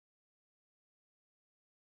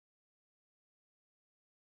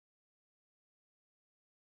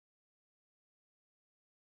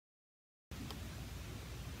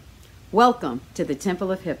Welcome to the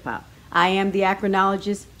Temple of Hip Hop. I am the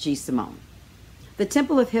Acronologist, GSIMONE. The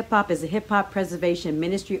Temple of Hip Hop is a hip hop preservation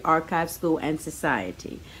ministry, archive, school, and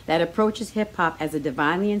society that approaches hip hop as a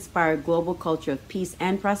divinely inspired global culture of peace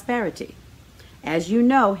and prosperity. As you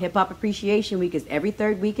know, Hip Hop Appreciation Week is every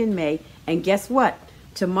third week in May, and guess what?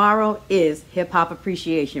 Tomorrow is Hip Hop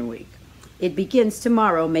Appreciation Week. It begins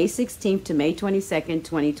tomorrow, May 16th to May 22nd,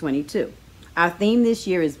 2022. Our theme this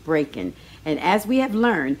year is breaking, and as we have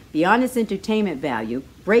learned, beyond its entertainment value,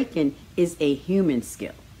 breaking is a human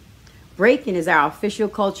skill. Breaking is our official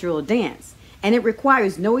cultural dance, and it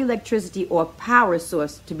requires no electricity or power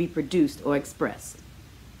source to be produced or expressed.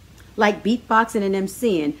 Like beatboxing and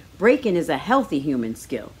MCing, breaking is a healthy human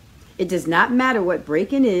skill. It does not matter what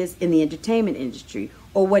breaking is in the entertainment industry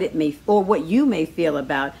or what you may feel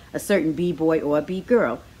about a certain b-boy or a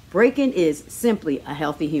b-girl. Breaking is simply a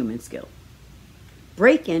healthy human skill.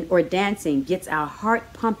 Breaking or dancing gets our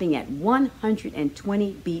heart pumping at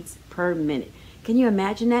 120 beats per minute. Can you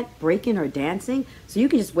imagine that? Breaking or dancing? So you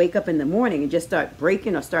can just wake up in the morning and just start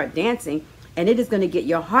breaking or start dancing, and it is going to get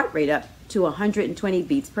your heart rate up to 120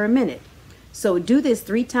 beats per minute. So do this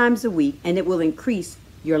 3 times a week, and it will increase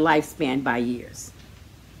your lifespan by years.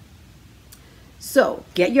 So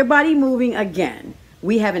get your body moving again.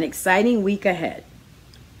 We have an exciting week ahead.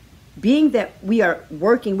 Being that we are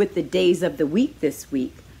working with the days of the week this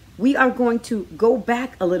week, we are going to go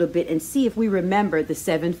back a little bit and see if we remember the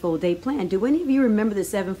 7 full day plan. Do any of you remember the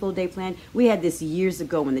 7 full day plan? We had this years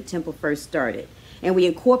ago when the temple first started, and we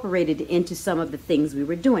incorporated it into some of the things we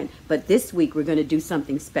were doing. But this week we're going to do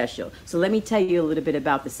something special. So let me tell you a little bit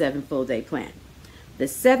about the 7 full day plan. The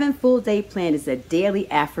 7 full day plan is a daily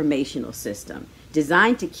affirmational system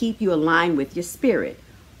designed to keep you aligned with your spirit.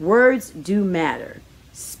 Words do matter.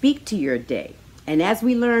 Speak to your day. And as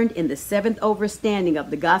we learned in the 7th overstanding of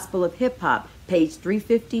the Gospel of Hip Hop, page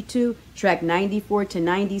 352, track 94 to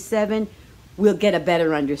 97, we'll get a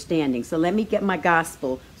better understanding. So let me get my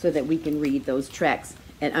gospel so that we can read those tracks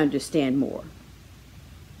and understand more.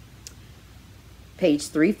 Page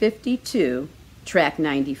 352, track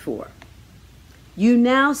 94. You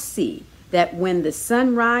now see that when the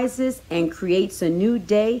sun rises and creates a new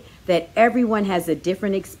day, that everyone has a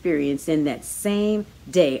different experience in that same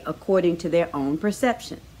day according to their own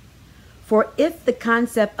perception. For if the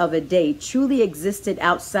concept of a day truly existed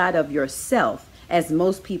outside of yourself, as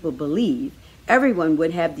most people believe, everyone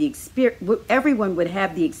would have the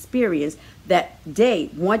experience that day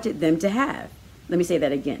wanted them to have. Let me say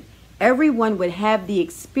that again. Everyone would have the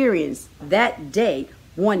experience that day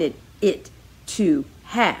wanted it to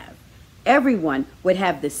have. Everyone would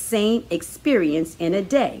have the same experience in a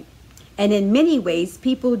day. And in many ways,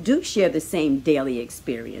 people do share the same daily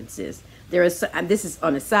experiences. This is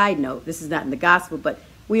on a side note, this is not in the gospel, but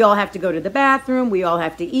we all have to go to the bathroom, we all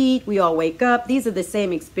have to eat, we all wake up. These are the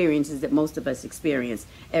same experiences that most of us experience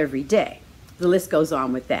every day. The list goes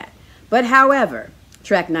on with that. But however,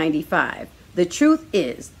 track 95, the truth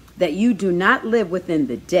is that you do not live within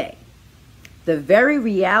the day. The very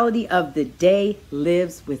reality of the day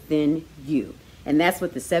lives within you. And that's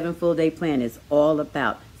what the 7 full day plan is all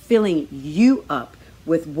about. Filling you up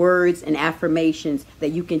with words and affirmations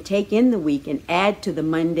that you can take in the week and add to the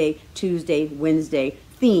Monday, Tuesday, Wednesday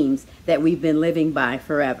themes that we've been living by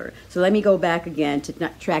forever. So let me go back again to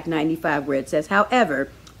track 95 where it says,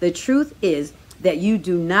 however, the truth is that you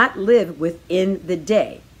do not live within the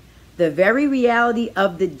day. The very reality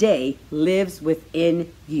of the day lives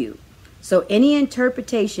within you. So any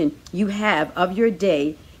interpretation you have of your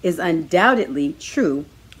day is undoubtedly true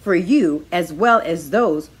for you as well as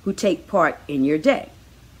those who take part in your day.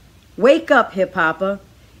 Wake up, hip-hopper.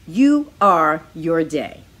 You are your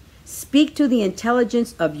day. Speak to the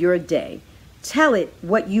intelligence of your day. Tell it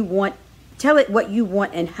what you want. Tell it what you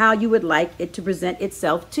want and how you would like it to present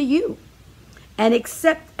itself to you. And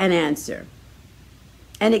accept an answer.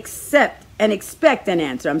 And expect an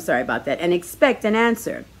answer. I'm sorry about that. And expect an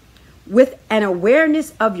answer. With an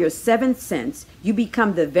awareness of your 7th sense, you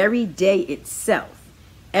become the very day itself.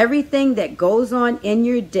 Everything that goes on in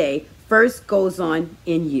your day first goes on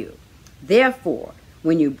in you. Therefore,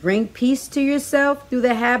 when you bring peace to yourself through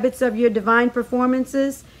the habits of your divine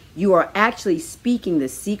performances, you are actually speaking the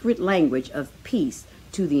secret language of peace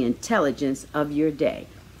to the intelligence of your day.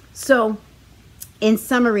 So, in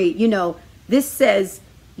summary, this says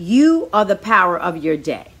you are the power of your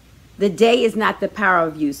day. The day is not the power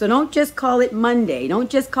of you. So don't just call it Monday. Don't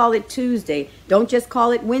just call it Tuesday. Don't just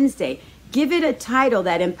call it Wednesday. Give it a title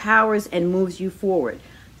that empowers and moves you forward.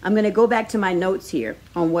 I'm going to go back to my notes here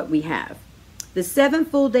on what we have. The 7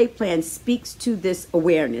 full day plan speaks to this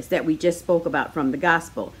awareness that we just spoke about from the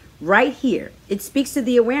gospel. right here. It speaks to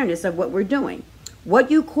the awareness of what we're doing.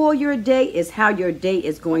 What you call your day is how your day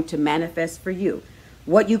is going to manifest for you.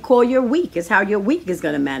 What you call your week is how your week is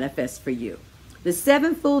going to manifest for you. The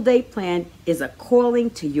 7 full day plan is a calling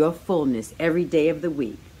to your fullness every day of the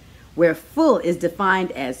week, where full is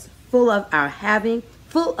defined as full of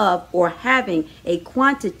or having a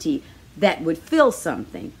quantity that would fill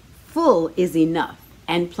something. Full is enough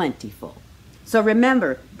and plentiful. So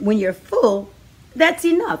remember, when you're full, that's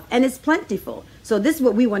enough and it's plentiful. So this is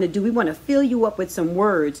what we want to do. We want to fill you up with some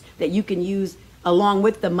words that you can use along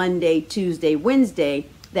with the Monday, Tuesday, Wednesday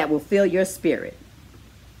that will fill your spirit.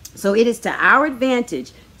 So it is to our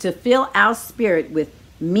advantage to fill our spirit with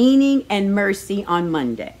meaning and mercy on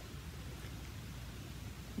Monday.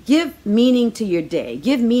 Give meaning to your day.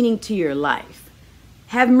 Give meaning to your life.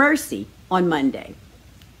 Have mercy on Monday.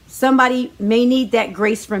 Somebody may need that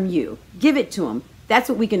grace from you. Give it to them. That's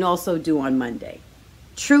what we can also do on Monday.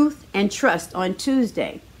 Truth and trust on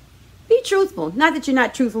Tuesday. Be truthful. Not that you're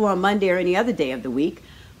not truthful on Monday or any other day of the week,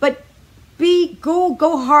 but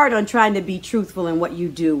go hard on trying to be truthful in what you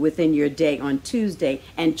do within your day on Tuesday,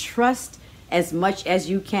 and trust as much as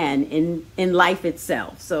you can in life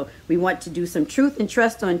itself. So we want to do some truth and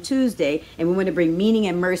trust on Tuesday, and we want to bring meaning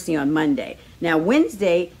and mercy on Monday. Now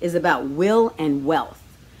Wednesday is about will and wealth.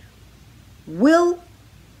 Will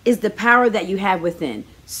is the power that you have within.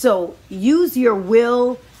 So use your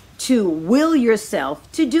will to will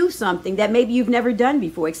yourself to do something that maybe you've never done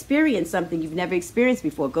before. Experience something you've never experienced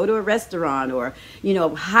before. Go to a restaurant, or,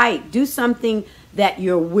 hike. Do something that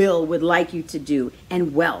your will would like you to do.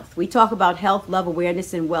 And wealth. We talk about health, love,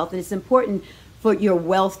 awareness, and wealth. And it's important for your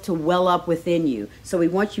wealth to well up within you. So we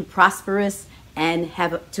want you prosperous and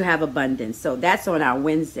to have abundance. So that's on our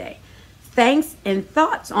Wednesday. Thanks and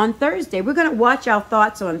thoughts on Thursday. We're going to watch our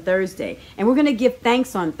thoughts on Thursday, and we're going to give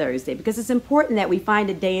thanks on Thursday, because it's important that we find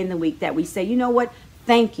a day in the week that we say, you know what?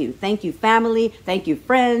 Thank you. Thank you, family. Thank you,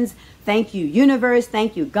 friends. Thank you, universe.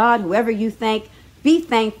 Thank you, God. Whoever you thank, be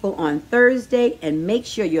thankful on Thursday, and make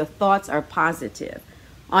sure your thoughts are positive.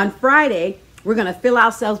 On Friday, we're going to fill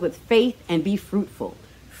ourselves with faith and be fruitful.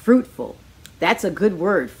 Fruitful. That's a good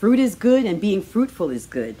word. Fruit is good, and being fruitful is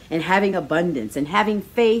good, and having abundance, and having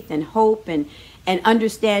faith and hope, and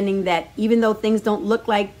understanding that even though things don't look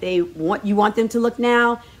like you want them to look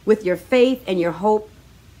now, with your faith and your hope,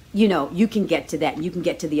 you can get to that. You can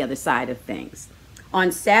get to the other side of things.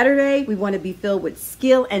 On Saturday, we want to be filled with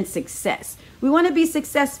skill and success. We want to be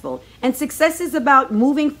successful, and success is about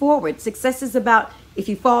moving forward. Success is about, if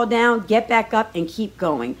you fall down, get back up and keep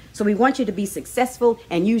going. So we want you to be successful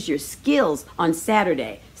and use your skills on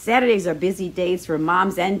Saturday. Saturdays are busy days for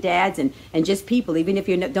moms and dads and just people, even if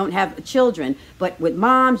you don't have children. But with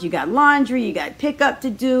moms, you got laundry, you got pickup to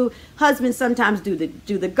do. Husbands sometimes do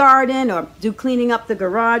the garden or do cleaning up the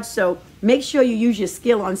garage. So make sure you use your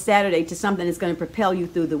skill on Saturday to something that's going to propel you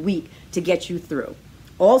through the week to get you through.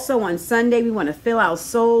 Also on Sunday, we want to fill our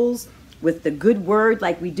souls with the good word,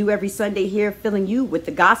 like we do every Sunday here, filling you with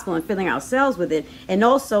the gospel and filling ourselves with it. And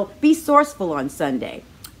also be sourceful on Sunday.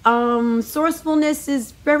 Sourcefulness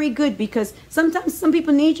is very good, because sometimes some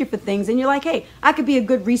people need you for things, and you're like, hey, I could be a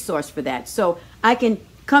good resource for that. So I can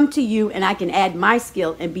come to you and I can add my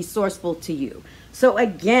skill and be sourceful to you. So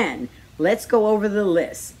again, let's go over the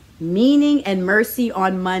list. Meaning and mercy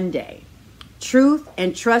on Monday. Truth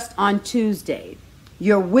and trust on Tuesday.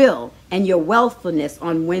 Your will and your wealthfulness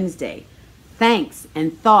on Wednesday. Thanks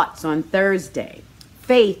and thoughts on Thursday.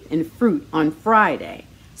 Faith and fruit on Friday.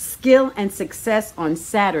 Skill and success on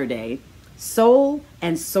Saturday. Soul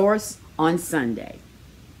and source on Sunday.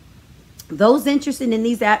 Those interested in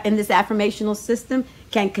this affirmational system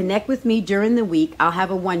can connect with me during the week. I'll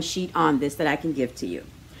have a one sheet on this that I can give to you.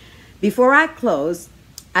 Before I close,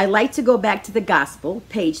 I'd like to go back to the gospel,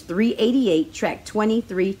 page 388, track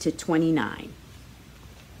 23 to 29.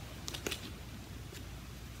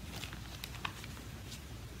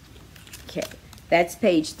 Okay, that's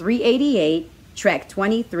page 388, track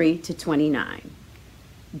 23 to 29.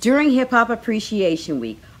 During Hip Hop Appreciation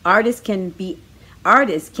Week, artists can be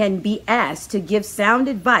asked to give sound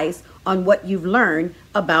advice on what you've learned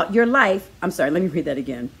about your life. I'm sorry, let me read that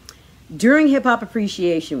again. During Hip Hop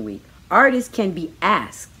Appreciation Week, artists can be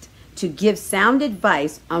asked to give sound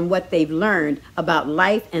advice on what they've learned about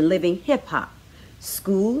life and living hip hop.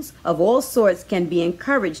 Schools of all sorts can be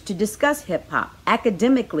encouraged to discuss hip hop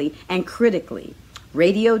academically and critically.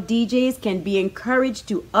 Radio DJs can be encouraged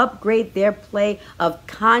to upgrade their play of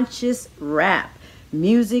conscious rap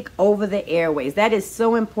music over the airways. That is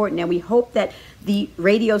so important, and we hope that the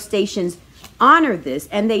radio stations honor this,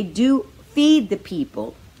 and they do feed the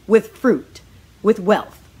people with fruit, with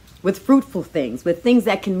wealth. with fruitful things, with things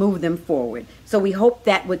that can move them forward. So we hope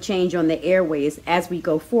that will change on the airways as we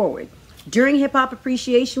go forward. During Hip Hop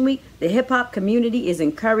Appreciation Week, the hip hop community is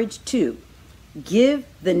encouraged to give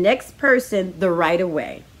the next person the right of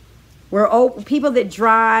way. People that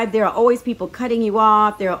drive, there are always people cutting you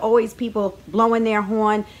off. There are always people blowing their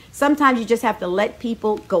horn. Sometimes you just have to let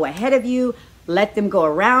people go ahead of you, let them go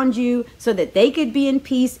around you so that they could be in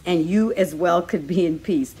peace and you as well could be in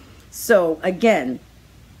peace. So again,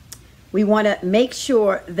 we want to make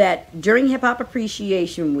sure that during Hip Hop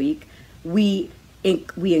Appreciation Week, we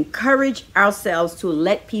encourage ourselves to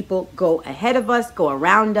let people go ahead of us, go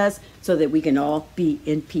around us, so that we can all be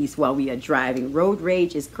in peace while we are driving. Road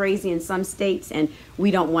rage is crazy in some states, and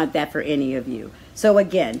we don't want that for any of you. So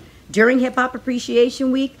again, during Hip Hop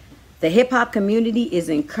Appreciation Week, the hip hop community is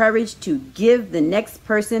encouraged to give the next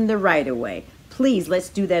person the right of way. Please, let's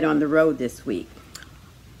do that on the road this week.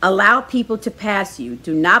 Allow people to pass you.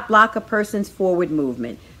 Do not block a person's forward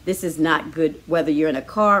movement. This is not good, whether you're in a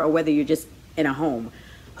car or whether you're just in a home.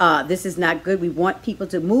 This is not good. We want people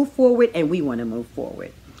to move forward, and we want to move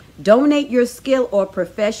forward. Donate your skill or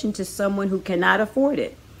profession to someone who cannot afford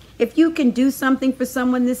it. If you can do something for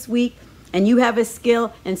someone this week and you have a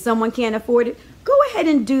skill and someone can't afford it, go ahead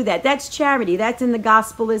and do that. That's charity. That's in the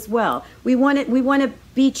gospel as well. We want to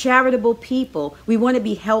be charitable people. We want to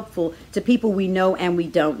be helpful to people we know and we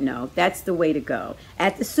don't know. That's the way to go.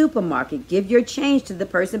 At the supermarket, give your change to the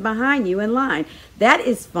person behind you in line. That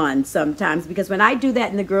is fun sometimes, because when I do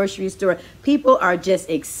that in the grocery store, people are just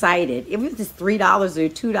excited. If it's just $3 or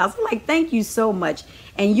 $2, I'm like, thank you so much.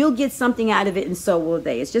 And you'll get something out of it, and so will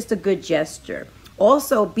they. It's just a good gesture.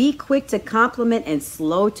 Also, be quick to compliment and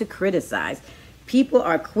slow to criticize. People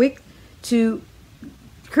are quick to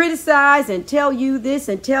criticize and tell you this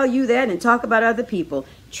and tell you that and talk about other people.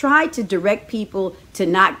 Try to direct people to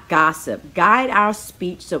not gossip. Guide our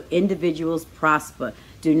speech so individuals prosper.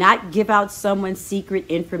 Do not give out someone's secret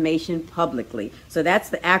information publicly. So that's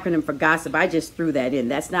the acronym for gossip. I just threw that in.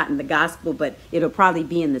 That's not in the gospel, but it'll probably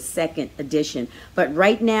be in the second edition. But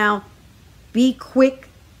right now, be quick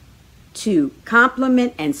to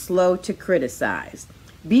compliment and slow to criticize.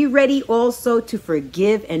 Be ready also to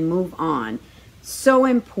forgive and move on. So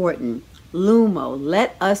important. LUMO,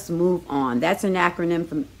 let us move on. That's an acronym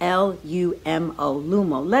from L-U-M-O,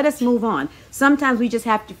 LUMO. Let us move on. Sometimes we just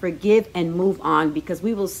have to forgive and move on, because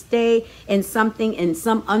we will stay in something, in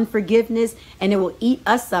some unforgiveness, and it will eat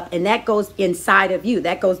us up, and that goes inside of you.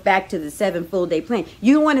 That goes back to the 7 full day plan.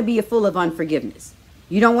 You don't want to be full of unforgiveness.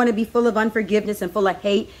 You don't want to be full of unforgiveness and full of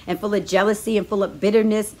hate and full of jealousy and full of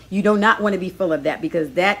bitterness. You do not want to be full of that,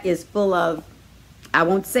 because that is full of, I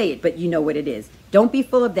won't say it, but you know what it is. Don't be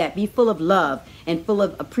full of that. Be full of love and full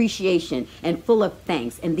of appreciation and full of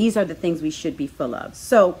thanks. And these are the things we should be full of.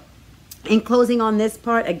 So in closing on this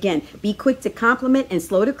part, again, be quick to compliment and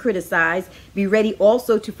slow to criticize. Be ready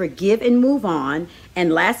also to forgive and move on.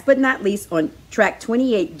 And last but not least, on track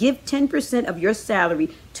 28, give 10% of your salary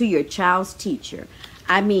to your child's teacher.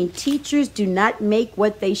 I mean, teachers do not make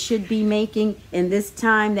what they should be making in this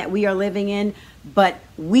time that we are living in, but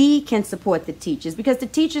we can support the teachers, because the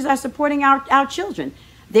teachers are supporting our children.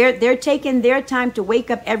 They're taking their time to wake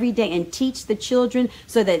up every day and teach the children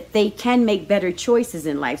so that they can make better choices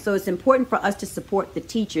in life. So it's important for us to support the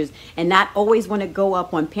teachers and not always want to go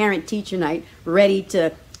up on parent-teacher night ready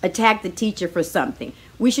to attack the teacher for something.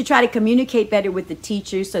 We should try to communicate better with the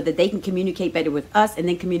teachers so that they can communicate better with us, and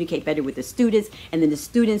then communicate better with the students, and then the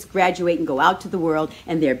students graduate and go out to the world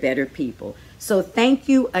and they're better people. So thank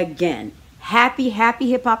you again. Happy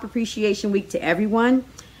Hip Hop Appreciation Week to everyone.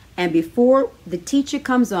 And before the teacher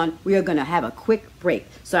comes on, we are going to have a quick break.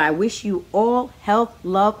 So I wish you all health,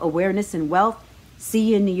 love, awareness, and wealth. See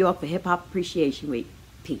you in New York for Hip Hop Appreciation Week.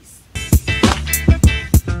 Peace.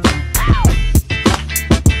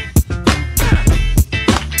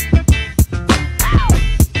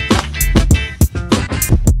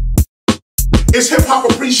 It's Hip Hop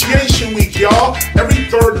Appreciation Week, y'all. Every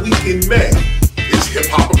third week in May. It's Hip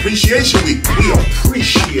Hop Appreciation Week. We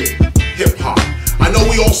appreciate hip hop. I know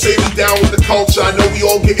we all say we down with the culture. I know we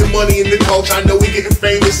all getting money in the culture. I know we getting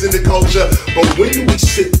famous in the culture. But when do we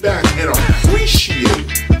sit back and appreciate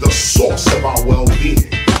the source of our well-being?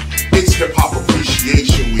 It's Hip Hop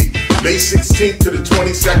Appreciation Week. May 16th to the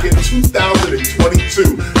 22nd,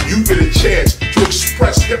 2022. You get a chance to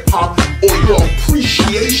express hip hop or your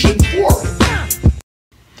appreciation for it.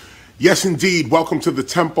 Yes, indeed. Welcome to the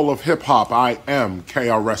Temple of Hip Hop. I am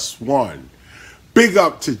KRS-ONE. Big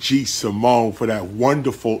up to GSIMONE for that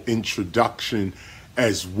wonderful introduction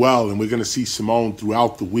as well. And we're going to see Simone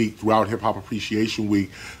throughout the week, throughout Hip Hop Appreciation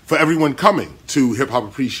Week. For everyone coming to Hip Hop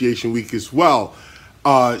Appreciation Week as well,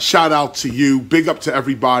 Shout out to you. Big up to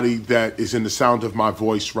everybody that is in the sound of my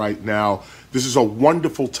voice right now. This is a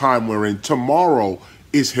wonderful time we're in. Tomorrow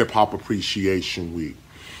is Hip Hop Appreciation Week.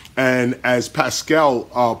 And as Pascal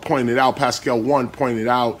pointed out, Pascal-ONE pointed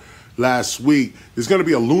out last week, there's going to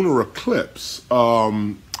be a lunar eclipse,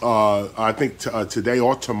 I think today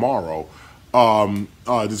or tomorrow.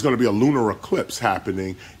 There's going to be a lunar eclipse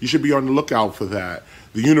happening. You should be on the lookout for that.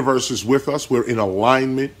 The universe is with us. We're in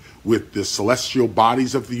alignment with the celestial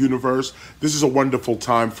bodies of the universe. This is a wonderful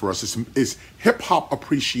time for us. It's Hip Hop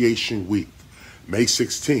Appreciation Week, May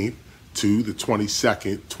 16th to the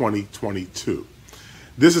 22nd, 2022.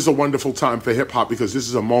 This is a wonderful time for hip hop because this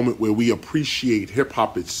is a moment where we appreciate hip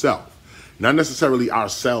hop itself, not necessarily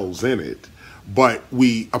ourselves in it, but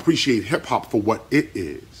we appreciate hip hop for what it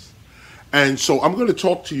is. And so I'm going to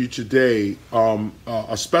talk to you today,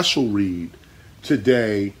 a special read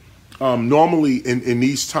today. Normally in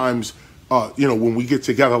these times, when we get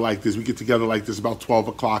together like this, about 12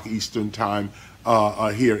 o'clock Eastern time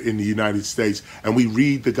here in the United States, and we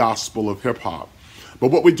read the gospel of hip hop. But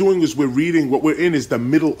what we're doing is what we're in is the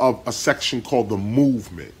middle of a section called the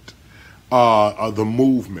movement.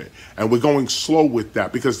 And we're going slow with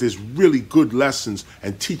that because there's really good lessons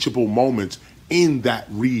and teachable moments in that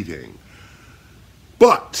reading.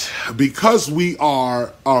 But because we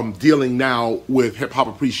are dealing now with Hip Hop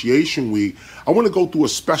Appreciation Week, I want to go through a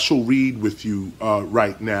special read with you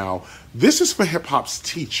right now. This is for hip hop's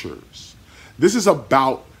teachers. This is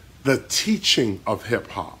about the teaching of hip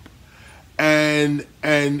hop. And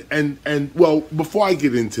well, before I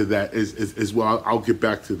get into that as well, I'll get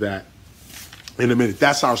back to that in a minute.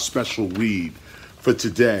 That's our special read for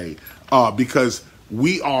today because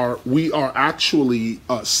we are actually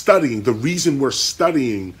studying. The reason we're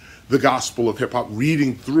studying the gospel of hip hop,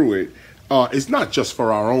 reading through it, is not just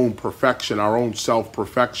for our own perfection, our own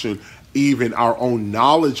self-perfection, even our own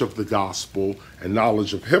knowledge of the gospel and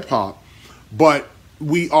knowledge of hip hop, but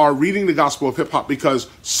we are reading the gospel of hip hop because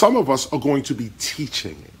some of us are going to be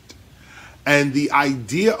teaching it. And the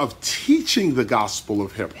idea of teaching the gospel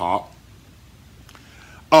of hip hop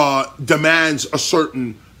demands a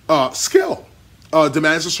certain skill.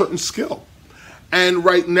 And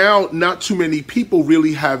right now, not too many people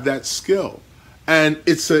really have that skill. And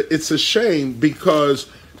it's a shame because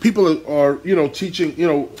people are teaching,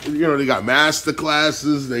 they got master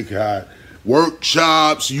classes, they got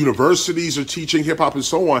workshops, universities are teaching hip hop and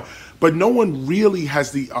so on, but no one really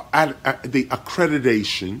has the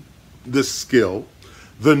accreditation, the skill,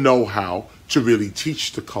 the know-how to really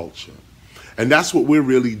teach the culture. And that's what we're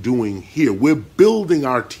really doing here. We're building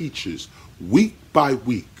our teachers week by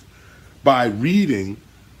week by reading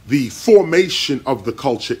the formation of the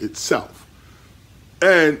culture itself.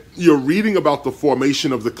 And you're reading about the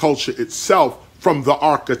formation of the culture itself from the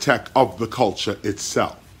architect of the culture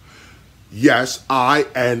itself. Yes, I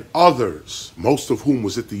and others, most of whom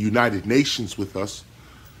was at the United Nations with us,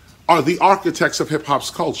 are the architects of hip-hop's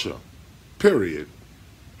culture, period.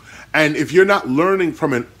 And if you're not learning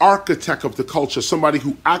from an architect of the culture, somebody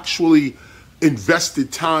who actually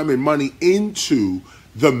invested time and money into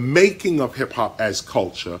the making of hip-hop as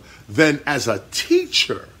culture, then as a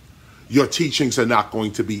teacher, your teachings are not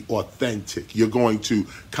going to be authentic. You're going to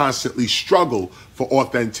constantly struggle for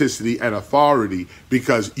authenticity and authority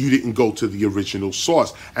because you didn't go to the original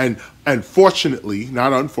source. And fortunately,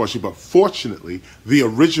 not unfortunately, but fortunately, the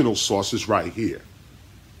original source is right here.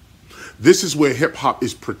 This is where hip hop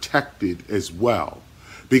is protected as well,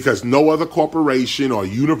 because no other corporation or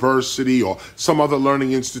university or some other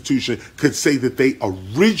learning institution could say that they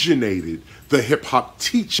originated the hip hop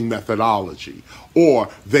teaching methodology, or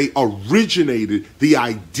they originated the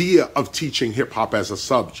idea of teaching hip hop as a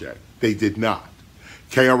subject. They did not.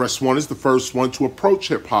 KRS-ONE is the first one to approach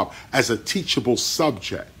hip hop as a teachable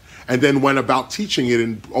subject, and then went about teaching it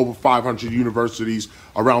in over 500 universities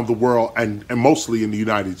around the world and mostly in the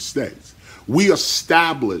United States. We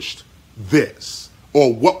established this,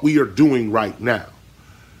 or what we are doing right now.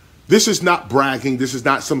 This is not bragging. This is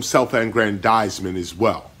not some self-aggrandizement as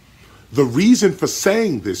well. The reason for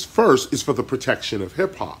saying this first is for the protection of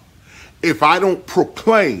hip hop. If I don't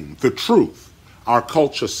proclaim the truth, our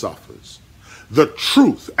culture suffers. The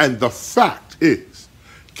truth and the fact is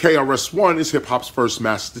KRS-ONE is hip hop's first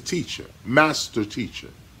master teacher.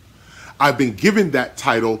 I've been given that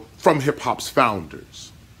title from hip hop's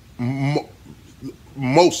founders.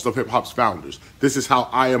 Most of hip hop's founders. This is how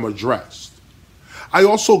I am addressed. I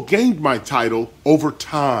also gained my title over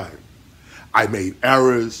time. I made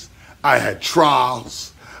errors. I had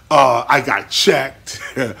trials. I got checked,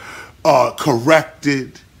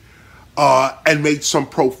 corrected, and made some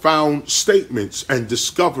profound statements and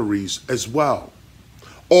discoveries as well.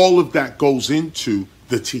 All of that goes into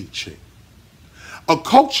the teaching. A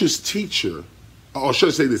culture's teacher, or should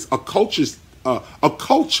I say this, a culture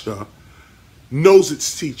knows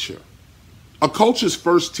its teacher. A culture's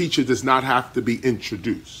first teacher does not have to be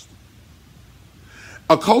introduced.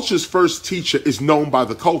 A culture's first teacher is known by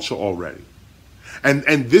the culture already.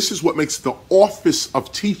 And this is what makes the office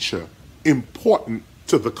of teacher important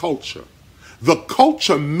to the culture. The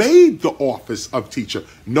culture made the office of teacher.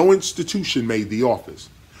 No institution made the office.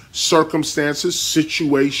 Circumstances,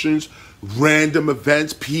 situations, random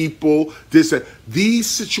events, people, these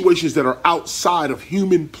situations that are outside of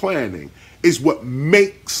human planning is what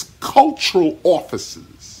makes cultural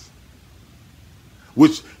offices,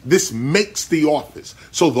 which this makes the office.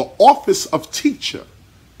 So the office of teacher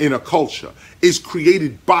in a culture is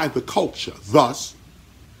created by the culture, thus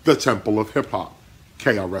the Temple of Hip Hop,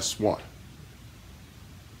 KRS-ONE.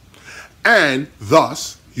 And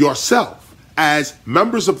thus yourself as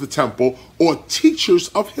members of the temple or teachers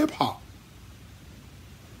of hip hop.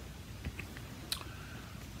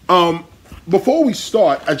 Before we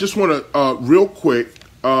start, I just want to real quick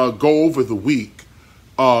go over the week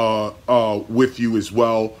with you as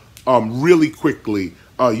well. Really quickly,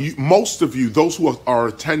 most of you, those who are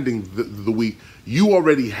attending the week, you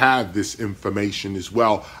already have this information as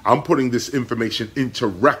well. I'm putting this information into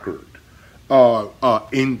record,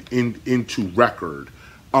 into record,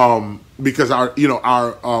 because our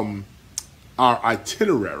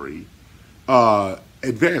itinerary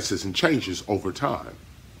advances and changes over time.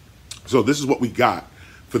 So this is what we got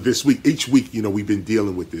for this week. Each week, we've been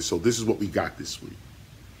dealing with this. So this is what we got this week.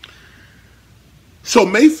 So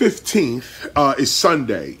May 15th is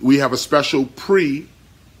Sunday. We have a special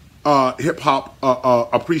hip-hop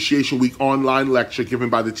Appreciation Week online lecture given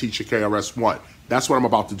by the teacher KRS-ONE. That's what I'm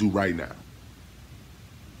about to do right now.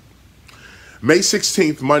 May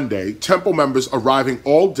 16th, Monday, Temple members arriving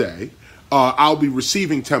all day. I'll be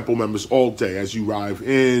receiving Temple members all day as you arrive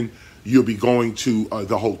in. You'll be going to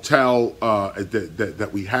the hotel that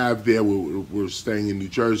we have there. We're staying in New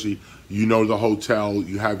Jersey. You know the hotel.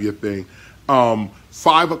 You have your thing.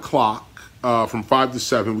 5 o'clock, from 5 to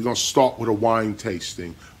 7, we're going to start with a wine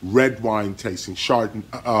tasting, red wine tasting,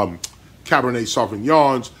 Cabernet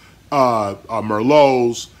Sauvignons,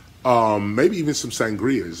 Merlots, maybe even some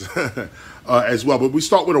sangrias as well. But we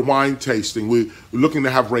start with a wine tasting. We're looking to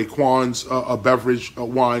have Raekwon's beverage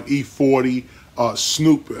wine, E40,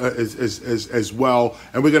 Snoop as well,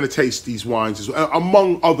 and we're going to taste these wines as well,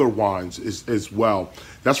 among other wines as well.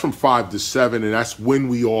 That's from 5 to 7, and that's when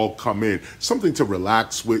we all come in. Something to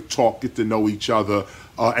relax with, talk, get to know each other,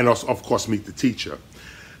 and also, of course, meet the teacher.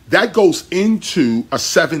 That goes into a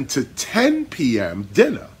 7 to 10 p.m.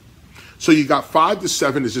 dinner. So you got 5 to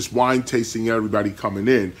 7 is just wine tasting, everybody coming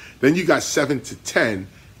in. Then you got 7 to 10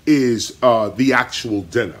 is the actual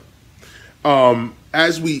dinner.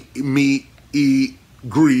 As we meet, eat,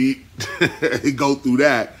 greet, go through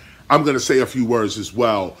that, I'm going to say a few words as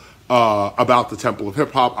well about the Temple of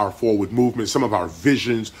Hip Hop, our forward movement, some of our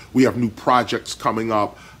visions. We have new projects coming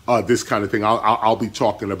up, this kind of thing. I'll be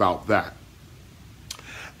talking about that.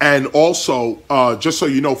 And also, just so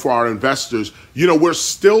you know, for our investors, we're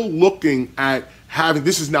still looking at having,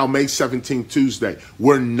 this is now May 17th, Tuesday.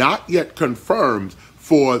 We're not yet confirmed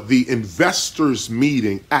for the investors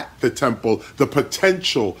meeting at the temple, the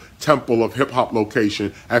potential Temple of Hip Hop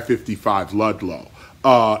location at 55 Ludlow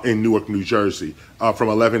in Newark, New Jersey, from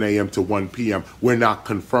 11 a.m. to 1 p.m. We're not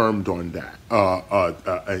confirmed on that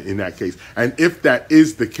in that case. And if that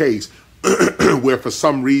is the case, where for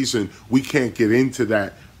some reason we can't get into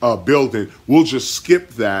that building, we'll just skip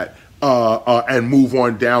that and move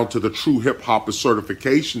on down to the True Hip Hopper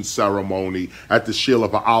certification ceremony at the Sheila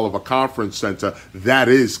Oliver Conference Center. That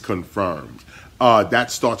is confirmed.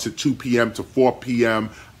 That starts at 2 p.m. to 4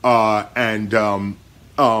 p.m. Like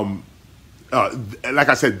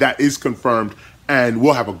I said, that is confirmed, and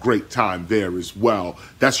we'll have a great time there as well.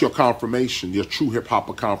 That's your confirmation, your True Hip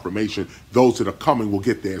Hopper confirmation. Those that are coming will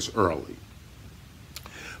get theirs early.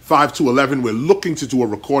 5 to 11, we're looking to do a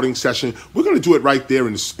recording session. We're going to do it right there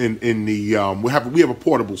in the, we have a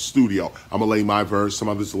portable studio. I'm going to lay my verse, some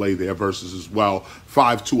others lay their verses as well.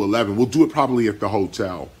 5 to 11, we'll do it probably at the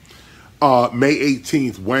hotel. May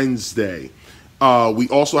 18th, Wednesday, we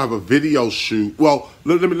also have a video shoot. Well,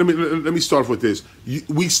 let me start off with this.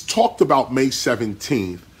 We talked about May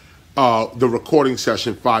 17th, the recording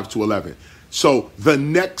session, 5 to 11. So the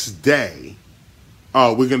next day,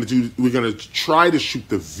 we're gonna try to shoot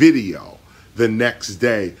the video the next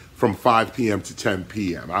day from 5 p.m. to 10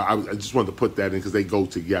 p.m. I just wanted to put that in because they go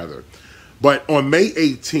together. But on May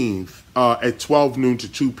 18th at 12 noon to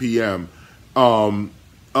 2 p.m.,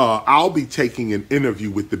 I'll be taking an interview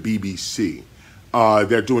with the BBC.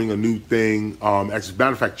 They're doing a new thing. As a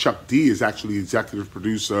matter of fact, Chuck D is actually the executive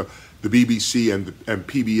producer. The BBC and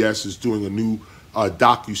PBS is doing a new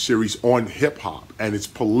docu-series on hip-hop and its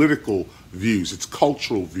political views, its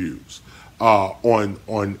cultural views on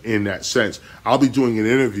in that sense. I'll be doing an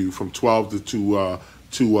interview from 12 to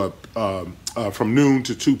from noon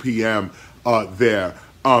to 2 p.m. There.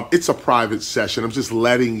 It's a private session. I'm just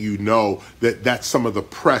letting you know that that's some of the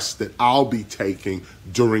press that I'll be taking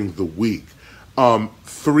during the week.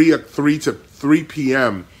 3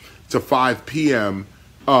 p.m. to 5 p.m.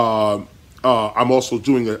 I'm also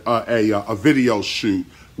doing a video shoot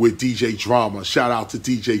with DJ Drama. Shout out to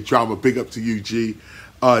DJ Drama. Big up to you, G.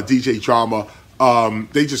 DJ Drama.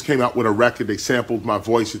 They just came out with a record. They sampled my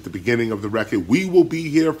voice at the beginning of the record. We will be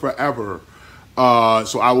here forever.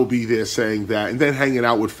 So I will be there saying that, and then hanging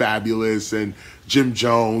out with Fabulous and Jim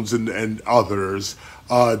Jones and others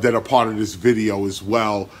that are part of this video as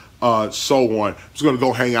well. So on. I'm just going to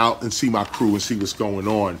go hang out and see my crew and see what's going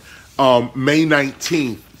on. May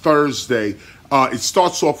 19th, Thursday, it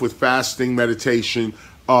starts off with fasting, meditation,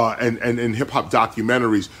 and hip-hop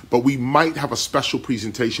documentaries, but we might have a special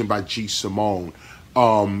presentation by GSIMONE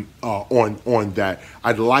on that.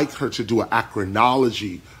 I'd like her to do an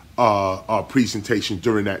acronology presentation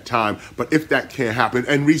during that time, but if that can't happen,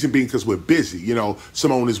 and reason being because we're busy, you know,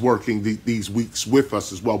 Simone is working these weeks with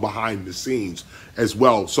us as well behind the scenes as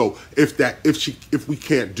well. So if we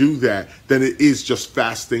can't do that, then it is just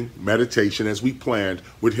fasting, meditation as we planned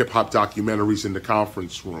with hip hop documentaries in the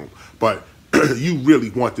conference room. But you really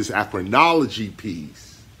want this acronology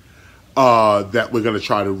piece that we're going to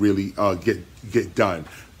try to really get done.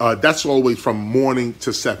 That's always from morning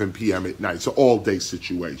to 7 p.m. at night. It's an all-day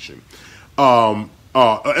situation. And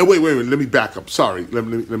wait, let me back up. Sorry, let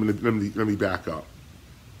me back up.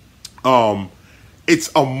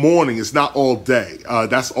 It's a morning. It's not all day.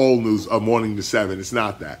 That's old news. A morning to 7. It's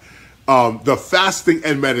not that. The fasting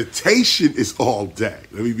and meditation is all day.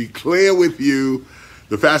 Let me be clear with you.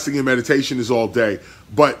 The fasting and meditation is all day.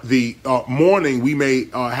 But the morning, we may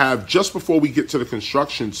have, just before we get to the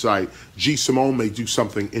construction site, GSIMONE may do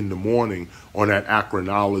something in the morning on that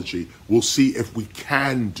acronology. We'll see if we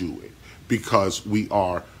can do it, because we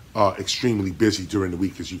are extremely busy during the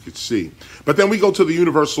week, as you could see. But then we go to the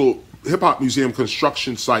Universal Hip Hop Museum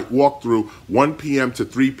construction site walkthrough, 1 p.m. to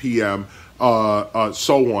 3 p.m.,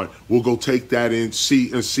 so on. We'll go take that in,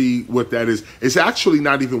 see what that is. It's actually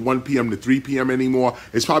not even 1 p.m. to 3 p.m. anymore.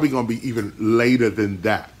 It's probably going to be even later than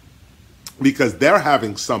that, because they're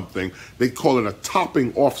having something, they call it a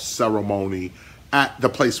topping off ceremony at the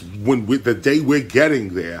place. The day we're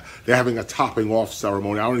getting there, they're having a topping off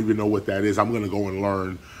ceremony. I don't even know what that is. I'm going to go and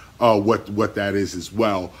learn what that is as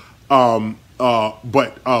well.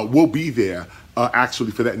 But we'll be there actually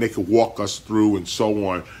for that, and they can walk us through and so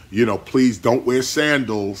on. You know, please don't wear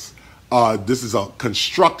sandals. This is a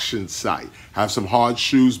construction site. Have some hard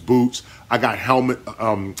shoes, boots. I got helmet,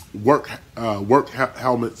 work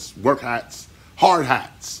helmets, work hats, hard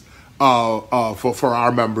hats for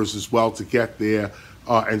our members as well to get there,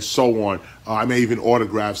 and so on. I may even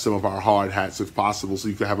autograph some of our hard hats if possible, so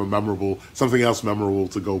you can have something else memorable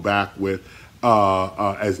to go back with.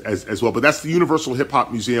 As well. But that's the Universal Hip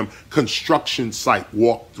Hop Museum construction site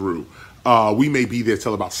walkthrough. We may be there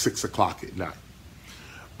till about 6 o'clock at night.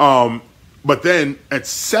 But then at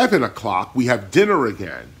 7 o'clock, we have dinner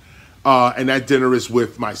again. And that dinner is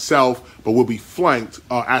with myself, but we'll be flanked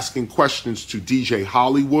asking questions to DJ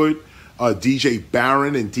Hollywood, DJ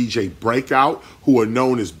Barron, and DJ Breakout, who are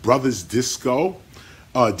known as Brothers Disco.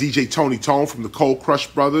 DJ Tony Tone from the Cold Crush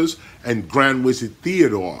Brothers, and Grand Wizard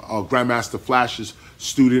Theodore, Grandmaster Flash's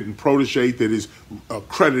student and protege that is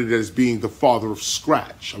credited as being the father of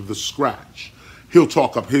the Scratch. He'll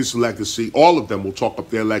talk up his legacy. All of them will talk up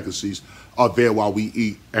their legacies there while we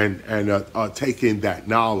eat and take in that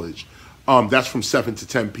knowledge. That's from 7 to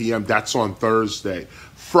 10 p.m. That's on Thursday.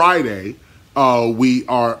 Friday, we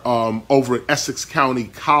are over at Essex County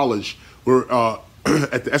College. We're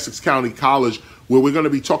at the Essex County College, where we're going to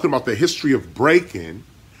be talking about the history of breaking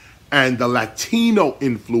and the Latino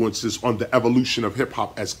influences on the evolution of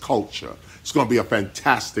hip-hop as culture. It's going to be a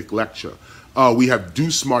fantastic lecture. We have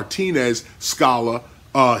Deuce Martinez, scholar.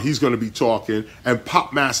 He's going to be talking. And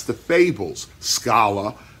Pop Master Fables,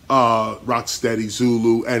 scholar, Rocksteady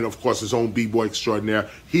Zulu, and of course his own B-boy extraordinaire.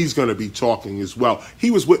 He's going to be talking as well.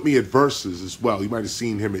 He was with me at Versus as well. You might have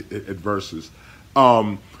seen him at Versus.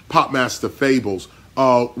 Pop Master Fables.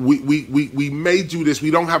 We may do this.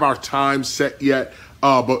 We don't have our time set yet,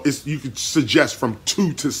 but you could suggest from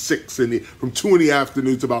 2 to 6 from 2 in the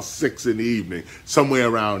afternoon to about 6 in the evening, somewhere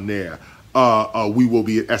around there. we will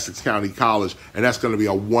be at Essex County College, and that's going to be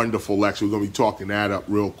a wonderful lecture. We're going to be talking that up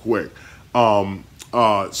real quick. So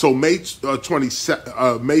May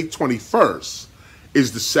 21st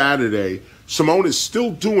is the Saturday. Simone is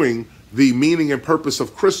still doing the meaning and purpose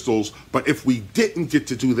of crystals, but if we didn't get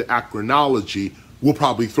to do the acronology, we'll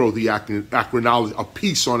probably throw the acronology, a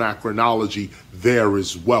piece on acronology there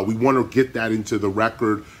as well. We want to get that into the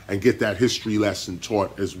record and get that history lesson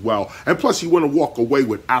taught as well. And plus, you want to walk away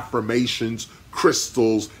with affirmations,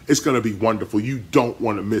 crystals. It's going to be wonderful. You don't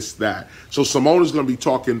want to miss that. So Simone is going to be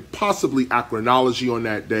talking possibly acronology on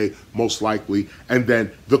that day, most likely, and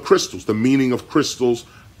then the crystals, the meaning of crystals,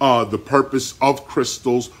 the purpose of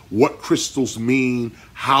crystals, what crystals mean,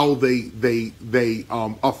 how they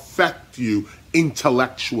affect you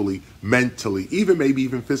intellectually, mentally, maybe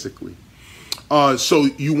even physically. So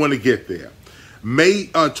you want to get there. May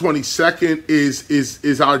 22nd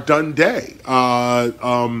is our done day.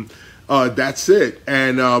 That's it.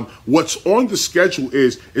 And what's on the schedule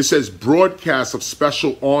is, it says broadcast of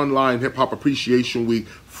special online Hip Hop Appreciation Week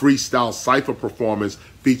freestyle cipher performance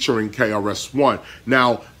featuring KRS-ONE.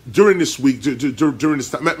 Now, during this week, during this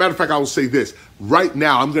time, matter of fact, I will say this. Right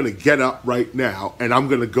now, I'm going to get up right now, and I'm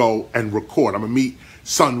going to go and record. I'm going to meet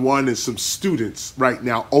Son One and some students right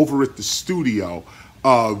now over at the studio.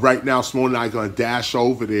 Right now, Simone and I are going to dash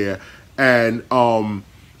over there, and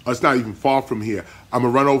it's not even far from here. I'm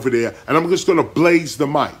going to run over there, and I'm just going to blaze the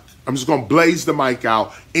mic. I'm just going to blaze the mic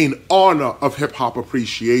out in honor of Hip Hop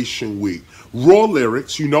Appreciation Week. Raw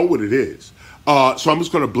lyrics, you know what it is. So I'm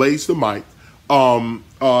just going to blaze the mic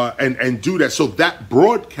and do that. So that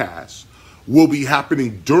broadcast will be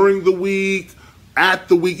happening during the week, at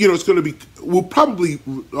the week. You know, it's going to be, we'll probably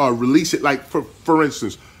release it, like, for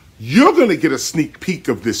instance, you're going to get a sneak peek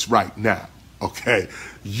of this right now, okay?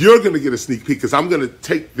 You're going to get a sneak peek because I'm going to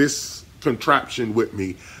take this contraption with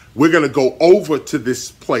me. We're going to go over to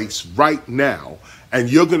this place right now,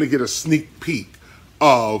 and you're going to get a sneak peek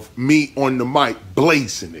of me on the mic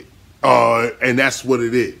blazing it. And that's what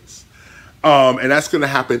it is. And that's going to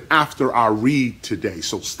happen after our read today.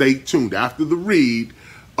 So stay tuned. After the read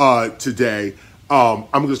today,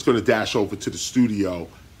 I'm just going to dash over to the studio,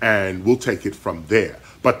 and we'll take it from there.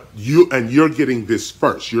 But you're getting this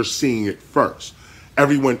first. You're seeing it first.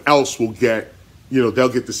 Everyone else will get, you know, they'll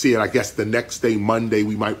get to see it, I guess, the next day, Monday.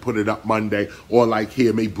 We might put it up Monday, or like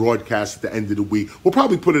here, may broadcast at the end of the week. We'll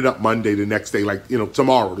probably put it up Monday the next day, like, you know,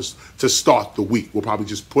 tomorrow to start the week. We'll probably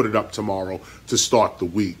just put it up tomorrow to start the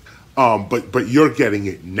week. But you're getting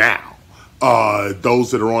it now.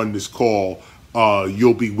 Those that are on this call,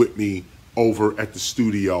 you'll be with me over at the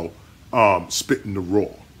studio, spitting the raw.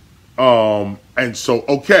 And so,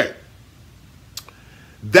 okay.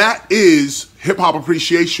 That is Hip Hop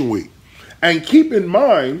Appreciation Week. And keep in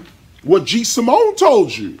mind what GSIMONE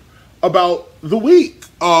told you about the week.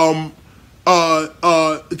 Can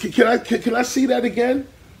I see that again?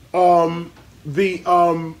 The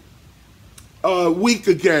week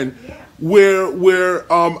again,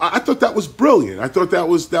 where I thought that was brilliant. I thought that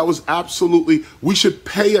was absolutely, we should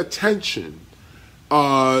pay attention.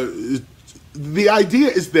 The idea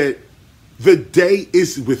is that the day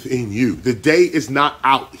is within you. The day is not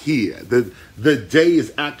out here. The day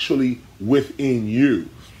is actually within you.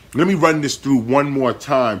 Let me run this through one more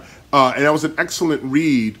time. And that was an excellent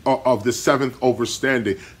read of the seventh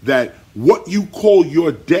overstanding, that what you call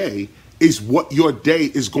your day is what your day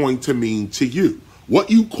is going to mean to you. What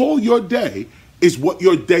you call your day is what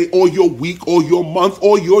your day or your week or your month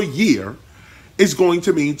or your year is going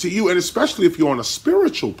to mean to you. And especially if you're on a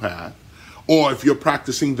spiritual path, or if you're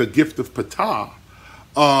practicing the gift of Ptah,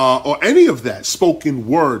 or any of that spoken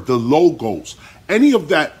word, the logos, any of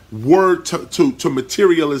that word to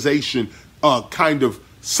materialization kind of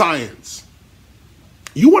science,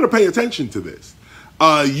 you want to pay attention to this.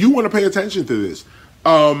 You want to pay attention to this.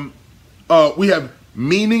 We have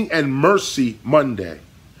Meaning and Mercy Monday,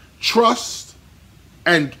 Truth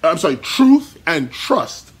and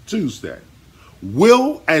Trust Tuesday,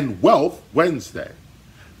 Will and Wealth Wednesday,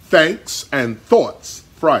 Thanks and Thoughts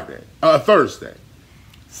Thursday,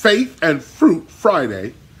 Faith and Fruit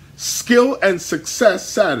Friday, Skill and Success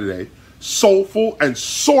Saturday, Soulful and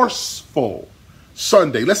Sourceful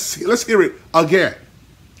Sunday. Let's hear it again.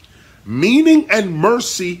 Meaning and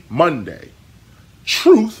Mercy Monday,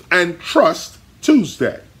 Truth and Trust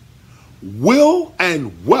Tuesday, Will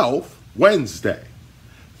and Wealth Wednesday,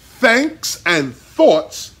 Thanks and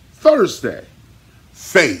Thoughts Thursday,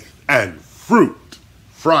 Faith and Fruit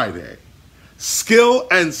Friday, Skill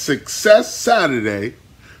and Success Saturday,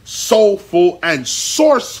 Soulful and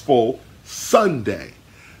Sourceful Sunday.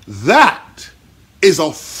 That is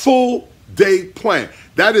a full day plan.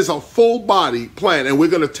 That is a full body plan, and we're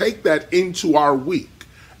going to take that into our week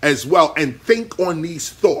as well and think on these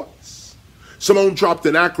thoughts. Simone dropped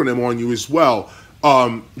an acronym on you as well.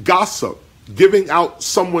 Gossip, giving out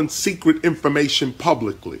someone's secret information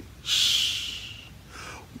publicly.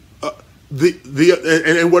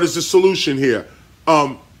 And what is the solution here?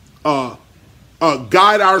 Guide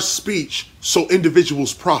our speech so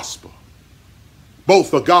individuals prosper.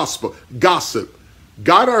 Both are gospel, gossip.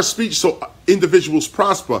 Guide our speech so individuals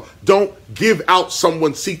prosper. Don't give out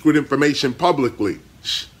someone's secret information publicly.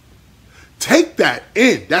 Take that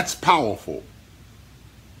in. That's powerful.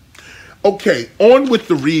 Okay, on with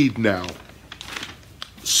the read now.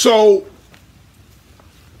 So,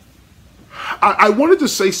 I wanted to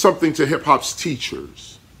say something to hip-hop's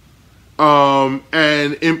teachers. And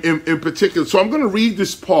in particular, so I'm going to read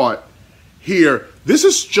this part here. This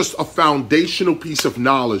is just a foundational piece of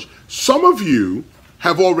knowledge. Some of you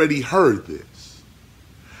have already heard this.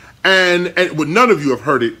 And well, none of you have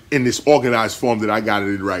heard it in this organized form that I got it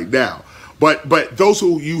in right now. But those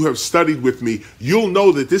who you have studied with me, you'll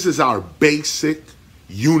know that this is our basic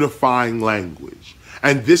unifying language.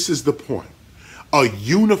 And this is the point. A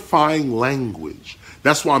unifying language.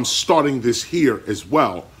 That's why I'm starting this here as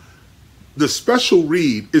well. The special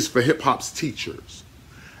read is for hip-hop's teachers.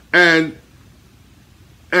 And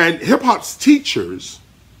hip-hop's teachers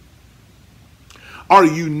are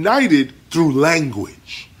united through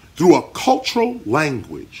language, through a cultural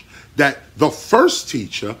language that the first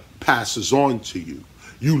teacher passes on to you.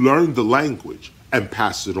 You learn the language and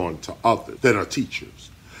pass it on to others that are teachers.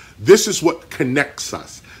 This is what connects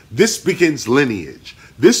us. This begins lineage.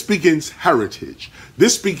 This begins heritage.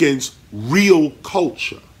 This begins real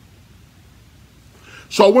culture.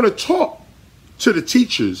 So I want to talk to the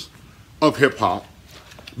teachers of hip-hop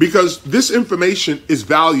because this information is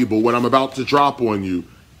valuable. What I'm about to drop on you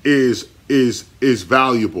is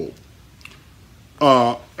valuable.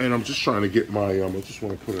 And I'm just trying to get my, I just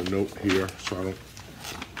want to put a note here so I don't.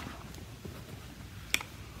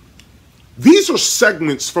 These are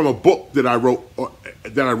segments from a book that I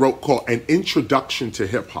wrote called An Introduction to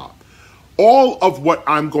Hip Hop. All of what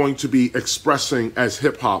I'm going to be expressing as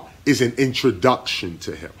hip hop is an introduction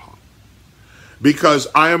to hip hop. Because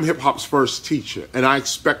I am hip hop's first teacher and I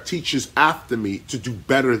expect teachers after me to do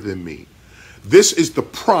better than me. This is the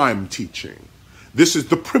prime teaching. This is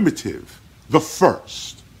the primitive, the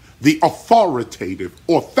first, the authoritative,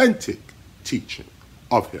 authentic teaching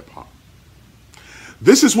of hip hop.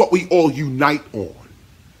 This is what we all unite on.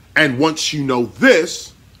 And once you know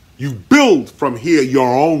this, you build from here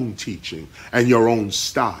your own teaching and your own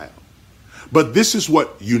style. But this is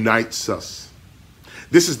what unites us.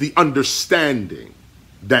 This is the understanding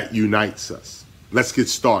that unites us. Let's get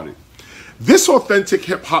started. This authentic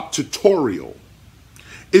hip hop tutorial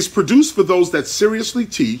is produced for those that seriously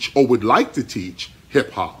teach or would like to teach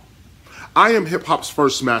hip hop. I am hip hop's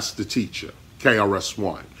first master teacher,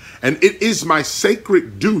 KRS-ONE. And it is my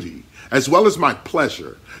sacred duty, as well as my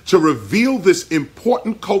pleasure, to reveal this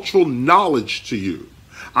important cultural knowledge to you.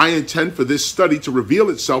 I intend for this study to reveal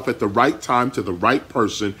itself at the right time to the right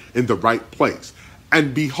person in the right place.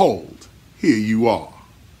 And behold, here you are.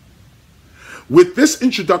 With this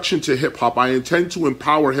introduction to hip-hop, I intend to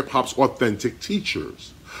empower hip-hop's authentic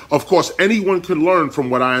teachers. Of course, anyone can learn from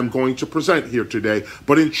what I am going to present here today,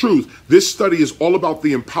 but in truth, this study is all about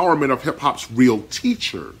the empowerment of hip-hop's real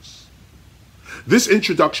teachers. This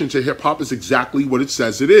introduction to hip-hop is exactly what it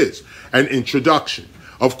says it is, an introduction.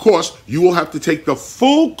 Of course, you will have to take the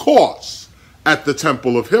full course at the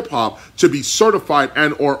Temple of Hip-Hop to be certified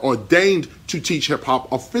and or ordained to teach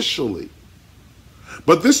hip-hop officially.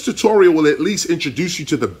 But this tutorial will at least introduce you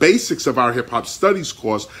to the basics of our hip-hop studies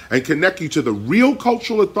course and connect you to the real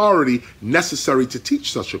cultural authority necessary to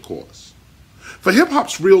teach such a course. For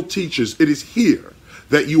hip-hop's real teachers, it is here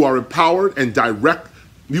that you are empowered and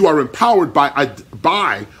empowered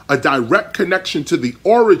by a direct connection to the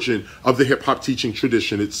origin of the hip-hop teaching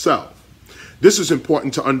tradition itself. This is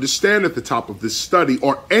important to understand at the top of this study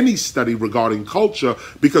or any study regarding culture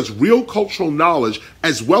because real cultural knowledge,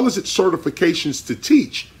 as well as its certifications to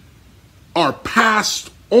teach, are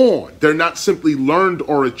passed on. They're not simply learned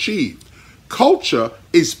or achieved. Culture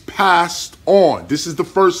is passed on. This is the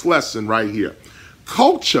first lesson right here.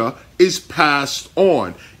 Culture is passed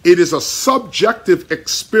on. It is a subjective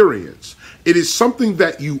experience. It is something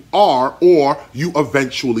that you are or you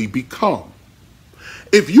eventually become.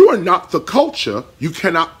 If you are not the culture, you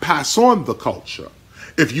cannot pass on the culture.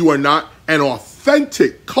 If you are not an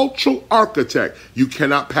authentic cultural architect, you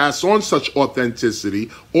cannot pass on such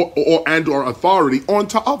authenticity or authority on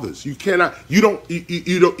to others. You cannot,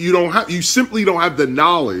 you simply don't have the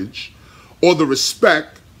knowledge or the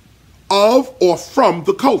respect of or from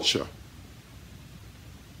the culture.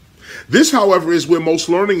 This, however, is where most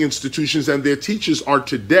learning institutions and their teachers are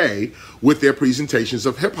today with their presentations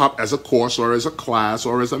of hip-hop as a course or as a class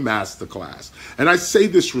or as a master class. And I say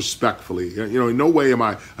this respectfully. You know, in no way am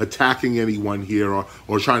I attacking anyone here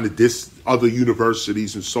or trying to diss other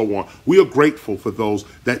universities and so on. We are grateful for those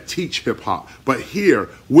that teach hip-hop. But here,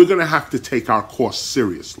 we're going to have to take our course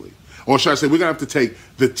seriously. Or should I say, we're going to have to take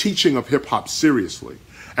the teaching of hip-hop seriously.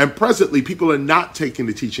 And presently, people are not taking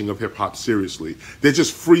the teaching of hip-hop seriously. They're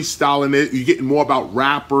just freestyling it. You're getting more about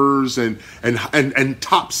rappers and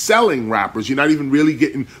top-selling rappers. You're not even really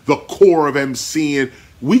getting the core of MCing.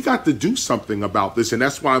 We got to do something about this, and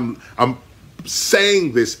that's why I'm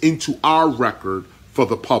saying this into our record for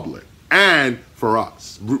the public and for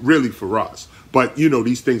us, really for us. But, you know,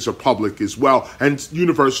 these things are public as well. And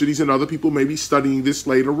universities and other people may be studying this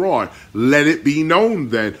later on. Let it be known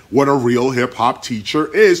then what a real hip-hop teacher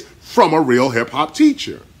is from a real hip-hop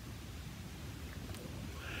teacher.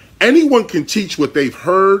 Anyone can teach what they've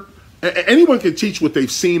heard. Anyone can teach what they've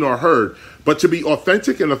seen or heard. But to be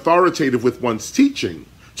authentic and authoritative with one's teaching,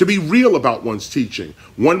 to be real about one's teaching,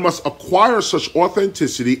 one must acquire such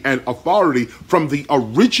authenticity and authority from the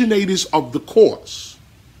originators of the course,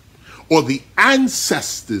 or the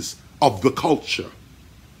ancestors of the culture.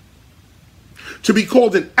 To be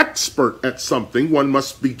called an expert at something, one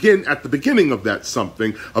must begin at the beginning of that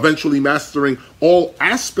something, eventually mastering all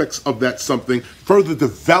aspects of that something, further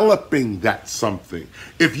developing that something.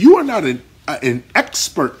 If you are not an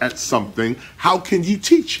expert at something, how can you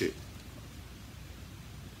teach it?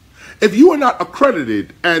 If you are not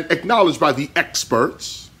accredited and acknowledged by the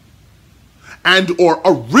experts and or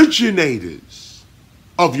originators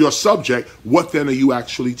of your subject, what then are you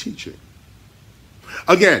actually teaching?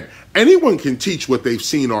 Again, anyone can teach what they've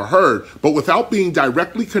seen or heard, but without being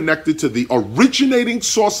directly connected to the originating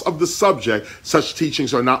source of the subject, such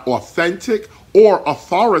teachings are not authentic or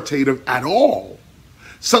authoritative at all.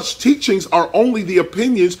 Such teachings are only the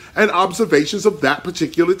opinions and observations of that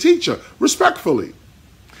particular teacher, respectfully.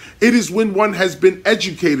 It is when one has been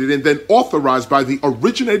educated and then authorized by the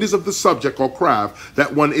originators of the subject or craft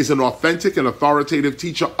that one is an authentic and authoritative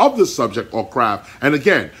teacher of the subject or craft. And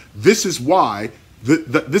again, this is why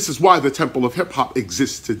the Temple of Hip Hop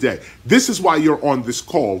exists today. This is why you're on this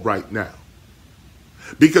call right now.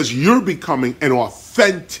 Because you're becoming an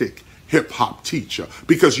authentic hip hop teacher.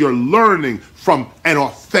 Because you're learning from an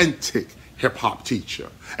authentic hip hop teacher.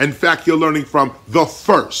 In fact, you're learning from the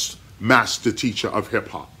first master teacher of hip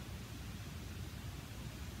hop.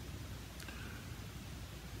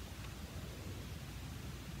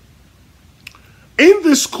 In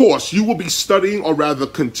this course, you will be studying, or rather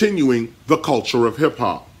continuing, the culture of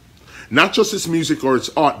hip-hop. Not just its music or its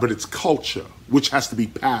art, but its culture, which has to be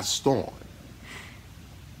passed on.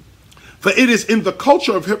 For it is in the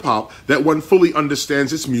culture of hip-hop that one fully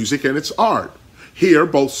understands its music and its art. Here,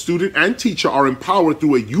 both student and teacher are empowered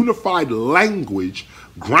through a unified language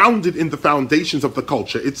grounded in the foundations of the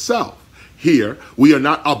culture itself. Here, we are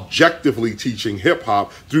not objectively teaching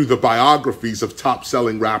hip-hop through the biographies of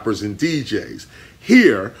top-selling rappers and DJs.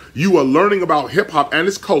 Here, you are learning about hip-hop and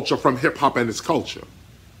its culture from hip-hop and its culture.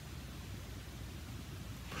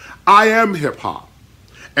 I am hip-hop,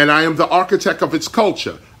 and I am the architect of its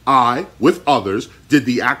culture. I, with others, did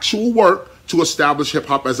the actual work to establish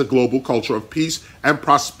hip-hop as a global culture of peace and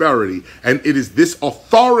prosperity, and it is this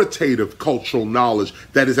authoritative cultural knowledge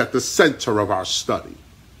that is at the center of our study.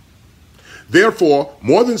 Therefore,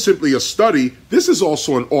 more than simply a study, this is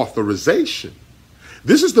also an authorization.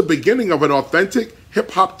 This is the beginning of an authentic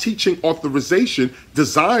hip-hop teaching authorization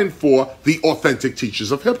designed for the authentic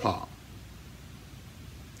teachers of hip-hop.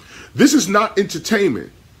 This is not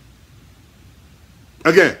entertainment.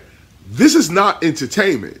 Again, this is not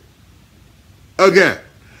entertainment. Again,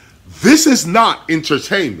 this is not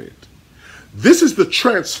entertainment. This is the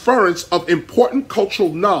transference of important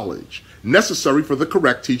cultural knowledge necessary for the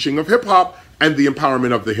correct teaching of hip-hop and the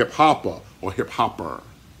empowerment of the hip-hopper or hip-hopper.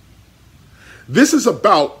 This is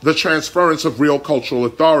about the transference of real cultural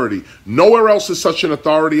authority. Nowhere else is such an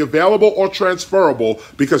authority available or transferable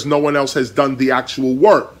because no one else has done the actual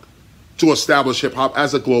work to establish hip-hop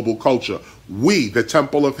as a global culture. We, the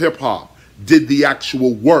Temple of Hip-Hop, did the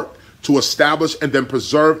actual work to establish and then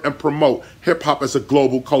preserve and promote hip-hop as a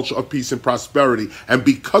global culture of peace and prosperity. And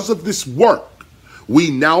because of this work, we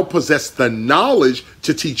now possess the knowledge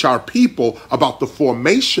to teach our people about the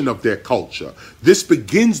formation of their culture. This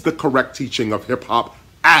begins the correct teaching of hip-hop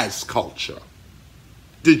as culture.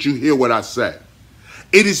 Did you hear what I said?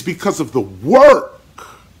 It is because of the work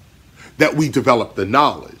that we develop the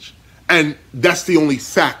knowledge. And that's the only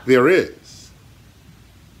fact there is.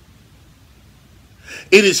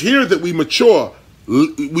 It is here that we mature,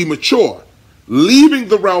 leaving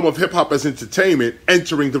the realm of hip-hop as entertainment,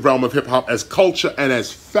 entering the realm of hip-hop as culture and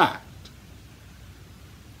as fact.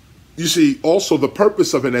 You see, also the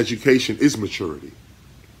purpose of an education is maturity.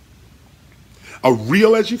 A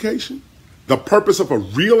real education, the purpose of a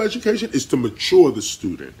real education is to mature the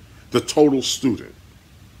student, the total student.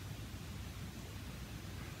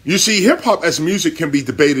 You see, hip-hop as music can be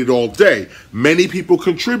debated all day. Many people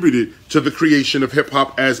contributed to the creation of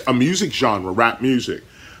hip-hop as a music genre, rap music.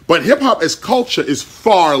 But hip-hop as culture is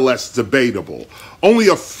far less debatable. Only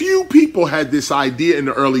a few people had this idea in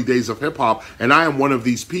the early days of hip-hop, and I am one of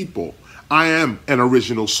these people. I am an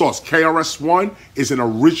original source. KRS-ONE is an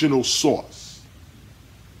original source.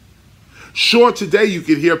 Sure, today you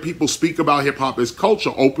can hear people speak about hip-hop as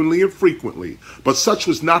culture openly and frequently, but such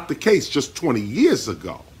was not the case just 20 years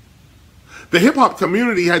ago. The hip-hop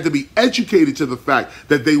community had to be educated to the fact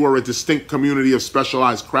that they were a distinct community of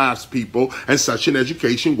specialized craftspeople, and such an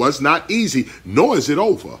education was not easy, nor is it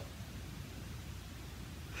over.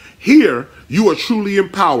 Here, you are truly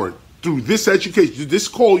empowered through this education, this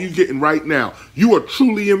call you're getting right now. You are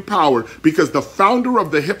truly empowered because the founder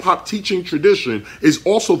of the hip-hop teaching tradition is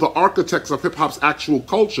also the architect of hip-hop's actual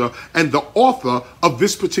culture and the author of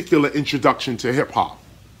this particular introduction to hip-hop.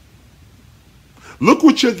 Look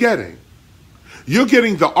what you're getting. You're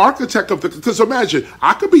getting the architect of the, because imagine,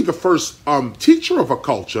 I could be the first teacher of a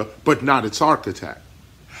culture, but not its architect.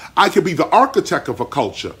 I could be the architect of a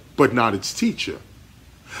culture, but not its teacher.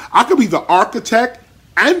 I could be the architect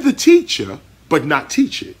and the teacher, but not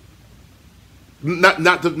teach it.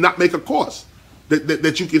 Not make a course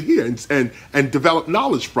that you can hear and develop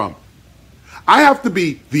knowledge from. I have to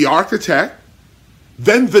be the architect,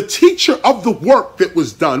 then the teacher of the work that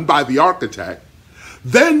was done by the architect,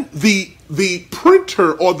 then the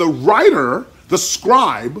printer or the writer, the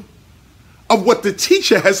scribe of what the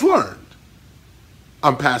teacher has learned.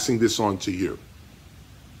 I'm passing this on to you.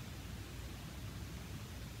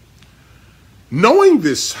 Knowing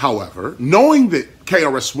this, however, knowing that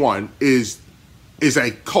KRS-ONE is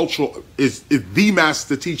the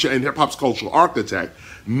master teacher and hip-hop's cultural architect,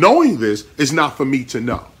 knowing this is not for me to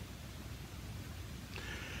know.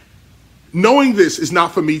 Knowing this is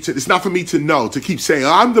not for me to, it's not for me to know, to keep saying,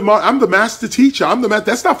 I'm the master teacher,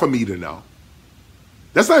 that's not for me to know.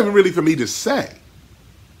 That's not even really for me to say.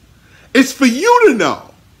 It's for you to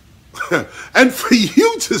know and for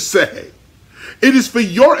you to say. It is for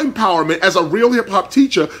your empowerment as a real hip-hop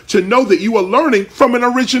teacher to know that you are learning from an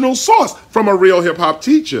original source, from a real hip-hop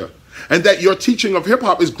teacher, and that your teaching of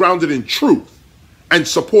hip-hop is grounded in truth and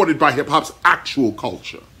supported by hip-hop's actual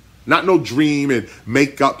culture. Not no dream and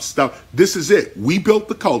make-up stuff. This is it. We built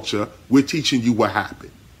the culture. We're teaching you what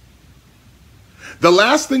happened. The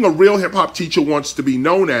last thing a real hip-hop teacher wants to be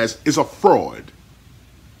known as is a fraud.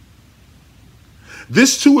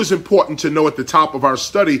 This too is important to know at the top of our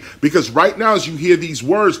study, because right now as you hear these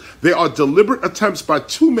words, there are deliberate attempts by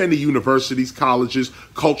too many universities, colleges,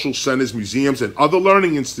 cultural centers, museums, and other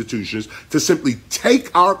learning institutions to simply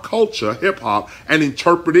take our culture, hip-hop, and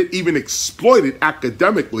interpret it, even exploit it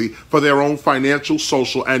academically for their own financial,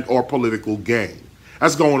 social, and or political gain.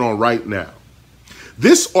 That's going on right now.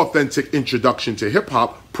 This authentic introduction to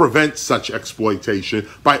hip-hop prevents such exploitation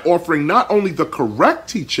by offering not only the correct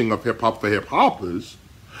teaching of hip-hop for hip-hoppers,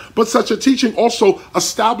 but such a teaching also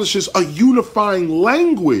establishes a unifying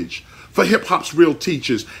language for hip-hop's real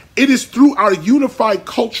teachers. It is through our unified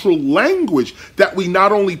cultural language that we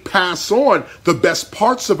not only pass on the best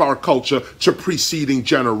parts of our culture to preceding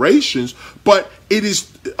generations, but it is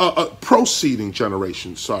proceeding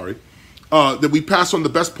generations, that we pass on the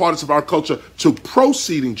best parts of our culture to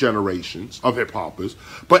proceeding generations of hip-hoppers,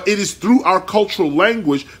 but it is through our cultural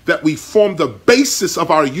language that we form the basis of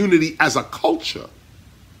our unity as a culture.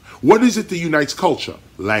 What is it that unites culture?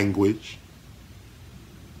 Language.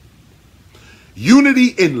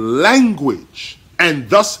 Unity in language, and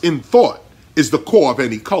thus in thought, is the core of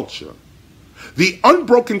any culture. The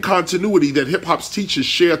unbroken continuity that hip-hop's teachers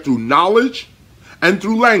share through knowledge and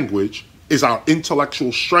through language is our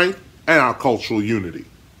intellectual strength and our cultural unity.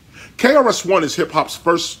 KRS-ONE is hip-hop's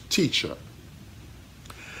first teacher.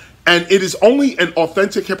 And it is only an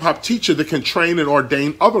authentic hip-hop teacher that can train and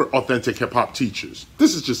ordain other authentic hip-hop teachers.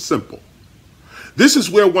 This is just simple. This is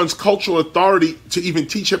where one's cultural authority to even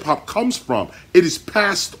teach hip-hop comes from. It is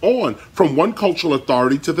passed on from one cultural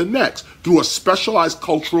authority to the next through a specialized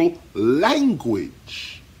cultural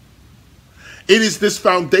language. It is this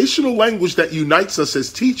foundational language that unites us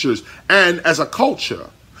as teachers and as a culture.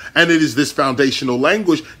 And it is this foundational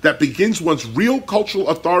language that begins one's real cultural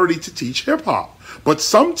authority to teach hip-hop. But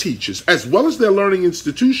some teachers, as well as their learning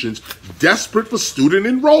institutions, desperate for student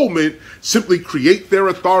enrollment, simply create their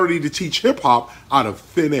authority to teach hip-hop out of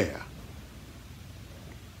thin air.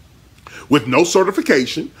 With no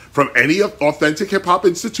certification from any authentic hip-hop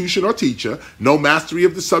institution or teacher, no mastery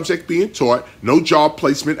of the subject being taught, no job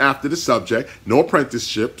placement after the subject, no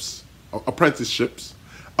apprenticeships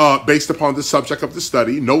based upon the subject of the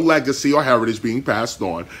study, no legacy or heritage being passed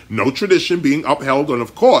on, no tradition being upheld, and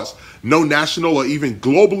of course, no national or even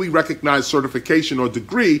globally recognized certification or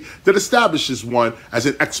degree that establishes one as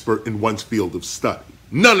an expert in one's field of study.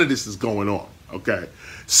 None of this is going on, okay?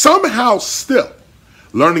 Somehow still,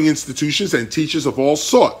 learning institutions and teachers of all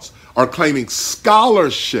sorts are claiming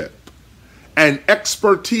scholarship and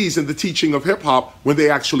expertise in the teaching of hip-hop when they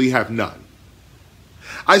actually have none.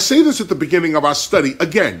 I say this at the beginning of our study,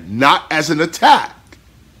 again, not as an attack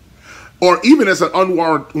or even as an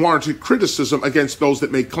unwarranted criticism against those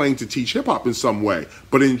that may claim to teach hip-hop in some way,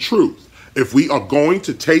 but in truth, if we are going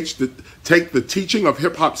to take the teaching of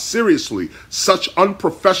hip-hop seriously, such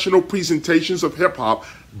unprofessional presentations of hip-hop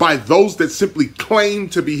by those that simply claim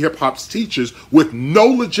to be hip-hop's teachers with no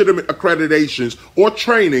legitimate accreditations or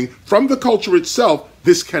training from the culture itself,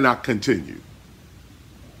 this cannot continue.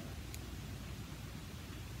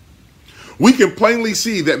 We can plainly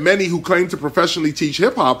see that many who claim to professionally teach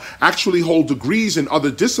hip-hop actually hold degrees in other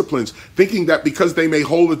disciplines, thinking that because they may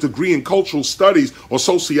hold a degree in cultural studies or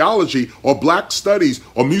sociology or black studies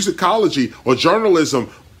or musicology or journalism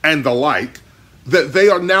and the like, that they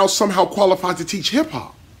are now somehow qualified to teach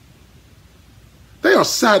hip-hop. They are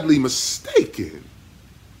sadly mistaken.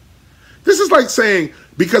 This is like saying,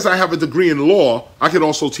 because I have a degree in law, I can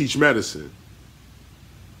also teach medicine.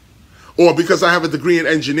 Or because I have a degree in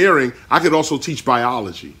engineering, I could also teach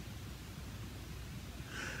biology.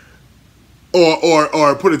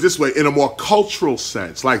 Or put it this way, in a more cultural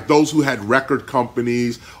sense, like those who had record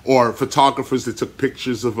companies or photographers that took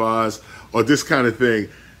pictures of us or this kind of thing.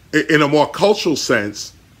 In a more cultural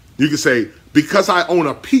sense, you can say, because I own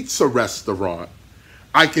a pizza restaurant,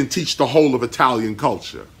 I can teach the whole of Italian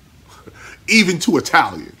culture, even to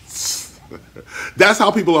Italians. That's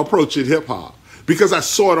how people approach it hip-hop. Because I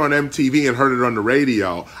saw it on MTV and heard it on the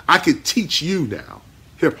radio, I could teach you now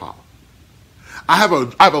hip-hop. I have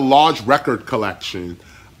a large record collection,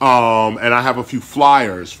 and I have a few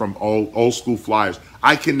flyers from old school flyers.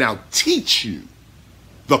 I can now teach you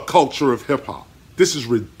the culture of hip-hop. This is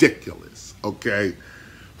ridiculous, okay?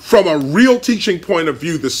 From a real teaching point of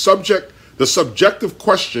view, the subjective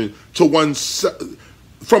question to one's...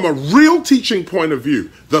 From a real teaching point of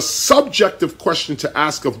view, the subjective question to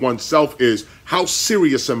ask of oneself is, how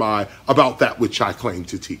serious am I about that which I claim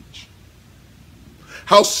to teach?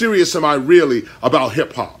 How serious am I really about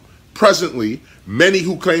hip-hop? Presently, many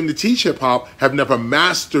who claim to teach hip-hop have never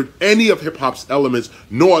mastered any of hip-hop's elements,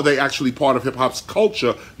 nor are they actually part of hip-hop's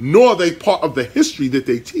culture, nor are they part of the history that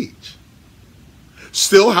they teach.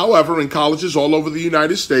 Still, however, in colleges all over the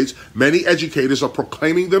United States, many educators are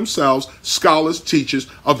proclaiming themselves scholars, teachers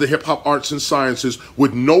of the hip-hop arts and sciences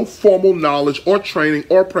with no formal knowledge or training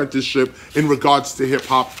or apprenticeship in regards to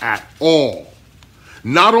hip-hop at all.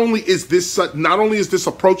 Not only is this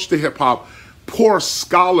approach to hip-hop poor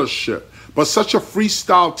scholarship, but such a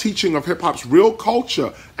freestyle teaching of hip-hop's real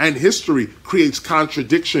culture and history creates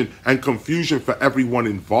contradiction and confusion for everyone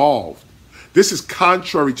involved. This is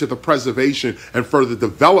contrary to the preservation and further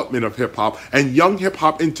development of hip-hop, and young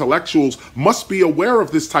hip-hop intellectuals must be aware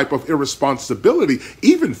of this type of irresponsibility,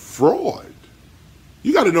 even fraud.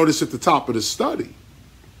 You got to notice at the top of the study.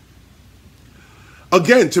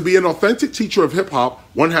 Again, to be an authentic teacher of hip-hop,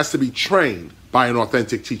 one has to be trained by an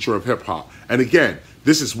authentic teacher of hip-hop. And again,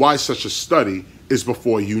 this is why such a study is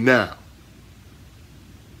before you now.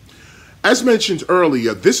 As mentioned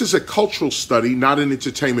earlier, this is a cultural study, not an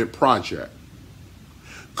entertainment project.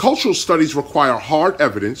 Cultural studies require hard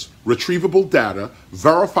evidence, retrievable data,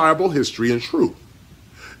 verifiable history, and truth.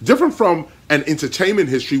 Different from an entertainment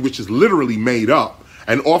history, which is literally made up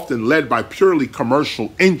and often led by purely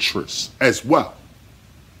commercial interests as well.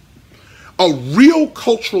 A real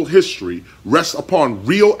cultural history rests upon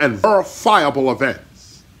real and verifiable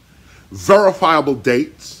events, verifiable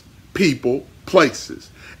dates, people, places.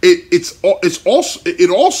 It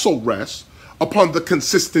also rests upon the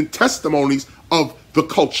consistent testimonies of the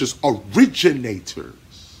culture's originators.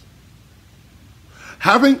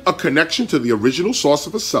 Having a connection to the original source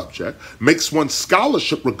of a subject makes one's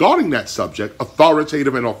scholarship regarding that subject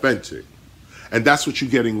authoritative and authentic. And that's what you're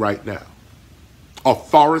getting right now.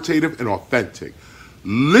 Authoritative and authentic.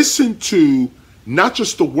 Listen to not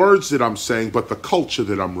just the words that I'm saying, but the culture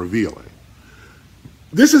that I'm revealing.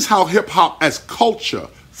 This is how hip-hop as culture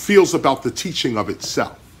feels about the teaching of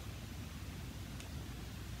itself.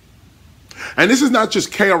 And this is not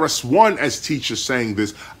just KRS-ONE as teachers saying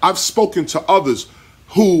this. I've spoken to others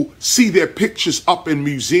who see their pictures up in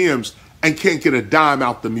museums and can't get a dime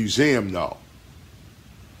out the museum, though.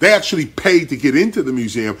 They actually paid to get into the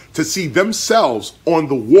museum to see themselves on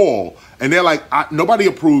the wall. And they're like, nobody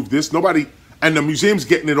approved this, nobody, and the museum's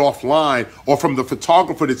getting it offline or from the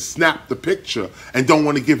photographer that snapped the picture and don't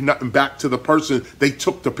want to give nothing back to the person they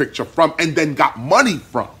took the picture from and then got money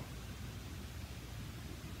from.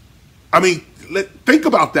 I mean, think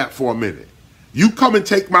about that for a minute. You come and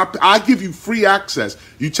take I give you free access.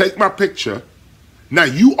 You take my picture. Now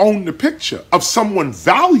you own the picture of someone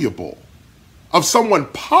valuable, of someone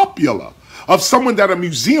popular, of someone that a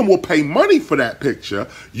museum will pay money for that picture.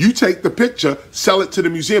 You take the picture, sell it to the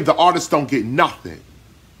museum. The artists don't get nothing.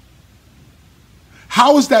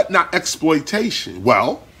 How is that not exploitation?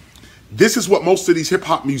 Well, this is what most of these hip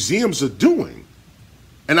hop museums are doing.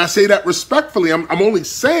 And I say that respectfully. I'm only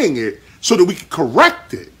saying it so that we can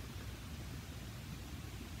correct it.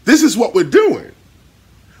 This is what we're doing.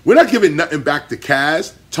 We're not giving nothing back to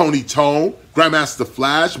Kaz, Tony Tone, Grandmaster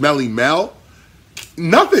Flash, Melly Mel.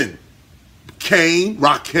 Nothing. Kane,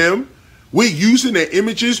 Rakim. We're using their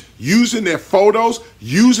images, using their photos,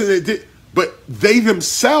 using it, but they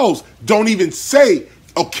themselves don't even say,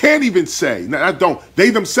 or can't even say, they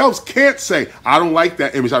themselves can't say, I don't like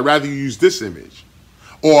that image, I'd rather you use this image.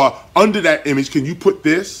 Or under that image, can you put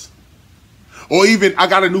this? Or even, I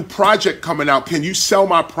got a new project coming out, can you sell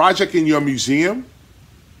my project in your museum?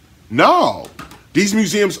 No. These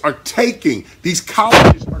museums are taking, these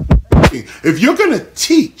colleges are taking. If you're going to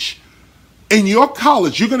teach in your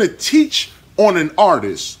college, you're going to teach on an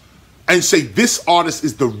artist and say this artist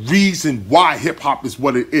is the reason why hip-hop is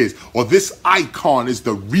what it is, or this icon is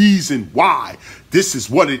the reason why this is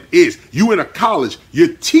what it is. You in a college,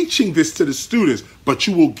 you're teaching this to the students, but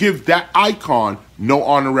you will give that icon no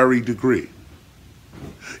honorary degree.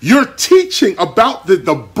 You're teaching about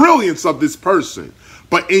the brilliance of this person,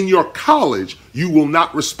 but in your college, you will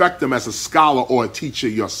not respect them as a scholar or a teacher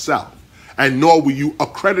yourself, and nor will you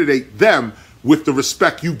accredit them with the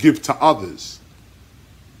respect you give to others.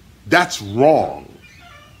 That's wrong.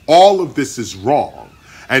 All of this is wrong.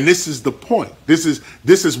 And this is the point. This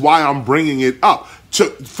is why I'm bringing it up.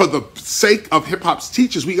 For the sake of hip-hop's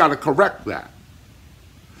teachers, we got to correct that.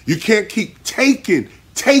 You can't keep taking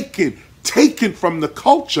from the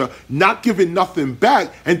culture, not giving nothing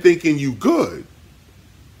back and thinking you good.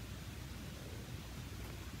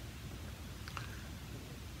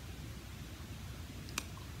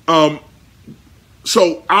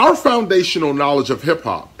 So our foundational knowledge of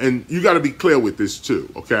hip-hop, and you got to be clear with this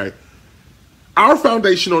too, okay? Our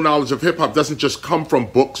foundational knowledge of hip-hop doesn't just come from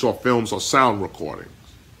books or films or sound recordings.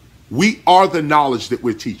 We are the knowledge that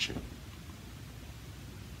we're teaching.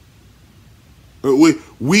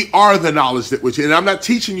 We are the knowledge that we're teaching. And I'm not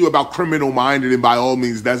teaching you about Criminal Minded and By All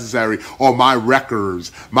Means Necessary or my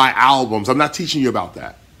records, my albums. I'm not teaching you about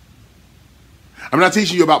that. I'm not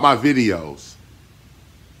teaching you about my videos.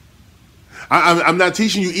 I'm not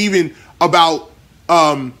teaching you even about,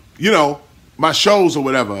 my shows or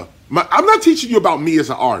whatever. I'm not teaching you about me as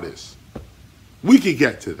an artist. We could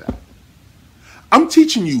get to that. I'm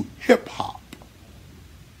teaching you hip-hop.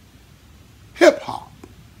 Hip-hop.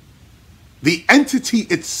 The entity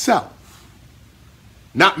itself.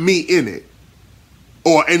 Not me in it.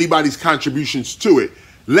 Or anybody's contributions to it.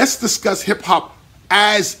 Let's discuss hip-hop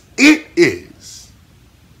as it is.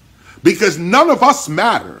 Because none of us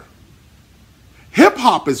matter.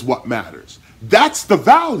 Hip-hop is what matters. That's the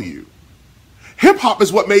value. Hip-hop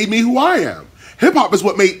is what made me who I am. Hip-hop is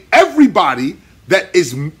what made everybody that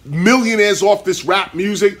is millionaires off this rap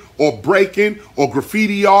music or breaking or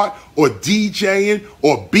graffiti art or DJing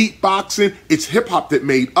or beatboxing. It's hip-hop that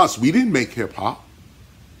made us. We didn't make hip-hop.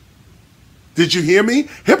 Did you hear me?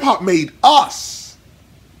 Hip-hop made us.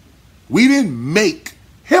 We didn't make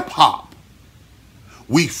hip-hop.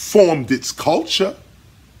 We formed its culture.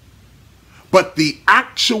 But the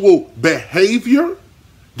actual behavior,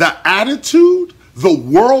 the attitude, the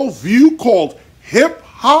worldview called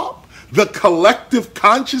hip-hop, the collective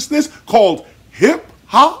consciousness called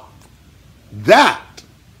hip-hop, that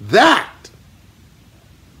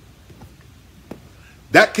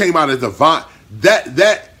came out of divine,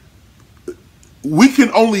 we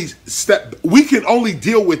can only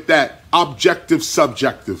deal with that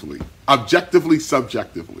subjectively.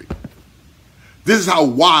 This is how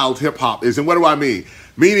wild hip-hop is. And what do I mean?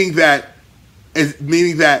 Meaning that,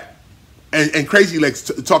 and Crazy Legs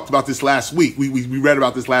talked about this last week. We read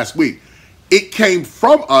about this last week. It came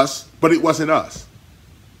from us, but it wasn't us.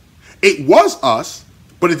 It was us,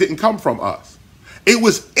 but it didn't come from us. It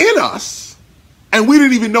was in us, and we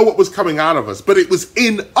didn't even know what was coming out of us, but it was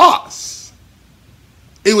in us.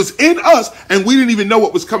 It was in us, and we didn't even know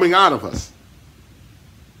what was coming out of us.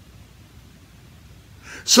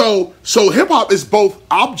 So hip-hop is both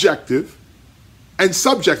objective and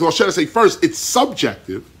subjective. Or should I say first, it's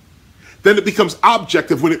subjective, then it becomes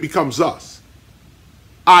objective when it becomes us.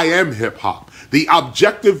 I am hip-hop. The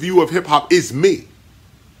objective view of hip-hop is me,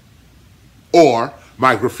 or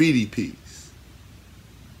my graffiti piece,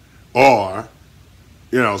 or,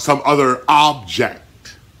 some other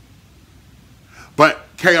object. But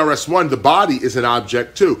KRS-ONE, the body, is an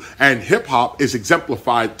object too, and hip-hop is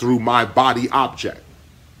exemplified through my body object,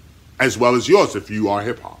 as well as yours if you are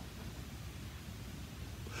hip-hop.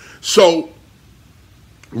 So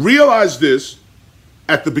realize this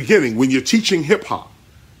at the beginning when you're teaching hip-hop,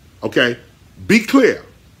 okay? Be clear.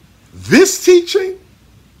 This teaching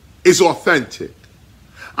is authentic.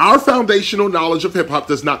 Our foundational knowledge of hip-hop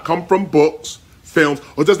does not come from books, films,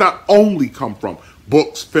 or does not only come from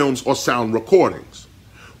books, films, or sound recordings.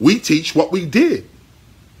 We teach what we did.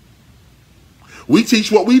 We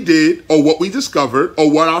teach what we did, or what we discovered,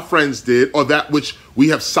 or what our friends did, or that which we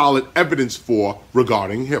have solid evidence for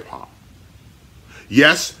regarding hip-hop.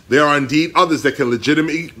 Yes, there are indeed others that can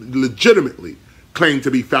legitimately claim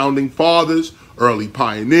to be founding fathers, early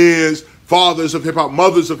pioneers, fathers of hip-hop,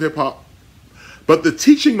 mothers of hip-hop. But the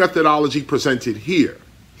teaching methodology presented here,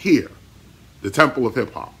 the Temple of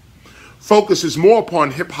Hip-Hop, focuses more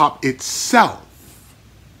upon hip-hop itself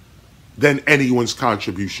than anyone's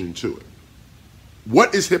contribution to it.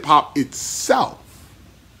 What is hip-hop itself?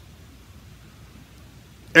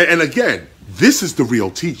 And again, this is the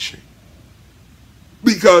real teaching.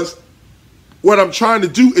 Because what I'm trying to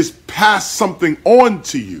do is pass something on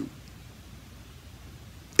to you.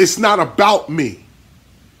 It's not about me.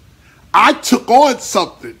 I took on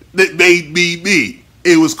something that made me me.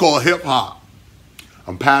 It was called hip-hop.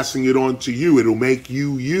 I'm passing it on to you. It'll make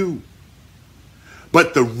you you.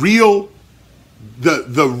 But the real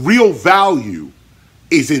value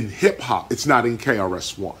is in hip-hop. It's not in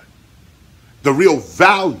KRS-ONE. The real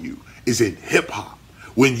value is in hip-hop.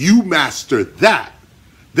 When you master that,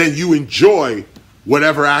 then you enjoy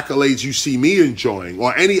whatever accolades you see me enjoying,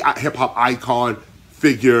 or any hip-hop icon,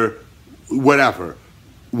 figure, whatever.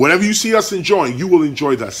 Whatever you see us enjoying, you will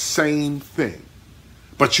enjoy the same thing.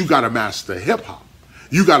 But you got to master hip-hop.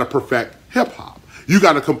 You got to perfect hip-hop. You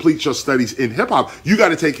got to complete your studies in hip-hop. You got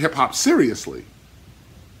to take hip-hop seriously.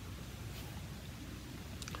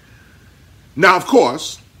 Now, of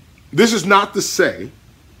course, this is not to say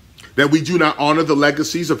that we do not honor the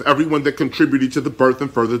legacies of everyone that contributed to the birth and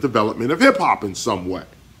further development of hip-hop in some way.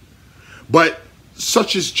 But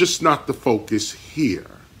such is just not the focus here.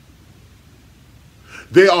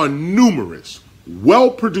 There are numerous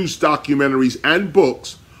well-produced documentaries and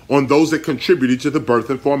books on those that contributed to the birth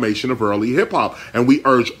and formation of early hip-hop, and we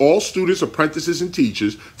urge all students, apprentices, and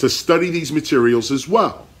teachers to study these materials as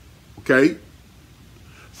well, okay?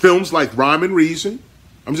 Films like Rhyme and Reason,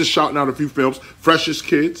 I'm just shouting out a few films, Freshest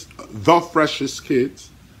Kids, The Freshest Kids,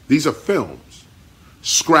 these are films.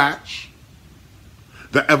 Scratch,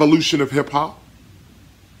 The Evolution of Hip-Hop,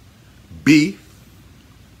 Beef,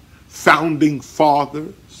 Founding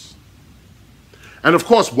Fathers, and of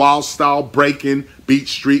course Wild Style, Breakin', Beat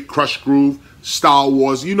Street, Crush Groove, Style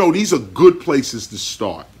Wars. You know, these are good places to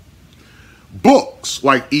start. Books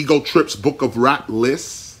like Ego Trip's Book of Rap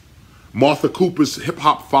Lists, Martha Cooper's Hip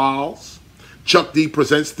Hop Files, Chuck D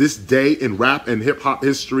presents This Day in Rap and Hip Hop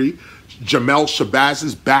History, Jamel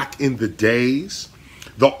Shabazz's Back in the Days,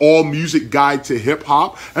 The All Music Guide to Hip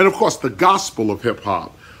Hop, and of course the Gospel of Hip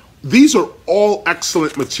Hop. These are all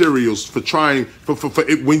excellent materials for trying, for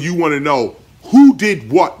when you want to know who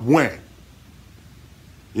did what when.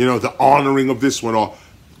 You know, the honoring of this one, or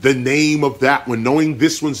the name of that one, knowing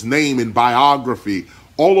this one's name and biography.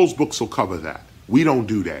 All those books will cover that. We don't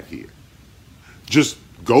do that here. Just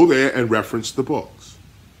go there and reference the books.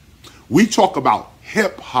 We talk about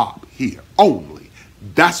hip-hop here only.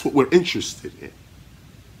 That's what we're interested in.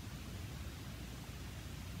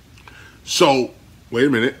 So, wait a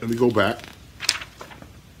minute. Let me go back.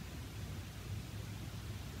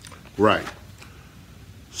 Right.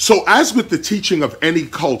 So, as with the teaching of any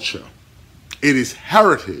culture, it is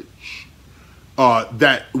heritage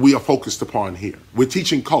that we are focused upon here. We're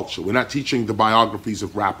teaching culture. We're not teaching the biographies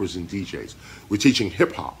of rappers and DJs. We're teaching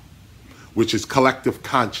hip-hop, which is collective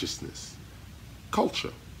consciousness,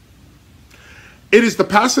 culture. It is the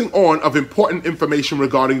passing on of important information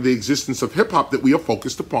regarding the existence of hip-hop that we are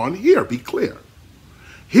focused upon here. Be clear.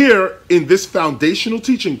 Here, in this foundational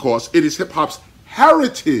teaching course, it is hip-hop's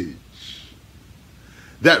heritage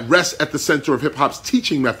that rests at the center of hip-hop's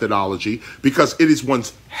teaching methodology because it is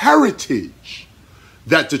one's heritage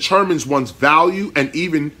that determines one's value and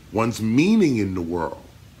even one's meaning in the world.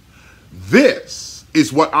 This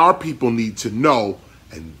is what our people need to know,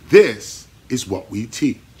 and this is what we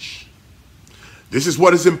teach. This is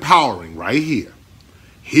what is empowering right here.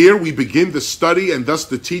 Here we begin the study and thus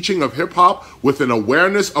the teaching of hip-hop with an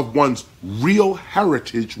awareness of one's real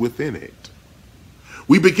heritage within it.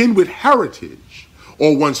 We begin with heritage,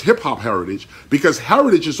 or one's hip-hop heritage, because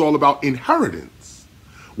heritage is all about inheritance,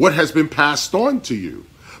 what has been passed on to you.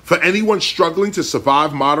 For anyone struggling to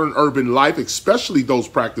survive modern urban life, especially those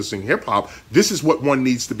practicing hip-hop, this is what one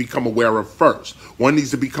needs to become aware of first. One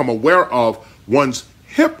needs to become aware of one's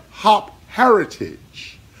hip-hop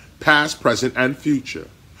heritage, past, present, and future.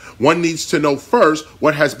 One needs to know first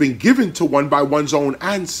what has been given to one by one's own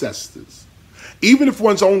ancestors. Even if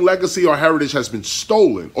one's own legacy or heritage has been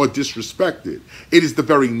stolen or disrespected, it is the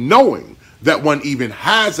very knowing that one even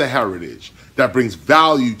has a heritage that brings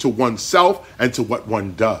value to oneself and to what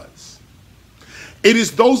one does. It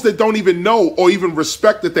is those that don't even know or even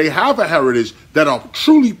respect that they have a heritage that are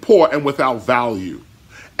truly poor and without value.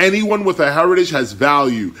 Anyone with a heritage has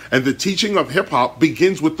value, and the teaching of hip-hop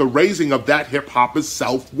begins with the raising of that hip-hopper's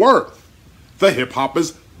self-worth, the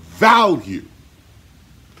hip-hopper's value.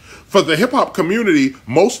 For the hip-hop community,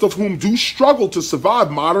 most of whom do struggle to survive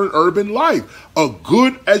modern urban life, a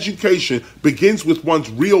good education begins with one's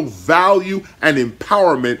real value and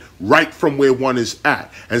empowerment right from where one is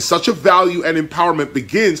at. And such a value and empowerment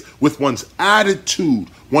begins with one's attitude,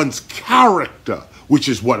 one's character, which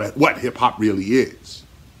is what hip-hop really is.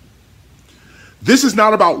 This is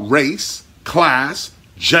not about race, class,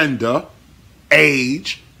 gender,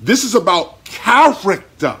 age. This is about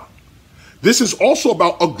character. This is also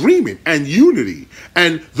about agreement and unity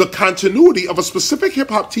and the continuity of a specific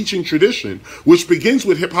hip-hop teaching tradition, which begins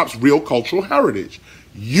with hip-hop's real cultural heritage.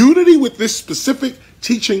 Unity with this specific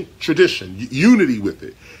teaching tradition, unity with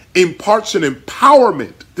it, imparts an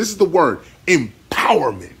empowerment. This is the word,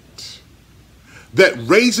 empowerment, that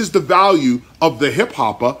raises the value of the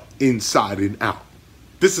hip-hopper inside and out.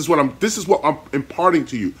 This is what I'm imparting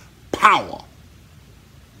to you, power.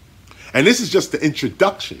 And this is just the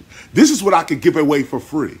introduction. This is what I could give away for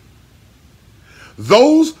free.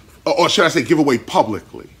 Those, or should I say give away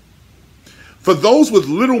publicly. For those with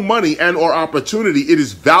little money and or opportunity, it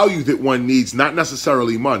is value that one needs, not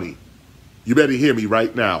necessarily money. You better hear me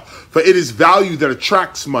right now. For it is value that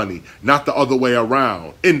attracts money, not the other way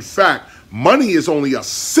around. In fact, money is only a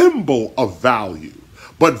symbol of value,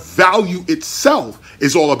 but value itself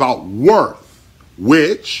is all about worth,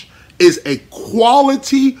 which is a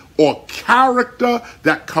quality or character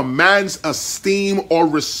that commands esteem or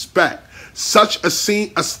respect. Such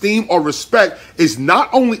esteem or respect is not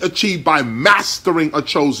only achieved by mastering a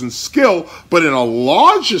chosen skill, but in a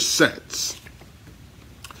larger sense,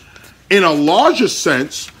 wait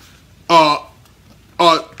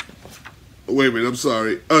a minute, I'm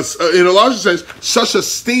sorry. In a larger sense, such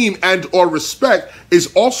esteem and or respect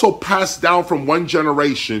is also passed down from one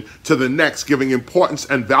generation to the next, giving importance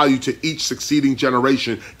and value to each succeeding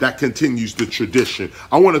generation that continues the tradition.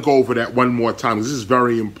 I want to go over that one more time. This is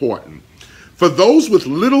very important. For those with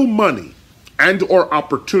little money and or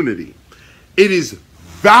opportunity, it is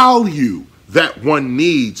value that one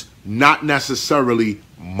needs, not necessarily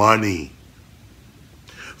money.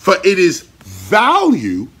 For it is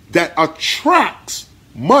value that attracts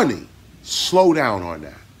money. Slow down on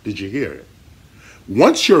that. Did you hear it?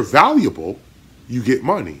 Once you're valuable, you get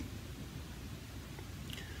money.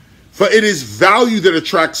 For it is value that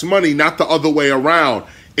attracts money, not the other way around.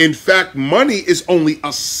 In fact, money is only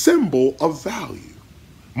a symbol of value.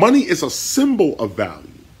 Money is a symbol of value.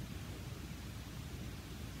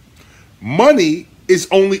 Money is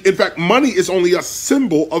only a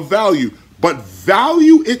symbol of value. But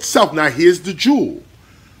value itself, now here's the jewel.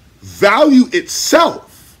 Value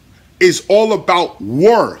itself is all about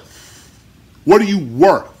worth. What are you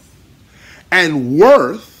worth? And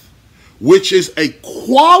worth, which is a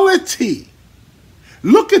quality.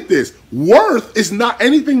 Look at this. Worth is not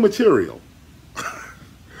anything material.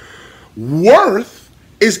 Worth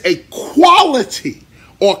is a quality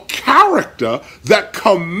or character that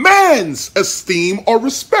commands esteem or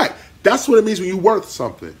respect. That's what it means when you're worth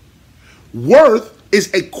something. Worth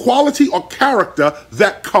is a quality or character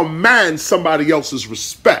that commands somebody else's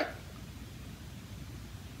respect.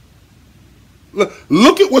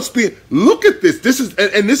 Look at what's being, look at this. This is,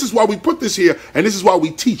 and this is why we put this here, and this is why we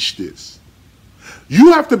teach this.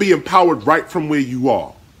 You have to be empowered right from where you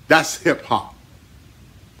are. That's hip hop.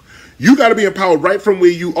 You got to be empowered right from where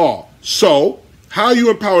you are. So How are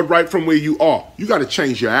you empowered right from where you are? You got to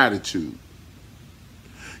change your attitude.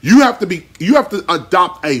 You have to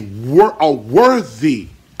adopt a worthy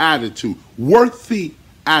attitude. Worthy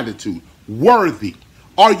attitude. Worthy.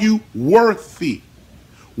 Are you worthy?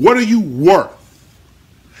 What are you worth?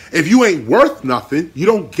 If you ain't worth nothing, you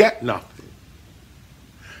don't get nothing.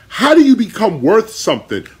 How do you become worth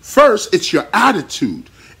something? First, it's your attitude.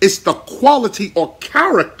 It's the quality or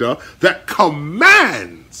character that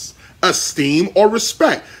commands esteem or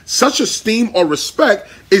respect. Such esteem or respect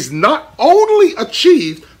is not only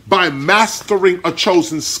achieved by mastering a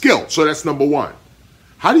chosen skill. So that's number one.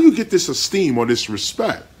 How do you get this esteem or this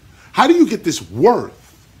respect? How do you get this worth?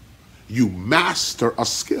 You master a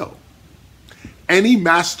skill. Any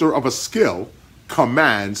master of a skill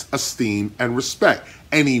commands esteem and respect.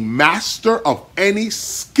 Any master of any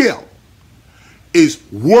skill is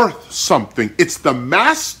worth something. It's the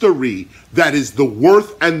mastery that is the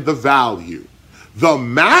worth and the value. The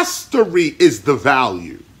mastery is the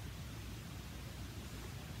value.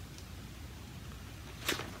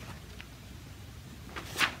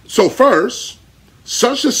 So first,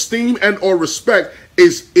 such esteem and or respect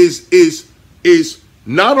is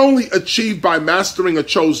not only achieved by mastering a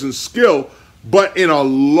chosen skill, but in a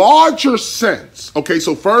larger sense. Okay,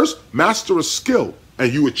 so first, master a skill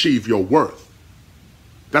and you achieve your worth.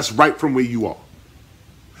 That's right from where you are.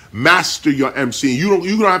 Master your MC. You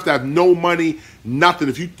don't have to have no money, nothing.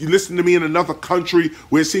 If you listen to me in another country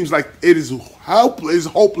where it seems like it is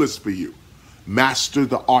hopeless for you, master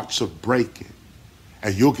the arts of breaking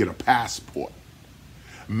and you'll get a passport.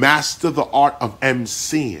 Master the art of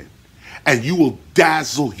MCing and you will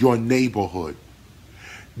dazzle your neighborhood.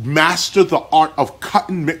 Master the art of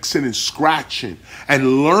cutting, mixing, and scratching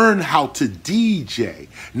and learn how to DJ,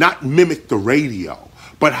 not mimic the radio,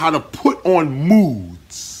 but how to put on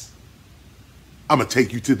moods. I'm going to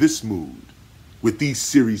take you to this mood with these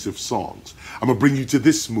series of songs. I'm going to bring you to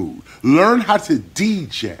this mood. Learn how to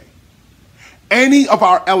DJ. Any of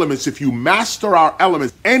our elements, if you master our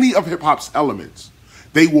elements, any of hip-hop's elements,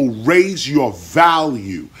 they will raise your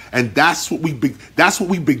value. And that's what we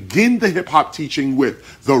begin the hip-hop teaching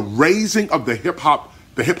with. The raising of the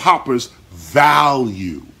hip-hopper's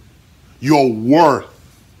value. Your worth.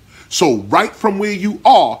 So right from where you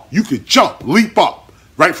are, you could jump, leap up,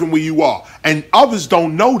 right from where you are. And others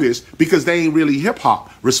don't know this because they ain't really hip-hop,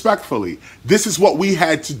 respectfully. This is what we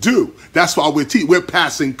had to do. That's why we're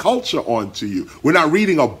passing culture on to you. We're not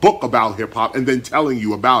reading a book about hip-hop and then telling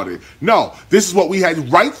you about it. No, this is what we had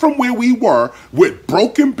right from where we were, with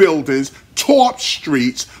broken buildings, tore up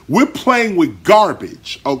streets. We're playing with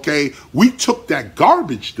garbage, okay? We took that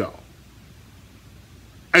garbage, though,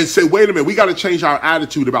 and say, wait a minute, we got to change our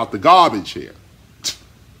attitude about the garbage here.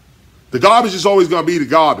 The garbage is always going to be the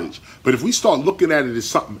garbage. But if we start looking at it as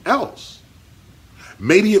something else,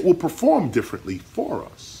 maybe it will perform differently for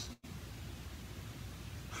us.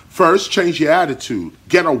 First, change your attitude.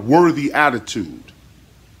 Get a worthy attitude.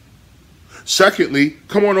 Secondly,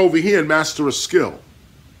 come on over here and master a skill.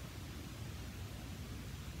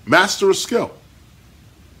 Master a skill.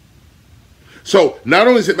 So not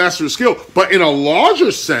only is it master a skill, but in a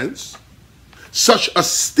larger sense, such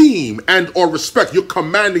esteem and or respect, you're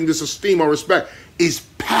commanding this esteem or respect, is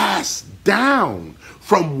passed down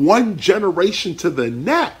from one generation to the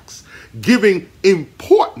next, giving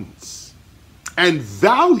importance and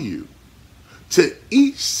value to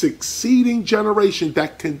each succeeding generation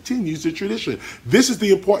that continues the tradition. This is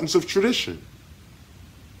the importance of tradition.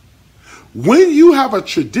 When you have a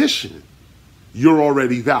tradition, you're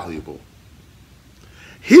already valuable.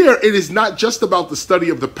 Here, it is not just about the study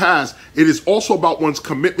of the past. It is also about one's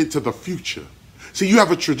commitment to the future. See, you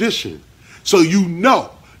have a tradition. So you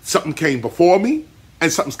know something came before me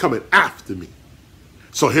and something's coming after me.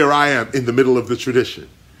 So here I am in the middle of the tradition.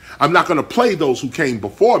 I'm not going to play those who came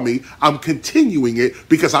before me. I'm continuing it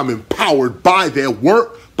because I'm empowered by their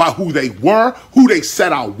work, by who they were, who they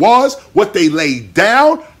said I was, what they laid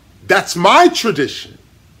down. That's my tradition.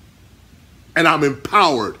 And I'm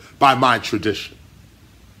empowered by my tradition.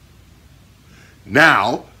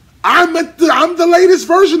 Now, I'm the latest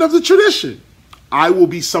version of the tradition. I will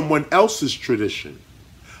be someone else's tradition.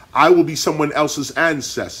 I will be someone else's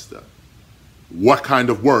ancestor. What kind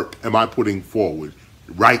of work am I putting forward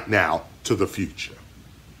right now to the future?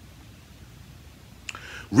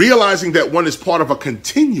 Realizing that one is part of a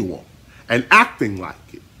continuum and acting like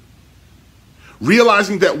it.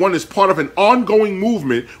 Realizing that one is part of an ongoing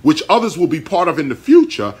movement which others will be part of in the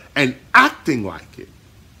future and acting like it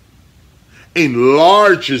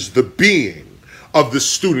enlarges the being of the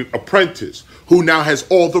student apprentice who now has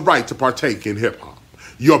all the right to partake in hip-hop.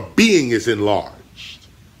 Your being is enlarged.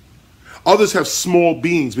 Others have small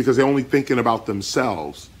beings because they're only thinking about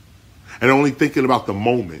themselves and only thinking about the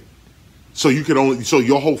moment. So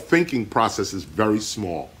your whole thinking process is very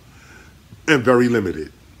small and very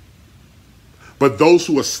limited. But those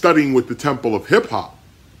who are studying with the Temple of Hip Hop,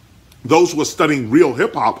 those who are studying real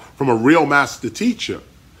hip hop from a real master teacher,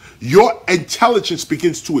 your intelligence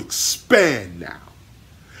begins to expand now.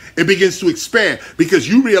 It begins to expand because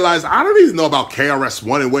you realize, I don't even know about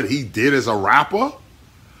KRS-ONE and what he did as a rapper.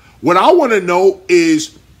 What I want to know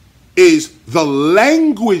is the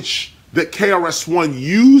language that KRS-ONE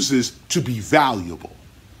uses to be valuable.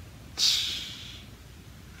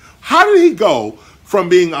 How did he go from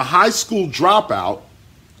being a high school dropout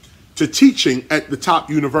to teaching at the top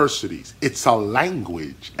universities? It's a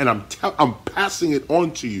language, and I'm passing it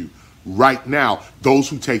on to you right now, those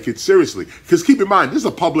who take it seriously. Because keep in mind, this is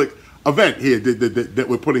a public event here that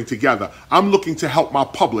we're putting together. I'm looking to help my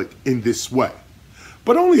public in this way.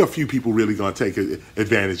 But only a few people really going to take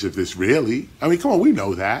advantage of this, really. I mean, come on, we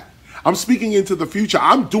know that. I'm speaking into the future.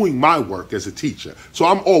 I'm doing my work as a teacher, so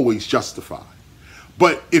I'm always justified.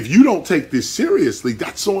 But if you don't take this seriously,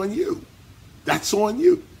 that's on you. That's on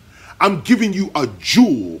you. I'm giving you a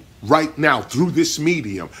jewel right now through this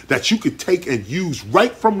medium that you could take and use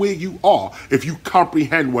right from where you are if you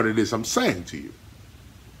comprehend what it is I'm saying to you.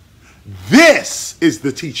 This is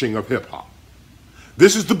the teaching of hip hop.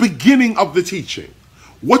 This is the beginning of the teaching.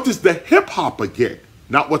 What does the hip hopper get?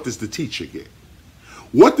 Not what does the teacher get.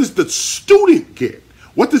 What does the student get?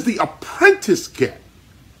 What does the apprentice get?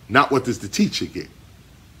 Not what does the teacher get.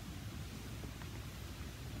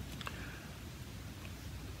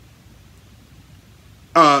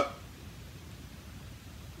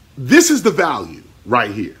 This is the value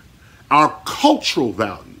right here, our cultural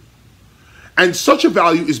value. And such a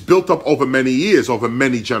value is built up over many years, over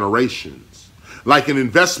many generations. Like an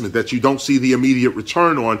investment that you don't see the immediate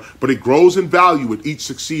return on, but it grows in value with each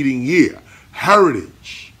succeeding year.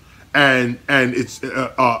 Heritage and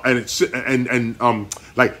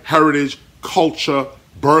like heritage, culture,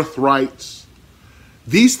 birthrights.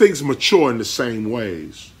 These things mature in the same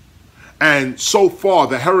ways. And so far,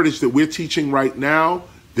 the heritage that we're teaching right now,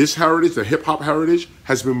 this heritage, the hip-hop heritage,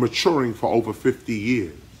 has been maturing for over 50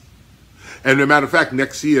 years. And as a matter of fact,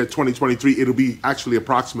 next year, 2023, it'll be actually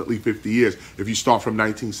approximately 50 years. If you start from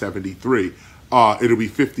 1973,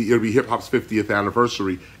 it'll be hip-hop's 50th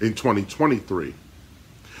anniversary in 2023.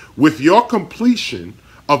 With your completion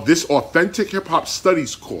of this authentic hip-hop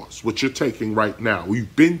studies course, which you're taking right now,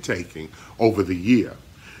 we've been taking over the year,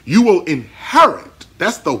 you will inherit,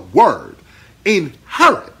 that's the word,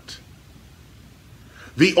 inherit,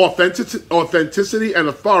 the authenticity and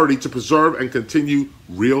authority to preserve and continue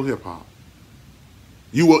real hip-hop.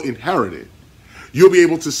 You will inherit it. You'll be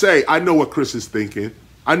able to say, I know what Chris is thinking.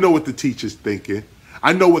 I know what the teacher's thinking.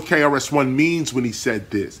 I know what KRS-ONE means when he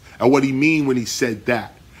said this and what he mean when he said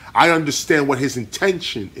that. I understand what his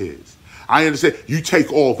intention is. I understand. You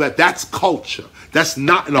take all that. That's culture. That's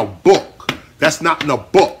not in a book. That's not in a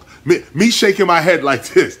book. Me shaking my head like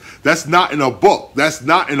this. That's not in a book. That's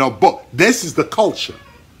not in a book. This is the culture.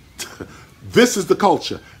 This is the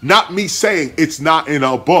culture. Not me saying it's not in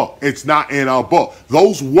a book. It's not in a book.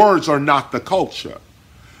 Those words are not the culture.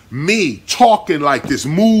 Me talking like this,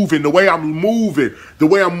 moving, the way I'm moving, the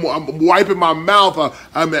way I'm wiping my mouth.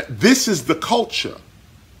 This is the culture.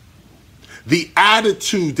 The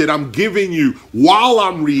attitude that I'm giving you while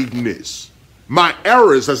I'm reading this. My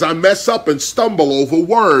errors as I mess up and stumble over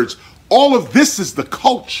words. All of this is the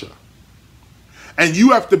culture. And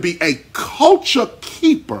you have to be a culture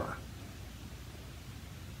keeper.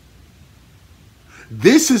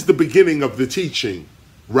 This is the beginning of the teaching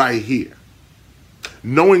right here.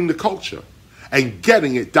 Knowing the culture and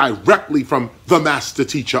getting it directly from the master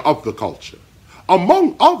teacher of the culture.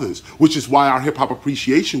 Among others, which is why our Hip Hop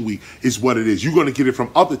Appreciation Week is what it is. You're going to get it from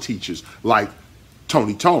other teachers like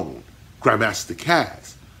Tony Tone, Grandmaster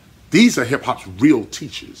Caz. These are hip hop's real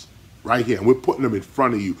teachers right here. And we're putting them in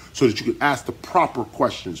front of you so that you can ask the proper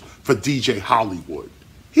questions for DJ Hollywood.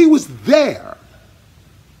 He was there.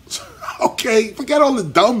 Okay, forget all the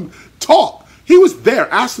dumb talk. He was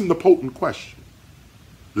there. Ask him the potent question.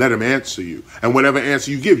 Let him answer you. And whatever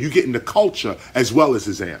answer you give, you get in the culture as well as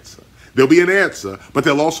his answer. There'll be an answer, but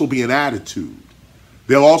there'll also be an attitude.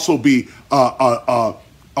 There'll also be a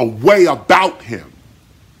way about him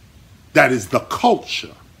that is the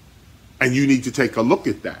culture. And you need to take a look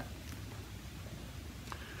at that.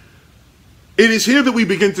 It is here that we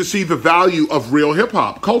begin to see the value of real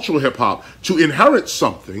hip-hop, cultural hip-hop. To inherit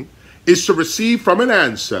something is to receive from an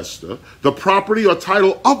ancestor the property or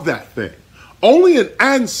title of that thing. Only an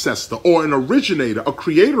ancestor or an originator, a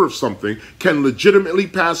creator of something, can legitimately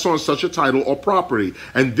pass on such a title or property.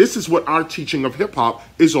 And this is what our teaching of hip-hop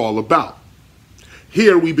is all about.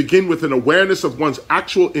 Here we begin with an awareness of one's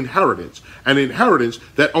actual inheritance, an inheritance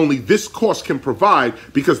that only this course can provide,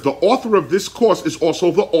 because the author of this course is also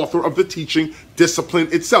the author of the teaching discipline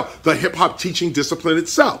itself, the hip-hop teaching discipline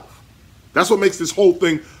itself. That's what makes this whole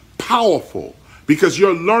thing powerful, because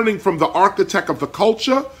you're learning from the architect of the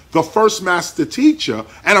culture, the first master teacher,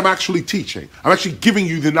 and I'm actually teaching. I'm actually giving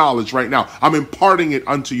you the knowledge right now. I'm imparting it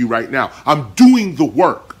unto you right now. I'm doing the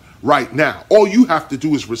work right now. All you have to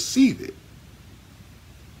do is receive it.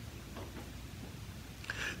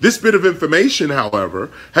 This bit of information, however,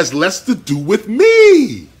 has less to do with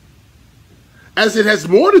me, as it has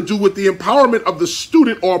more to do with the empowerment of the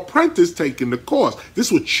student or apprentice taking the course. This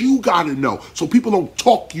is what you got to know, so people don't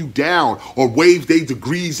talk you down or wave their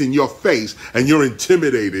degrees in your face and you're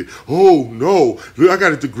intimidated. Oh no, I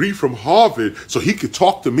got a degree from Harvard, so he could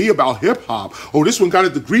talk to me about hip-hop. Oh, this one got a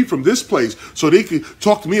degree from this place, so they could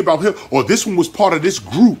talk to me about hip. Or this one was part of this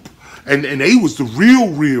group, and they was the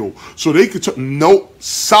real, so they could talk. No,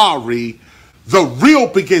 sorry. The real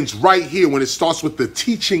begins right here when it starts with the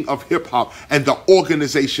teaching of hip-hop and the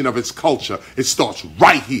organization of its culture. It starts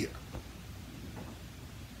right here.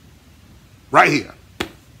 Right here.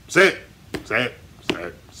 Say it. Say it. Say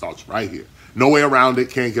it. It starts right here. No way around it.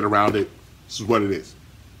 Can't get around it. This is what it is.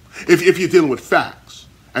 If you're dealing with facts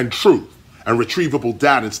and truth and retrievable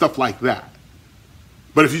data and stuff like that.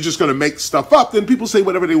 But if you're just going to make stuff up, then people say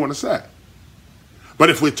whatever they want to say. But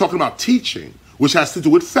if we're talking about teaching, which has to do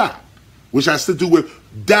with fact, which has to do with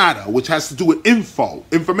data, which has to do with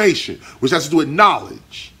information, which has to do with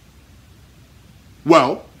knowledge,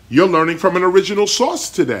 well, you're learning from an original source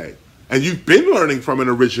today. And you've been learning from an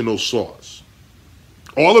original source.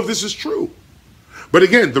 All of this is true. But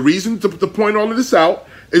again, the reason to point all of this out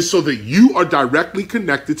is so that you are directly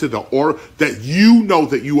connected to that you know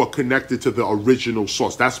that you are connected to the original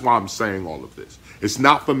source. That's why I'm saying all of this. It's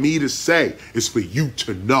not for me to say, it's for you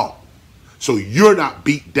to know. So you're not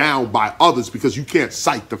beat down by others because you can't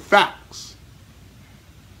cite the facts.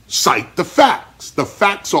 Cite the facts. The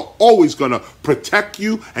facts are always going to protect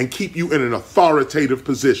you and keep you in an authoritative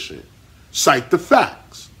position. Cite the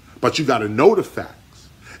facts. But you got to know the facts.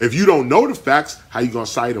 If you don't know the facts, how you going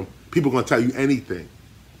to cite them? People are going to tell you anything.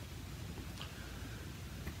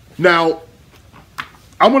 Now,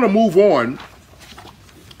 I'm going to move on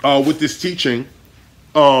with this teaching.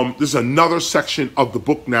 This is another section of the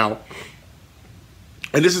book now.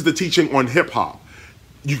 And this is the teaching on hip-hop.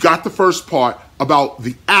 You got the first part about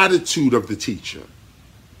the attitude of the teacher,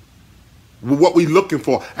 what we're looking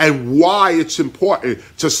for, and why it's important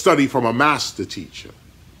to study from a master teacher.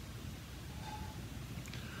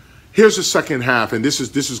 Here's the second half, and this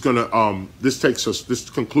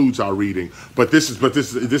concludes our reading. But I'm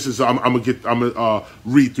gonna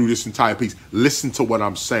read through this entire piece. Listen to what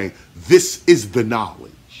I'm saying. This is the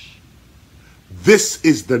knowledge. This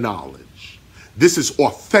is the knowledge. This is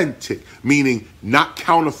authentic, meaning not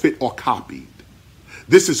counterfeit or copied.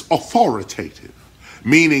 This is authoritative,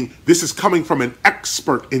 meaning this is coming from an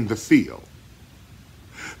expert in the field.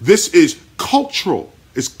 This is cultural,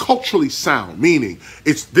 is culturally sound, meaning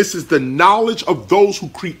this is the knowledge of those who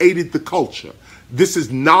created the culture. This is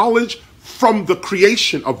knowledge from the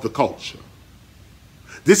creation of the culture.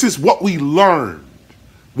 This is what we learned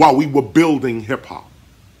while we were building hip-hop.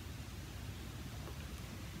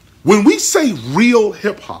 When we say real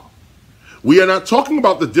hip-hop, we are not talking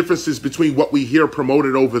about the differences between what we hear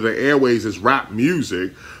promoted over the airways as rap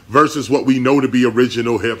music versus what we know to be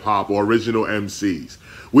original hip-hop or original MCs.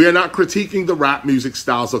 We are not critiquing the rap music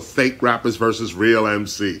styles of fake rappers versus real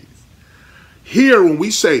MCs. Here, when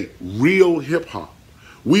we say real hip-hop,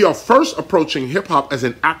 we are first approaching hip-hop as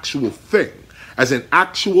an actual thing, as an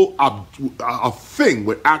actual a thing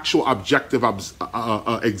with actual objective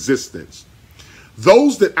existence.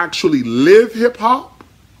 Those that actually live hip-hop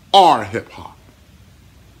are hip-hop.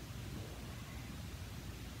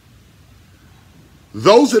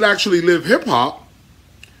 Those that actually live hip-hop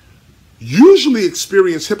usually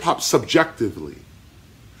experience hip-hop subjectively.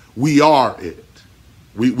 We are it.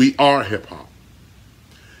 We are hip-hop.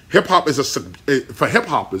 Hip-hop is for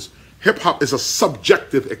hip-hoppers, hip-hop is a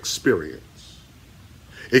subjective experience.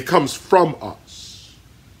 It comes from us.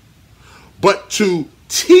 But to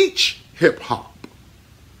teach hip-hop,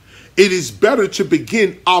 it is better to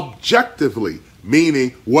begin objectively,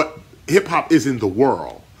 meaning what hip-hop is in the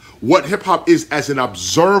world, what hip-hop is as an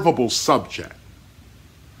observable subject.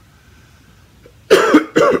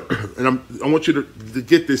 And I want you to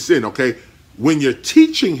get this in, okay? When you're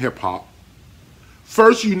teaching hip-hop,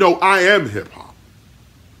 First, you know I am hip hop.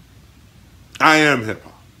 I am hip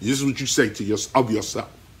hop. This is what you say to yourself.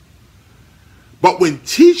 But when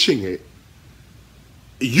teaching it,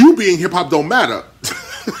 you being hip hop don't matter.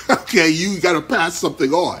 Okay, you got to pass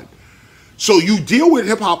something on. So you deal with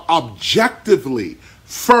hip hop objectively.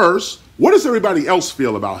 First, what does everybody else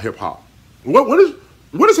feel about hip hop? What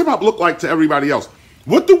does hip hop look like to everybody else?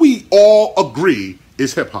 What do we all agree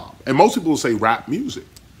is hip hop? And most people will say rap music.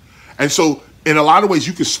 And so in a lot of ways,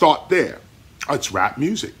 you can start there. It's rap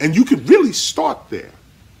music. And you could really start there,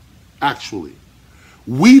 actually.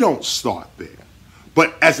 We don't start there.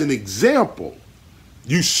 But as an example,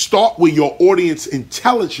 you start where your audience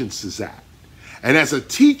intelligence is at. And as a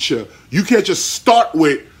teacher, you can't just start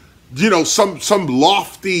with, you know, some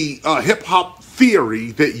lofty hip-hop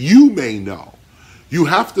theory that you may know. You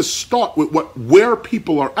have to start with where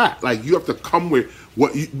people are at. Like, you have to come with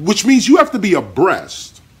which means you have to be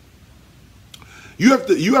abreast.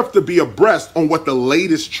 You have to be abreast on what the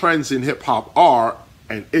latest trends in hip-hop are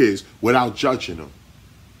and is without judging them.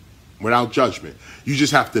 Without judgment. You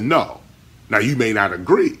just have to know. Now, you may not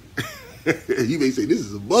agree. You may say, this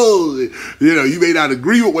is bullshit. You know, you may not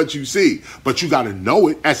agree with what you see, but you got to know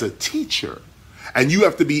it as a teacher. And you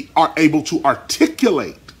have to be able to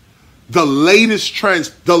articulate the latest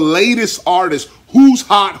trends, the latest artists, who's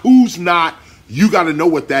hot, who's not. You got to know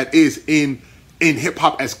what that is in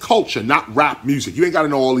hip-hop as culture, not rap music. You ain't got to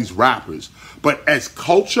know all these rappers. But as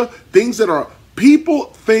culture, things that are people,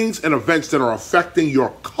 things, and events that are affecting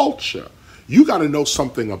your culture, you got to know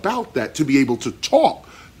something about that to be able to talk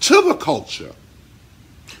to the culture.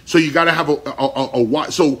 So you got to have a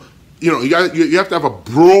wide, so you know, you have to have a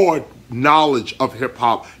broad knowledge of hip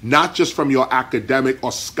hop, not just from your academic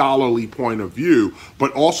or scholarly point of view,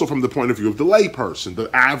 but also from the point of view of the layperson, the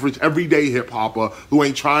average everyday hip hopper who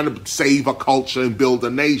ain't trying to save a culture and build a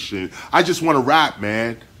nation. I just want to rap,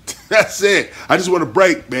 man. That's it. I just want to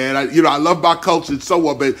break, man. I love my culture and so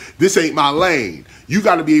on, but this ain't my lane. You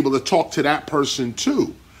got to be able to talk to that person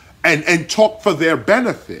too, and talk for their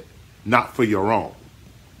benefit, not for your own.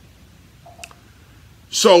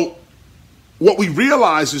 So what we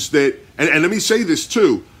realize is that, and let me say this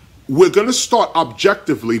too, we're going to start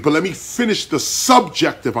objectively, but let me finish the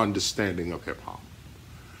subjective understanding of hip hop.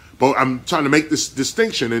 But I'm trying to make this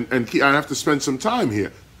distinction, and I have to spend some time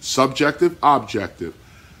here. Subjective, objective.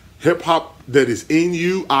 Hip hop that is in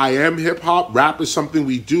you. I am hip hop. Rap is something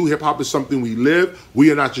we do. Hip hop is something we live.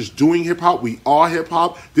 We are not just doing hip hop. We are hip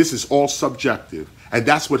hop. This is all subjective. And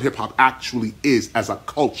that's what hip hop actually is as a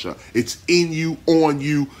culture. It's in you, on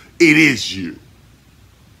you. It is you.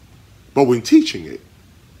 But when teaching it,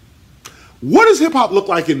 what does hip hop look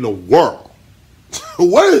like in the world?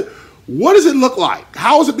 What does it look like?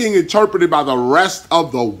 How is it being interpreted by the rest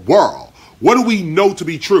of the world? What do we know to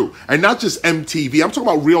be true? And not just MTV. I'm talking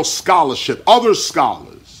about real scholarship, other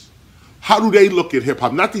scholars. How do they look at hip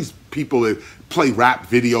hop? Not these people that play rap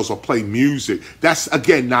videos or play music. That's,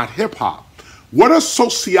 again, not hip hop. What are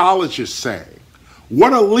sociologists saying?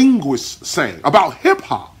 What are linguists saying about hip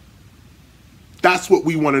hop? That's what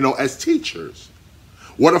we want to know as teachers.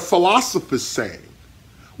 What are philosophers saying?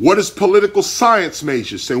 What is political science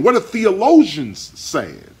majors saying? What are theologians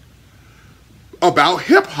saying about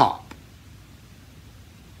hip hop?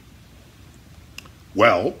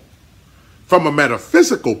 Well, from a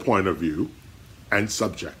metaphysical point of view, and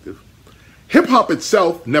subjective, hip-hop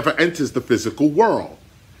itself never enters the physical world.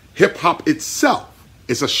 Hip-hop itself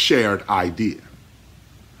is a shared idea.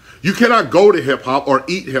 You cannot go to hip-hop or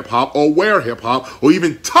eat hip-hop or wear hip-hop or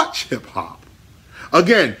even touch hip-hop.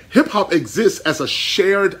 Again, hip-hop exists as a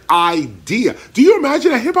shared idea. Do you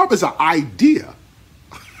imagine that hip-hop is an idea?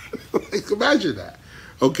 Like, imagine that,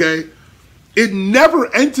 okay? It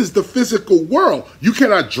never enters the physical world. You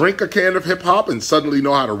cannot drink a can of hip-hop and suddenly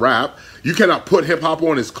know how to rap. You cannot put hip-hop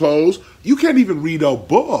on his clothes. You can't even read a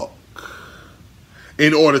book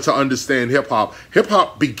in order to understand hip-hop.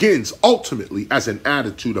 Hip-hop begins ultimately as an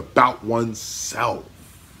attitude about oneself.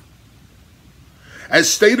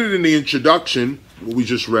 As stated in the introduction, what we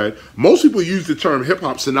just read, most people use the term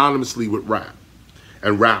hip-hop synonymously with rap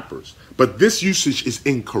and rappers, but this usage is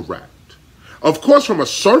incorrect. Of course, from a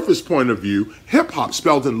surface point of view, hip-hop,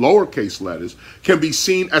 spelled in lowercase letters, can be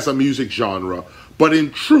seen as a music genre, but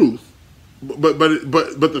in truth, but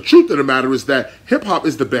the truth of the matter is that hip-hop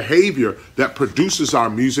is the behavior that produces our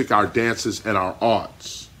music, our dances, and our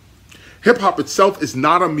arts. Hip-hop itself is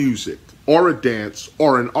not a music, or a dance,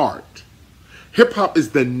 or an art. Hip-hop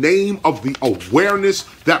is the name of the awareness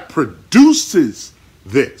that produces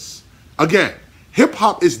this. Again,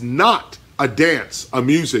 hip-hop is not a dance, a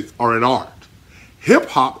music, or an art.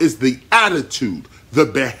 Hip-hop is the attitude, the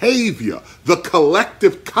behavior, the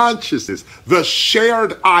collective consciousness, the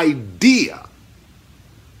shared idea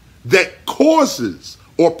that causes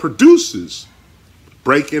or produces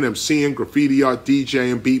breaking, MCing, graffiti art,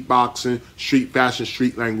 DJing, beatboxing, street fashion,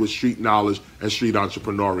 street language, street knowledge, and street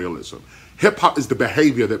entrepreneurialism. Hip-hop is the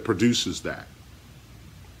behavior that produces that.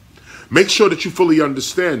 Make sure that you fully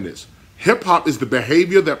understand this. Hip-hop is the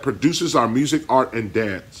behavior that produces our music, art, and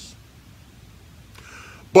dance.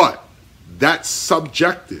 But that's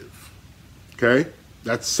subjective, okay?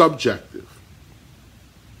 That's subjective.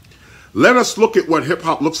 Let us look at what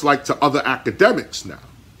hip-hop looks like to other academics now.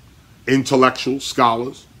 Intellectuals,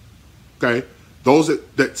 scholars, okay? Those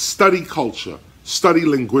that study culture, study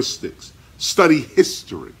linguistics, study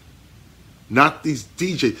history. Not these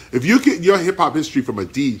DJs. If you get your hip-hop history from a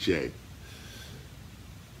DJ,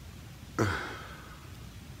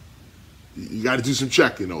 you got to do some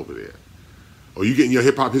checking over there. Or you getting your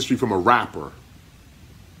hip-hop history from a rapper.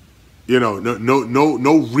 You know,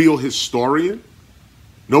 no real historian,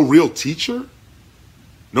 no real teacher,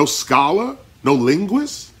 no scholar, no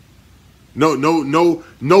linguist,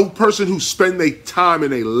 no person who spend their time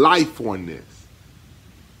and their life on this.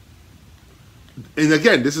 And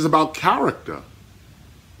again, this is about character.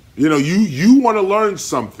 You know, you want to learn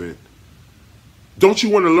something. Don't you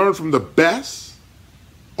want to learn from the best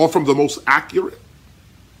or from the most accurate?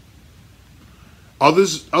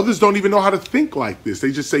 Others don't even know how to think like this.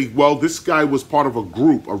 They just say, well, this guy was part of a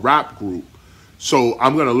group, a rap group, so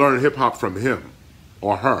I'm going to learn hip-hop from him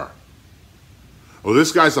or her. Or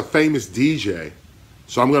this guy's a famous DJ,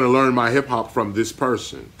 so I'm going to learn my hip-hop from this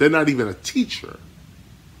person. They're not even a teacher.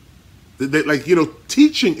 Like, you know,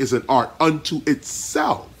 teaching is an art unto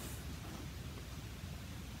itself.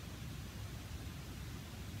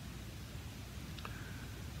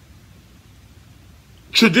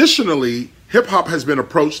 Traditionally, hip-hop has been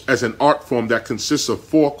approached as an art form that consists of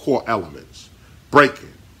 4 core elements: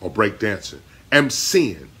 breaking or breakdancing,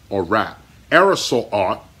 MCing or rap, aerosol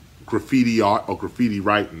art, graffiti art or graffiti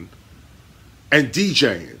writing, and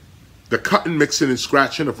DJing, the cutting, mixing, and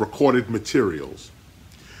scratching of recorded materials.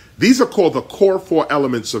 These are called the core 4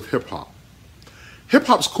 elements of hip-hop.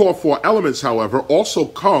 Hip-hop's core 4 elements, however, also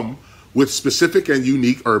come with specific and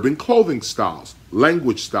unique urban clothing styles,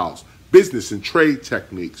 language styles, business and trade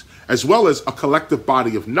techniques, as well as a collective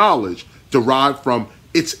body of knowledge derived from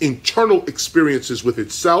its internal experiences with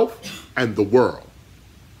itself and the world.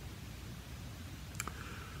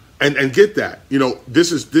 And get that, you know,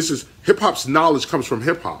 this is hip-hop's knowledge comes from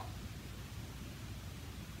hip-hop.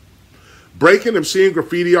 Breaking, MCing,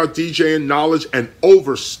 graffiti art, DJing, knowledge, and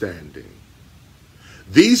overstanding.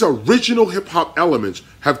 These original hip-hop elements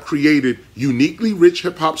have created uniquely rich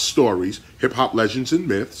hip-hop stories, hip-hop legends and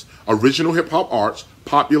myths, original hip-hop arts,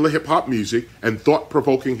 popular hip-hop music, and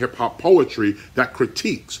thought-provoking hip-hop poetry that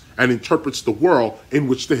critiques and interprets the world in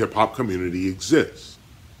which the hip-hop community exists.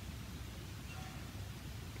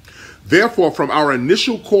 Therefore, from our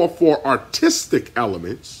initial core 4 artistic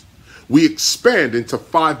elements, we expand into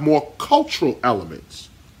 5 more cultural elements: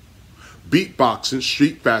 beatboxing,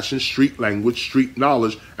 street fashion, street language, street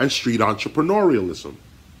knowledge, and street entrepreneurialism.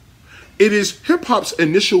 It is hip-hop's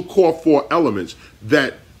initial core 4 elements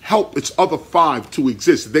that help its other 5 to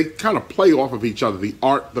exist. They kind of play off of each other: the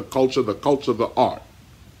art, the culture, the art.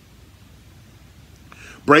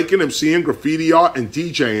 Breaking, MCing, graffiti art, and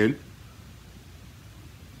DJing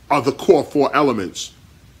are the core 4 elements.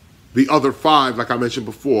 The other 5, like I mentioned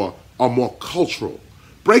before, are more cultural.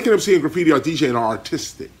 Breaking, MCing, graffiti art, DJing are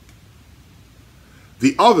artistic.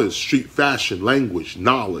 The others, street fashion, language,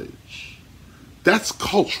 knowledge, that's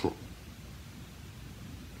cultural.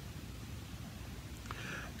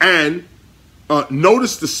 And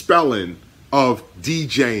notice the spelling of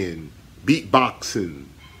DJing, beatboxing,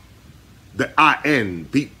 the I-N,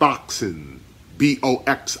 beatboxing,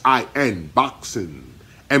 B-O-X-I-N, boxing,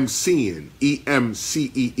 MCing,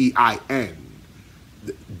 E-M-C-E-E-I-N,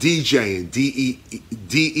 DJing,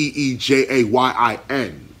 D-E-E-J-A-Y-I-N,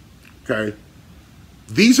 okay?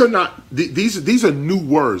 These are not, these are new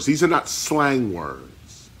words. These are not slang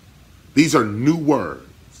words. These are new words.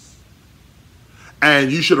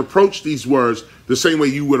 And you should approach these words the same way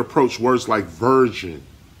you would approach words like virgin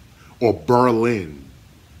or Berlin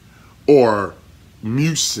or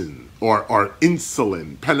mucin or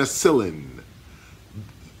insulin, penicillin,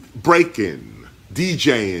 breaking,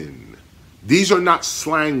 DJing. These are not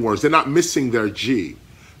slang words. They're not missing their G.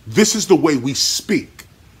 This is the way we speak.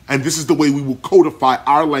 And this is the way we will codify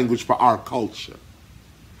our language for our culture.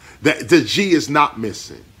 The G is not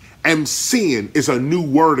missing. MCing is a new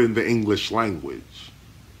word in the English language.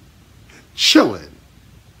 Chilling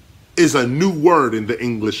is a new word in the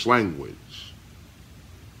English language.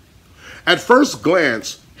 At first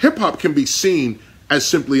glance, hip-hop can be seen as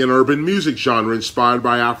simply an urban music genre inspired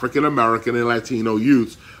by African American and Latino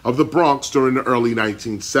youths of the Bronx during the early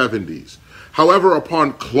 1970s. However,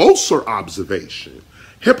 upon closer observation,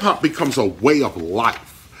 hip-hop becomes a way of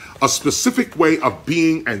life, a specific way of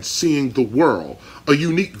being and seeing the world, a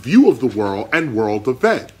unique view of the world and world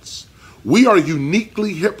events. We are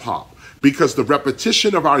uniquely hip-hop because the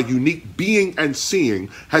repetition of our unique being and seeing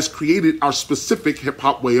has created our specific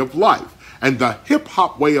hip-hop way of life. And the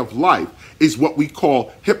hip-hop way of life is what we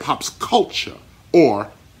call hip-hop's culture,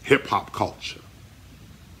 or hip-hop culture.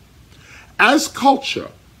 As culture,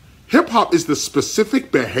 hip-hop is the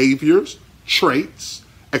specific behaviors, traits,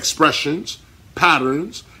 expressions,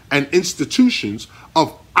 patterns, and institutions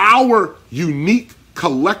of our unique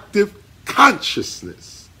collective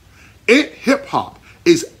consciousness. Hip-hop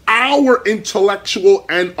is our intellectual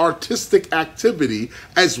and artistic activity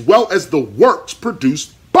as well as the works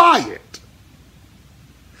produced by it.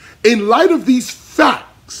 In light of these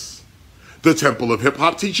facts, the Temple of Hip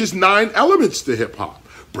Hop teaches 9 elements to hip hop: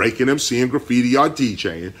 breaking, MCing, graffiti or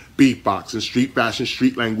DJing, beatboxing, street fashion,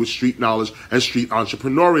 street language, street knowledge, and street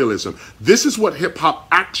entrepreneurialism. This is what hip hop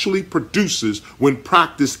actually produces when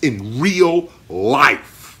practiced in real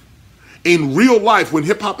life. In real life, when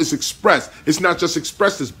hip hop is expressed, it's not just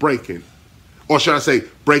expressed as breaking, or should I say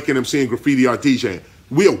breaking, MCing, graffiti or DJing.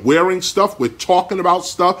 We are wearing stuff, we're talking about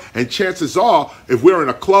stuff, and chances are, if we're in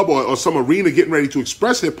a club or some arena getting ready to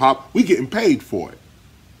express hip-hop, we're getting paid for it.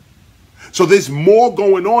 So there's more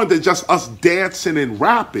going on than just us dancing and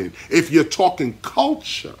rapping if you're talking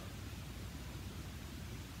culture.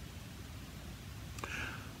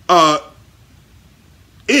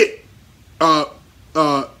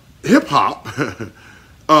 Hip-hop,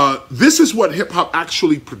 this is what hip-hop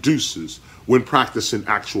actually produces when practicing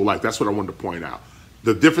actual life. That's what I wanted to point out.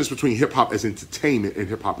 The difference between hip-hop as entertainment and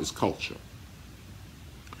hip-hop as culture.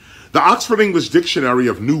 The Oxford English Dictionary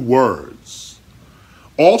of New Words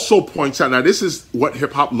also points out, now this is what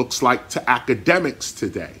hip-hop looks like to academics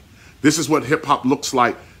today. This is what hip-hop looks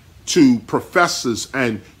like to professors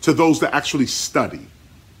and to those that actually study.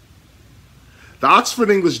 The Oxford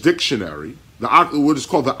English Dictionary, what is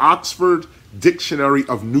called the Oxford Dictionary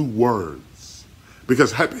of New Words,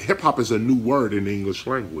 because hip-hop is a new word in the English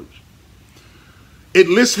language. It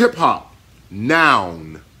lists hip-hop,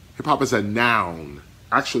 noun. Hip-hop is a noun.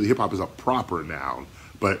 Actually, hip-hop is a proper noun,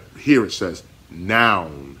 but here it says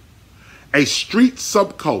noun. A street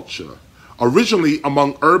subculture, originally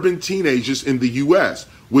among urban teenagers in the U.S.,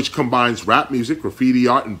 which combines rap music, graffiti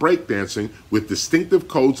art, and breakdancing with distinctive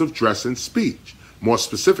codes of dress and speech. More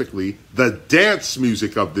specifically, the dance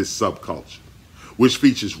music of this subculture, which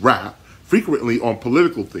features rap, frequently on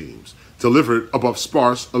political themes, delivered above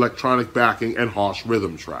sparse electronic backing and harsh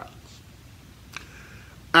rhythm tracks.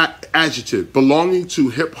 Adjective, belonging to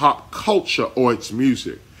hip-hop culture or its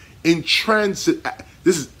music. In transit,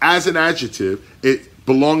 this is as an adjective, it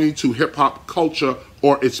belonging to hip-hop culture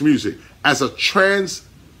or its music. As a transitive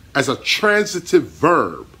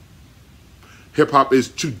verb, hip-hop is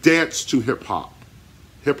to dance to hip-hop.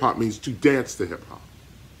 Hip-hop means to dance to hip-hop.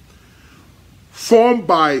 Formed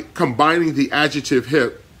by combining the adjective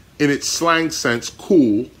hip in its slang sense,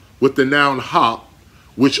 cool, with the noun hop,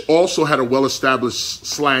 which also had a well-established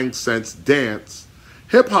slang sense, dance,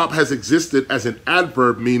 hip-hop has existed as an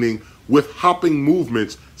adverb meaning with hopping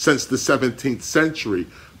movements since the 17th century.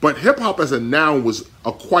 But hip-hop as a noun was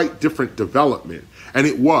a quite different development, and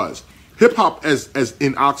it was. Hip-hop, as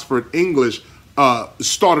in Oxford English,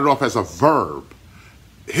 started off as a verb.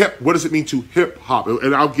 What does it mean to hip-hop?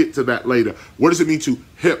 And I'll get to that later. What does it mean to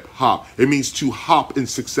hip-hop? It means to hop in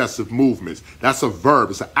successive movements. That's a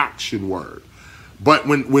verb. It's an action word. But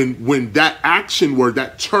when that action word,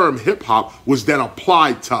 that term hip-hop, was then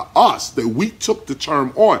applied to us, that we took the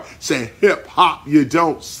term on, saying hip-hop, you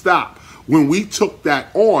don't stop. When we took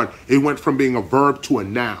that on, it went from being a verb to a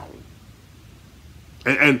noun.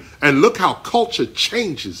 And look how culture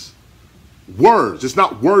changes words. It's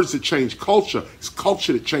not words that change culture. It's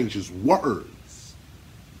culture that changes words.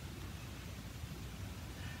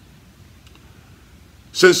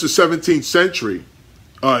 Since the 17th century,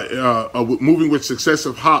 moving with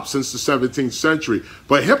successive hops since the 17th century.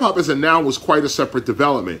 But hip-hop as a noun was quite a separate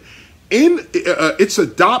development. In its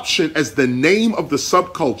adoption as the name of the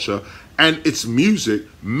subculture and its music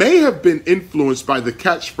may have been influenced by the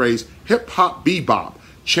catchphrase hip-hop bebop,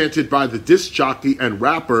 chanted by the disc jockey and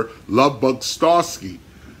rapper Lovebug Starsky,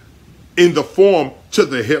 in the form to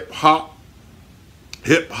the hip-hop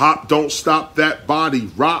don't stop that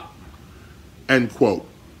body rock, end quote.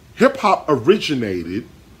 Hip-hop originated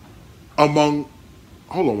among,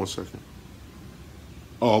 hold on one second.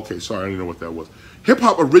 Oh, okay, sorry, I didn't know what that was.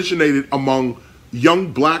 Hip-hop originated among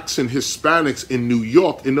young blacks and Hispanics in New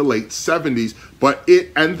York in the late 70s, but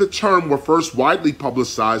it and the term were first widely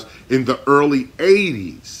publicized in the early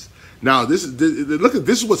 80s. Now, this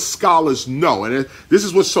is what scholars know, and this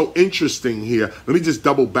is what's so interesting here. Let me just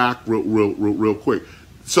double back real quick.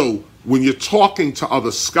 So, when you're talking to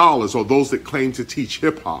other scholars or those that claim to teach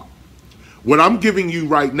hip-hop, what I'm giving you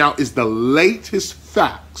right now is the latest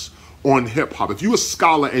facts on hip-hop. If you're a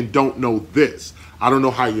scholar and don't know this, I don't know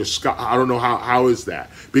how you're I don't know how is that,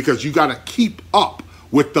 because you got to keep up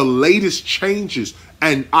with the latest changes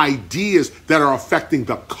and ideas that are affecting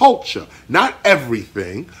the culture. Not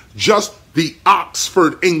everything, just the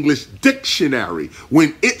Oxford English Dictionary.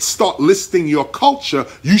 When it start listing your culture,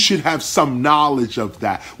 you should have some knowledge of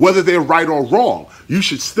that. Whether they're right or wrong, you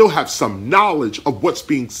should still have some knowledge of what's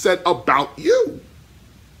being said about you.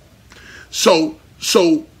 So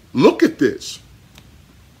look at this.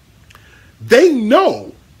 They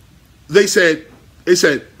know, they said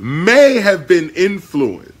may have been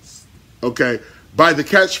influenced, okay, by the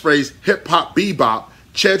catchphrase hip hop bebop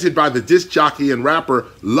chanted by the disc jockey and rapper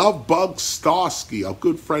Lovebug Starski, a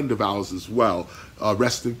good friend of ours as well.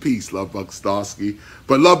 Rest in peace, Lovebug Starski.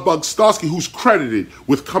 But Lovebug Starski, who's credited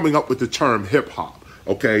with coming up with the term hip hop,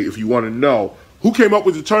 okay, if you want to know who came up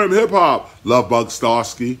with the term hip hop, Lovebug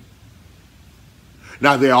Starski.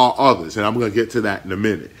 Now, there are others, and I'm going to get to that in a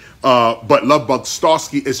minute. But Lovebug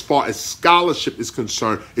Starski, as far as scholarship is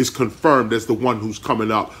concerned, is confirmed as the one who's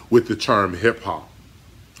coming up with the term hip-hop.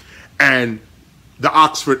 And the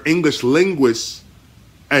Oxford English linguists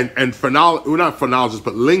and well, not phonologists,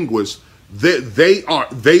 but linguists, they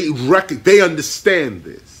understand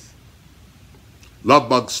this.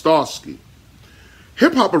 Lovebug Starski.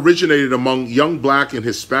 Hip-hop originated among young black and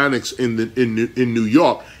Hispanics in New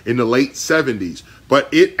York in the late 70s,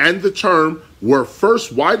 but it and the term were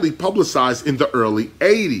first widely publicized in the early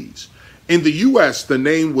 80s. In the U.S., the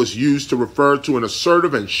name was used to refer to an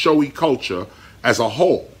assertive and showy culture as a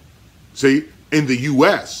whole. See, in the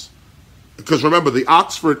U.S., because remember, the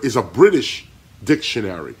Oxford is a British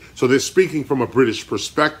dictionary, so they're speaking from a British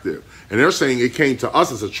perspective, and they're saying it came to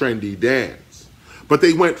us as a trendy dance. But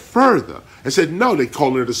they went further and said, no, they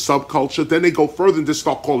call it a subculture. Then they go further and just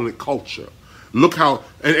start calling it culture. Look how,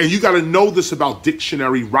 and you got to know this about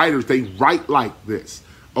dictionary writers. They write like this,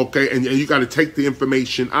 okay? And you got to take the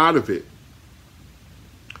information out of it.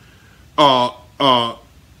 Let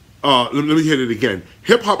me hit it again.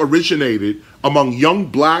 Hip-hop originated among young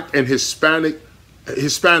black and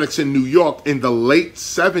Hispanics in New York in the late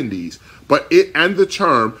 70s, but it and the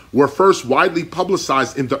term were first widely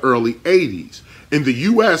publicized in the early 80s. In the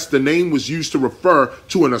U.S., the name was used to refer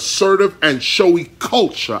to an assertive and showy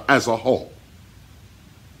culture as a whole.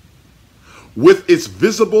 With its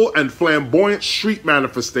visible and flamboyant street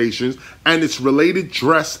manifestations and its related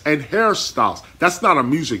dress and hairstyles. That's not a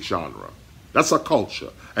music genre. That's a culture,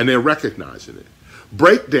 and they're recognizing it.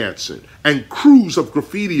 Breakdancing and crews of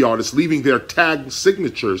graffiti artists leaving their tag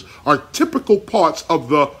signatures are typical parts of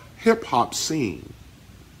the hip-hop scene.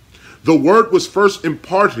 The word was first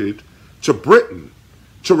imparted to Britain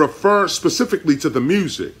to refer specifically to the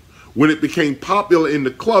music when it became popular in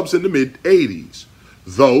the clubs in the mid-80s,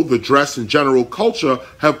 though the dress and general culture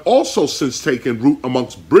have also since taken root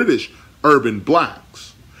amongst British urban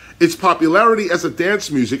blacks. Its popularity as a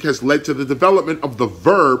dance music has led to the development of the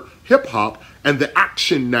verb hip-hop and the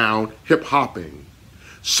action noun hip-hopping.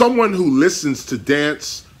 Someone who listens or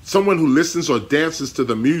dances to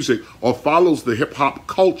the music or follows the hip-hop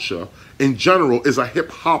culture in general is a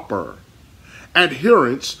hip-hopper.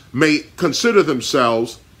 Adherents may consider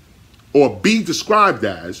themselves or be described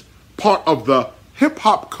as part of the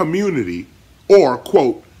hip-hop community or,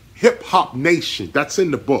 quote, hip-hop nation. That's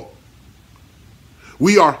in the book.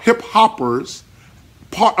 We are hip-hoppers,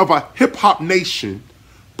 part of a hip-hop nation,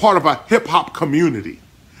 part of a hip-hop community.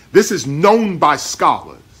 This is known by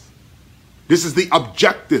scholars. This is the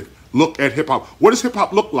objective look at hip-hop. What does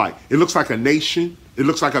hip-hop look like? It looks like a nation. It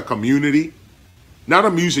looks like a community, not a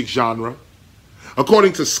music genre.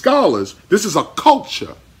 According to scholars, this is a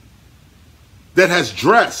culture that has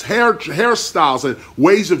dress, hairstyles, and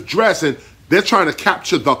ways of dress, and they're trying to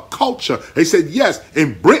capture the culture. They said, yes,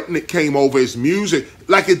 in Britain it came over as music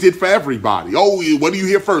like it did for everybody. Oh, what do you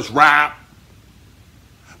hear first? Rap.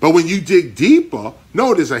 But when you dig deeper,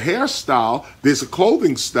 no, there's a hairstyle, there's a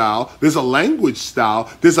clothing style, there's a language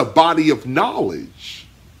style, there's a body of knowledge.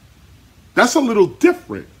 That's a little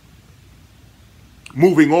different.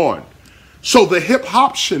 Moving on. So the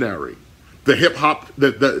hip-hoptionary, the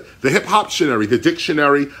hip-hoptionary, the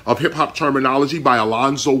dictionary of hip-hop terminology by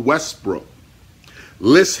Alonzo Westbrook.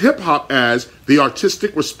 lists hip-hop as the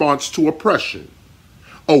artistic response to oppression,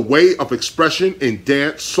 a way of expression in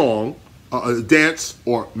dance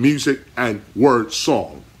or music and word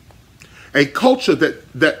song, a culture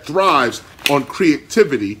that thrives on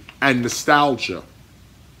creativity and nostalgia,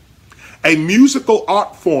 a musical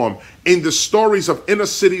art form in the stories of inner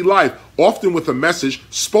city life, often with a message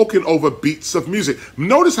spoken over beats of music.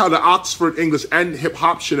 Notice how the Oxford English and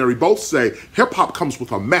Hip-Hoptionary both say hip-hop comes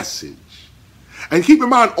with a message. And keep in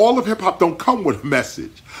mind, all of hip-hop don't come with a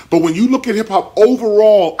message. But when you look at hip-hop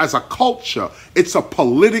overall as a culture, it's a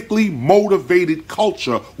politically motivated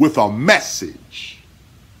culture with a message.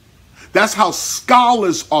 That's how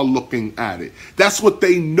scholars are looking at it. That's what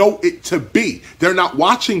they know it to be. They're not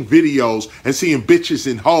watching videos and seeing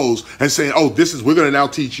bitches and hoes and saying, oh, we're going to now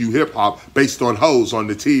teach you hip hop based on hoes on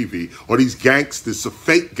the TV, or these gangsters, some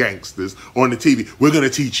fake gangsters on the TV. We're going to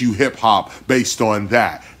teach you hip hop based on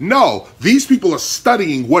that. No, these people are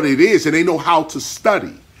studying what it is, and they know how to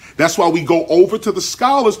study. That's why we go over to the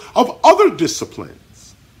scholars of other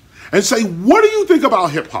disciplines and say, what do you think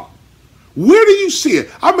about hip hop? Where do you see it?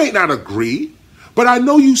 I may not agree, but I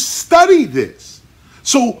know you study this.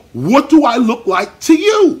 So what do I look like to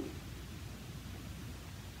you?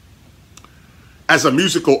 As a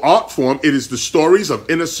musical art form, it is the stories of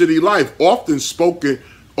inner city life, often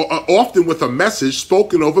with a message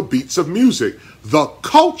spoken over beats of music. The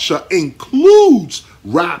culture includes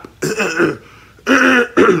rap.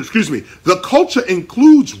 Excuse me. The culture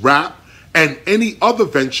includes rap and any other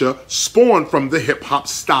venture spawned from the hip-hop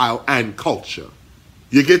style and culture.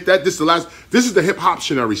 You get that? This is the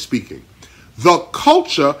hip-hoptionary speaking. The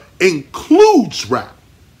culture includes rap.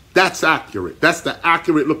 That's accurate. That's the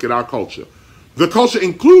accurate look at our culture. The culture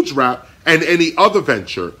includes rap and any other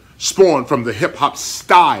venture spawned from the hip-hop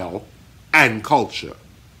style and culture.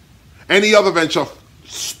 Any other venture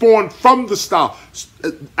spawned from the style.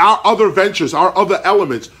 Our other ventures, our other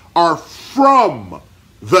elements are from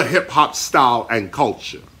the hip-hop style and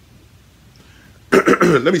culture.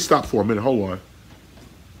 Let me stop for a minute. Hold on.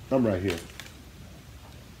 I'm right here.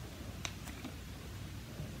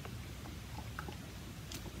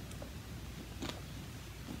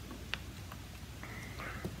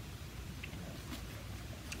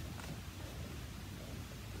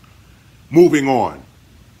 Moving on.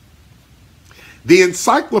 The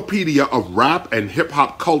Encyclopedia of Rap and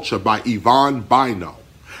Hip-Hop Culture by Yvonne Bino.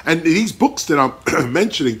 And these books that I'm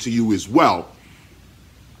mentioning to you as well,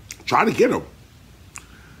 try to get them.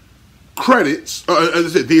 Credits,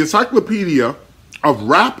 the Encyclopedia of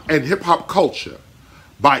Rap and Hip-Hop Culture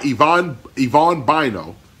by Yvonne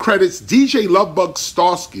Bino credits DJ Lovebug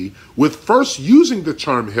Starsky with first using the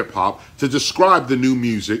term hip-hop to describe the new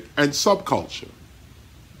music and subculture.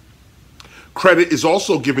 Credit is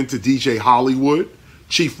also given to DJ Hollywood,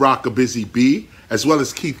 Chief Rockabizzy B, as well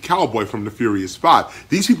as Keith Cowboy from the Furious Five.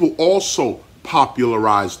 These people also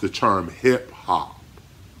popularized the term hip-hop.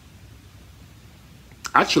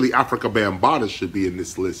 Actually, Africa Bambaataa should be in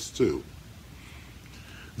this list too.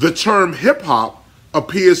 The term hip-hop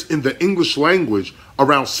appears in the English language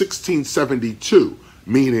around 1672,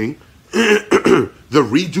 meaning the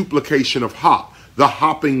reduplication of hop, the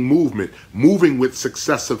hopping movement, moving with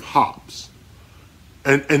successive hops.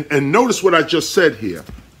 And notice what I just said here.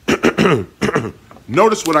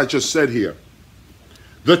 Notice what I just said here.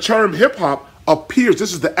 The term hip-hop appears,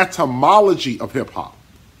 this is the etymology of hip-hop.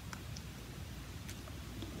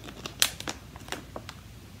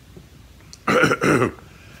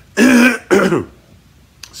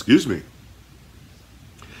 Excuse me.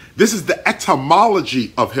 This is the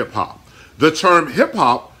etymology of hip-hop. The term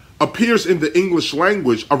hip-hop appears in the English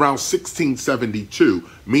language around 1672,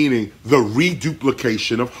 meaning the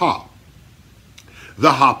reduplication of hop.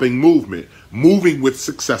 The hopping movement, moving with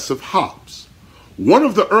successive hops. One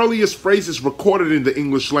of the earliest phrases recorded in the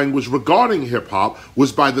English language regarding hip-hop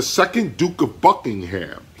was by the second Duke of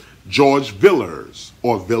Buckingham, George Villiers,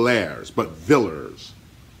 or Villiers, but Villiers,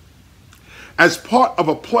 as part of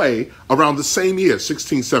a play around the same year,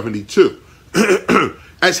 1672.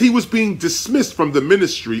 As he was being dismissed from the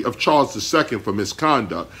ministry of Charles II for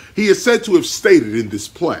misconduct, he is said to have stated in this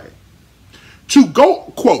play, to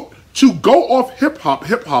go, quote, to go off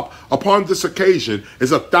hip-hop upon this occasion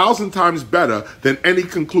is 1,000 times better than any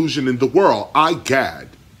conclusion in the world, I gad,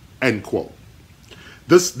 end quote.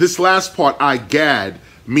 This last part, I gad,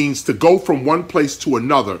 means to go from one place to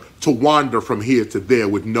another, to wander from here to there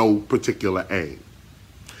with no particular aim.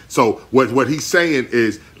 So what he's saying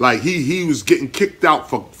is, like, he was getting kicked out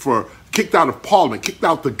kicked out of Parliament, kicked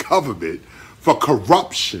out the government for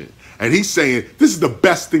corruption. And he's saying, this is the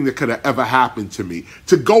best thing that could have ever happened to me.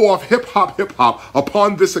 To go off hip hop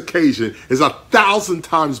upon this occasion is 1,000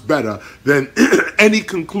 times better than any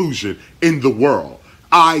conclusion in the world.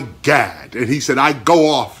 I gad. And he said, I go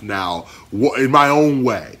off now in my own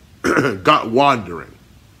way, got wandering.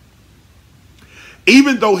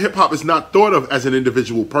 Even though hip-hop is not thought of as an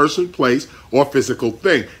individual person, place, or physical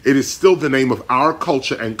thing, it is still the name of our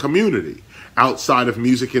culture and community. Outside of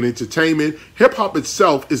music and entertainment, hip-hop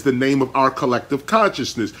itself is the name of our collective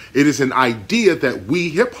consciousness. It is an idea that we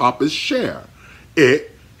hip-hoppers share.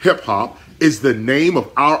 Hip-hop, is the name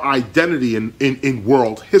of our identity in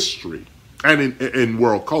world history and in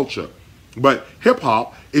world culture. But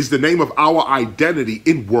hip-hop is the name of our identity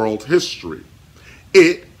in world history.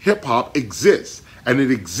 Hip-hop exists. And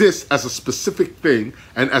it exists as a specific thing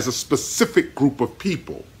and as a specific group of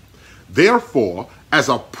people. Therefore, as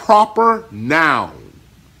a proper noun,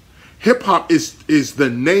 hip-hop is the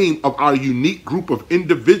name of our unique group of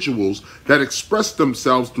individuals that express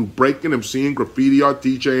themselves through breaking, MCing, graffiti art,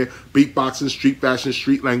 DJing, beatboxing, street fashion,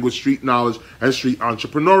 street language, street knowledge, and street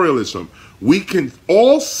entrepreneurialism. We can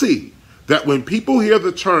all see that when people hear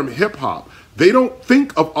the term hip-hop, they don't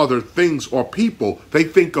think of other things or people, they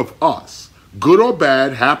think of us. Good or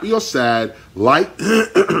bad, happy or sad, liked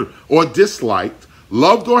or disliked,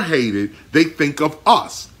 loved or hated, they think of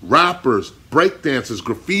us, rappers, breakdancers,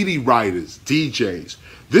 graffiti writers, DJs.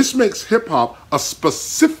 This makes hip-hop a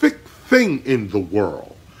specific thing in the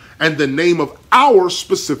world and the name of our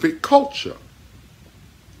specific culture.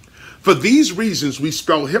 For these reasons, we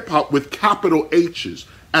spell hip-hop with capital H's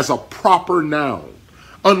as a proper noun.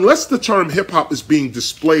 Unless the term hip-hop is being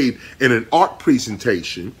displayed in an art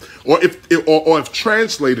presentation, or if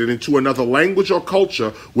translated into another language or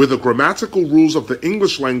culture where the grammatical rules of the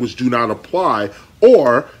English language do not apply,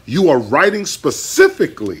 or you are writing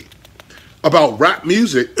specifically about rap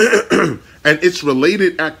music and its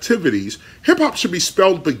related activities, hip-hop should be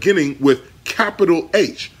spelled beginning with capital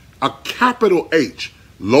H, a capital H,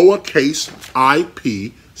 lowercase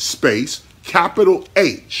IP, space, capital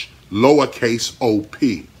H, lowercase op.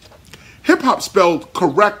 Hip-hop spelled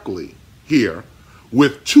correctly here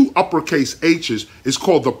with two uppercase H's is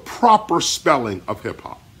called the proper spelling of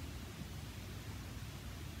hip-hop.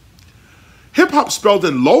 Hip-hop spelled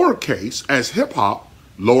in lowercase as hip-hop,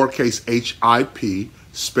 lowercase HIP,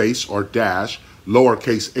 space or dash,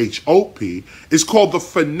 lowercase HOP, is called the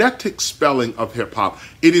phonetic spelling of hip-hop.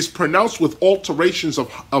 It is pronounced with alterations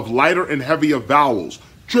of lighter and heavier vowels,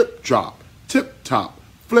 drip-drop, tip-top,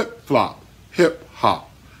 flip-flop, hip-hop.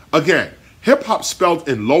 Again, hip-hop spelled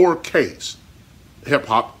in lowercase,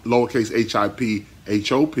 hip-hop, lowercase HIP,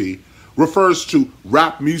 HOP, refers to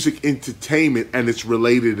rap music entertainment and its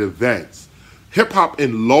related events. Hip-hop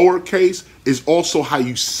in lowercase is also how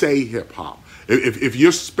you say hip-hop. If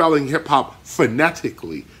you're spelling hip-hop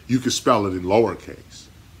phonetically, you can spell it in lowercase.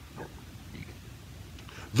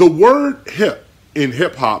 The word hip in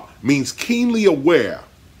hip-hop means keenly aware.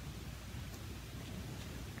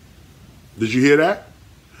 Did you hear that?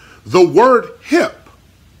 The word hip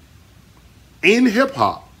in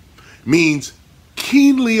hip-hop means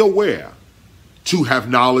keenly aware, to have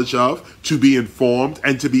knowledge of, to be informed,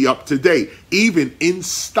 and to be up to date, even in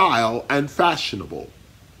style and fashionable.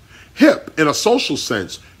 Hip, in a social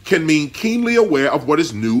sense, can mean keenly aware of what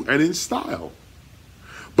is new and in style.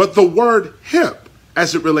 But the word hip,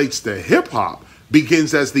 as it relates to hip-hop,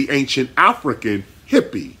 begins as the ancient African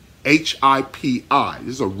hippie, H-I-P-I.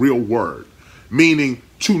 This is a real word, meaning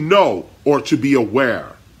to know or to be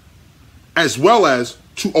aware, as well as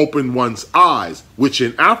to open one's eyes, which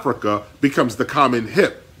in Africa becomes the common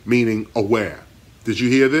hip, meaning aware. Did you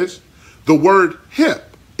hear this? The word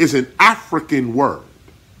hip is an African word.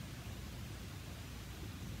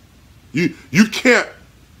 You can't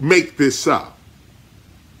make this up.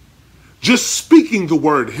 Just speaking the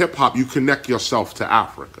word hip-hop, you connect yourself to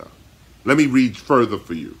Africa. Let me read further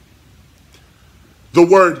for you. The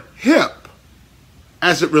word hip,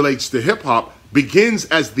 as it relates to hip-hop, begins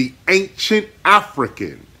as the ancient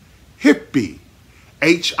African hippie,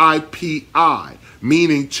 H-I-P-I,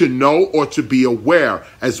 meaning to know or to be aware,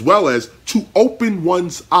 as well as to open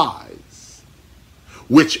one's eyes,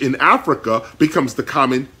 which in Africa becomes the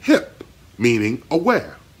common hip, meaning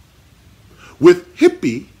aware. With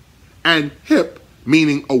hippie and hip,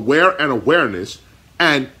 meaning aware and awareness,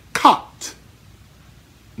 and kat,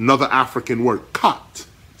 another African word, kat,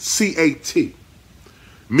 C-A-T,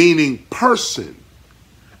 meaning person.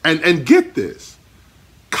 And get this,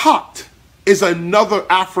 kat is another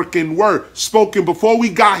African word spoken before we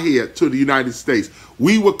got here to the United States.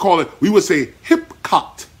 We would say hip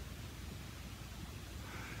kat.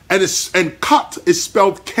 And cut is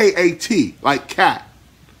spelled K-A-T, like cat.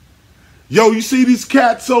 Yo, you see these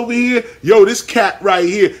cats over here? Yo, this cat right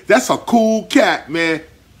here, that's a cool cat, man.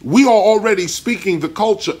 We are already speaking the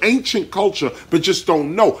culture, ancient culture, but just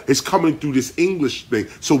don't know. It's coming through this English thing,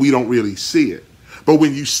 so we don't really see it. But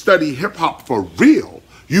when you study hip-hop for real,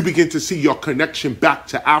 you begin to see your connection back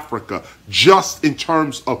to Africa, just in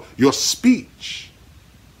terms of your speech.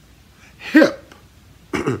 Hip,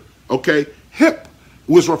 okay? Hip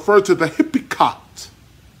was referred to the hippie-cot.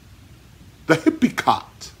 The hippie-cot.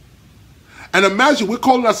 And imagine, we're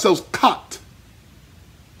calling ourselves cot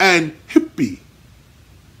and hippie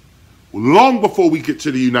long before we get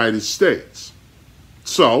to the United States.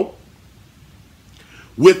 So,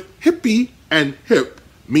 with hippie and hip,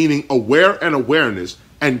 meaning aware and awareness,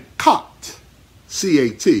 and cot,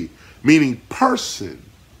 C-A-T, meaning person,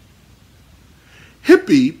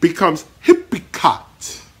 hippie becomes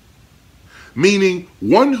hippie-cot, meaning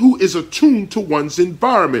one who is attuned to one's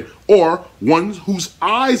environment, or one whose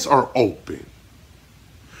eyes are open.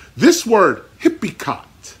 This word, hippie-cot,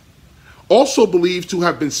 also believed to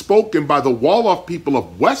have been spoken by the Wolof people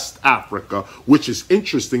of West Africa, which is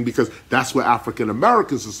interesting because that's where African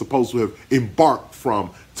Americans are supposed to have embarked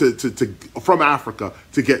from Africa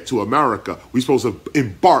to get to America. We're supposed to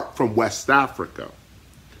embark from West Africa.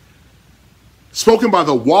 Spoken by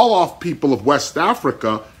the Wolof people of West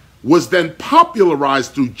Africa, was then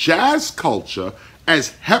popularized through jazz culture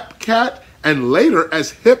as hepcat and later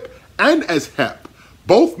as hip and as hep,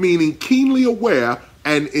 both meaning keenly aware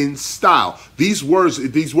and in style. These words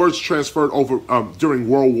transferred over during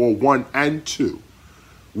World War I and II,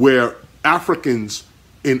 where Africans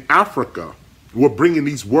in Africa were bringing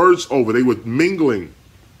these words over. They were mingling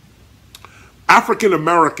African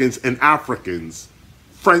Americans and Africans,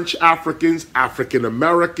 French Africans, African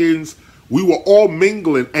Americans. We were all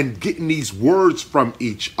mingling and getting these words from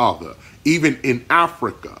each other. Even in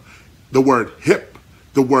Africa, the word hip,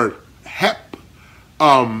 the word hep,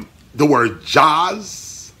 the word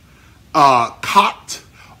jazz, cot,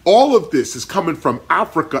 all of this is coming from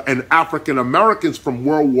Africa, and African Americans from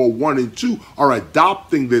World War I and II are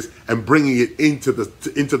adopting this and bringing it into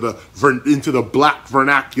the black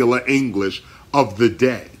vernacular English of the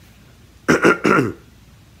day.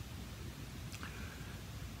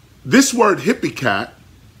 This word hippie-cot,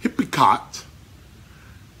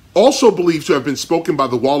 also believed to have been spoken by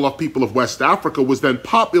the Wolof people of West Africa, was then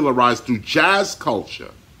popularized through jazz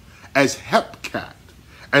culture as hepcat,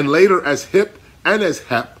 and later as hip and as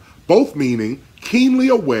hep, both meaning keenly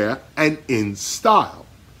aware and in style.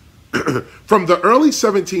 From the early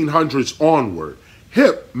 1700s onward,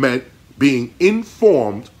 hip meant being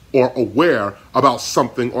informed or aware about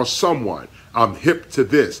something or someone. I'm hip to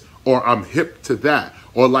this, or I'm hip to that.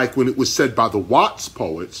 Or like when it was said by the Watts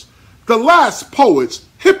poets, the last poets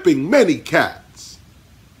hipping many cats,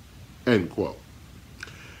 end quote.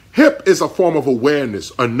 Hip is a form of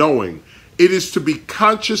awareness, a knowing. It is to be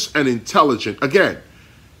conscious and intelligent. Again,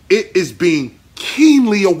 it is being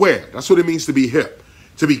keenly aware. That's what it means to be hip.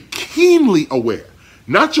 To be keenly aware.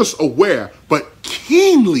 Not just aware, but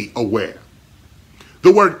keenly aware.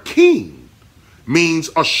 The word keen means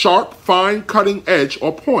a sharp, fine cutting edge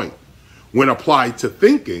or point. When applied to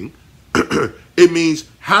thinking, it means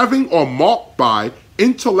having or marked by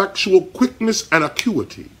intellectual quickness and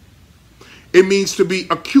acuity. It means to be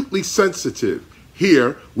acutely sensitive.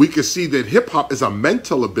 Here, we can see that hip-hop is a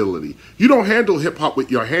mental ability. You don't handle hip-hop with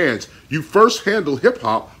your hands. You first handle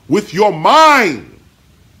hip-hop with your mind.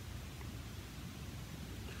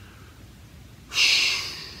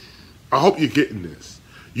 I hope you're getting this.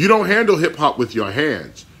 You don't handle hip-hop with your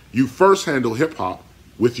hands. You first handle hip-hop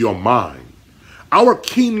with your mind. Our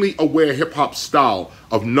keenly aware hip-hop style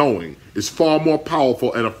of knowing is far more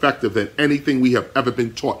powerful and effective than anything we have ever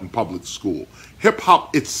been taught in public school.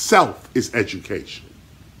 Hip-hop itself is education.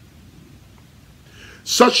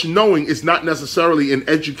 Such knowing is not necessarily an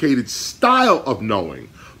educated style of knowing,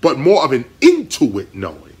 but more of an intuit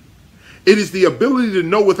knowing. It is the ability to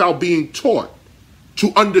know without being taught,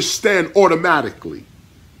 to understand automatically.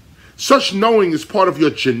 Such knowing is part of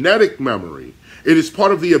your genetic memory. It is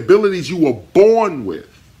part of the abilities you were born with.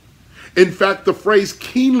 In fact, the phrase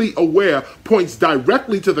keenly aware points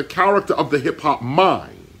directly to the character of the hip-hop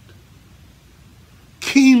mind.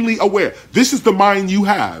 Keenly aware. This is the mind you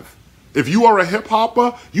have. If you are a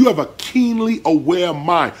hip-hopper, you have a keenly aware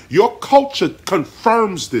mind. Your culture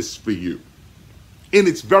confirms this for you in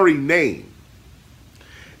its very name.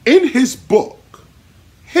 In his book,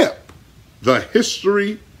 Hip, the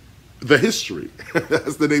History,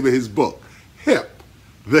 that's the name of his book, Hip,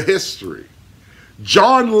 the History,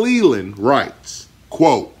 John Leland writes,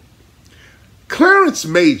 quote, Clarence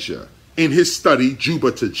Major, in his study,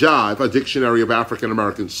 Juba to Jive, a dictionary of African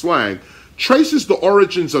American slang, traces the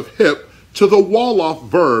origins of hip to the Wolof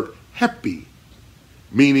verb hepi,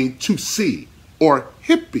 meaning to see, or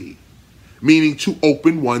hippie, meaning to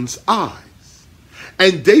open one's eyes,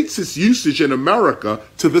 and dates its usage in America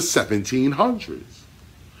to the 1700s.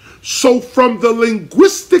 So from the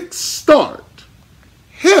linguistic start,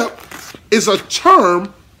 hip is a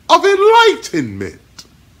term of enlightenment,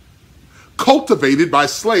 cultivated by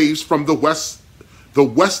slaves from the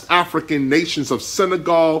West African nations of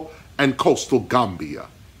Senegal and coastal Gambia.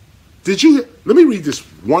 Let me read this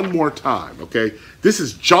one more time, okay? This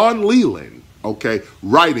is John Leland, okay,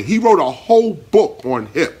 writing. He wrote a whole book on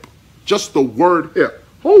hip, just the word hip,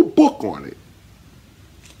 whole book on it.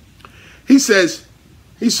 He says,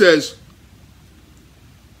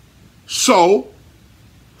 so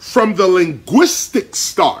from the linguistic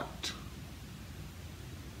start,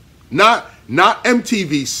 not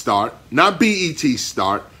MTV start, not BET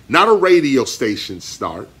start, not a radio station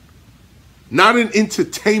start, not an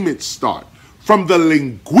entertainment start, from the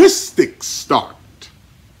linguistic start,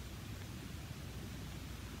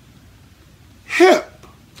 hip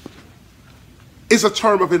is a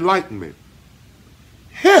term of enlightenment.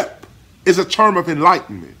 Hip is a term of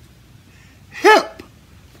enlightenment. Hip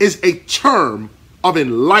is a term of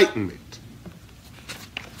enlightenment.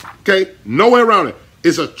 Okay? No way around it.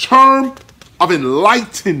 Is a term of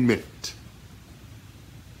enlightenment.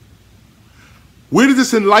 Where did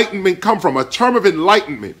this enlightenment come from? A term of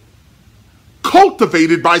enlightenment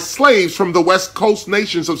cultivated by slaves from the West Coast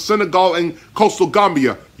nations of Senegal and coastal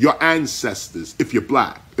Gambia. Your ancestors, if you're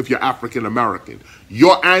black, if you're African American,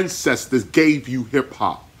 your ancestors gave you hip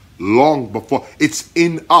hop long before. It's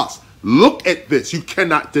in us. Look at this. You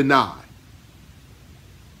cannot deny.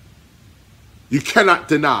 You cannot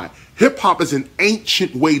deny. Hip hop is an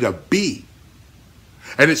ancient way to be.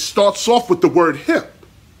 And it starts off with the word hip.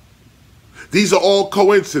 These are all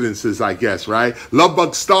coincidences, I guess, right?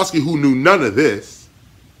 Lovebug Starsky, who knew none of this,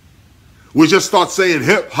 would just start saying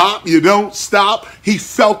hip hop, you don't stop. He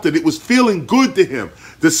felt that it was feeling good to him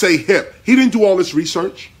to say hip. He didn't do all this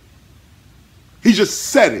research. He just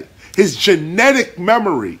said it. His genetic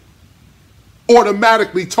memory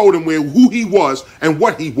automatically told him who he was and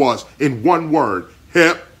what he was in one word,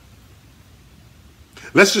 hip.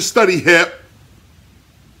 Let's just study hip.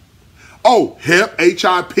 Oh, hip,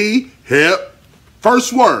 H-I-P, hip.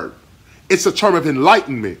 First word. It's a term of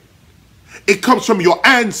enlightenment. It comes from your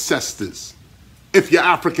ancestors, if you're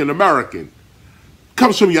African American.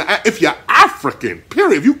 Comes from if you're African,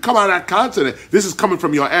 period. If you come out of that continent, this is coming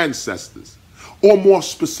from your ancestors. Or more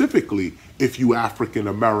specifically, if you African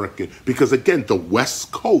American, because again, the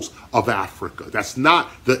west coast of Africa, that's not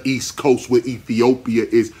the east coast where Ethiopia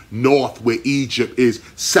is, north where Egypt is,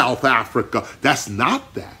 South Africa, that's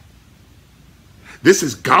not that. This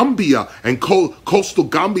is Gambia and coastal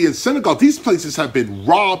Gambia and Senegal. These places have been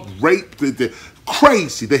robbed, raped,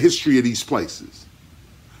 crazy, the history of these places.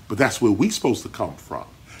 But that's where we're supposed to come from,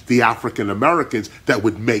 the African Americans that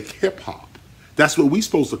would make hip hop. That's where we're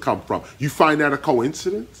supposed to come from. You find that a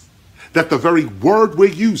coincidence? That the very word we're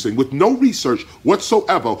using, with no research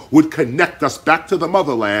whatsoever, would connect us back to the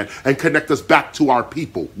motherland and connect us back to our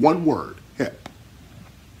people. One word, hip.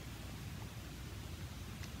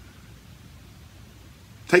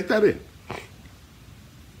 Take that in.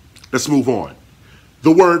 Let's move on.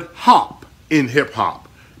 The word hop in hip hop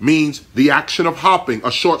means the action of hopping,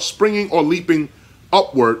 a short springing or leaping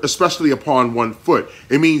upward, especially upon one foot.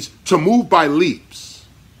 It means to move by leaps.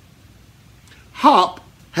 Hop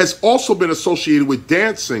has also been associated with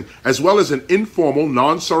dancing, as well as an informal,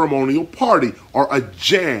 non-ceremonial party or a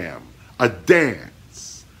jam, a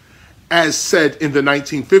dance. As said in the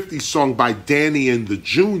 1950s song by Danny and the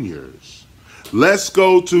Juniors, let's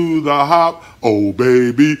go to the hop, oh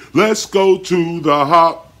baby, let's go to the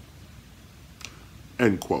hop,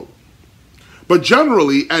 end quote. But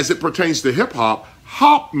generally, as it pertains to hip hop,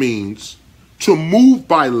 hop means to move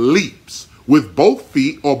by leaps with both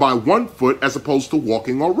feet or by one foot as opposed to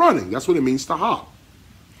walking or running. That's what it means to hop.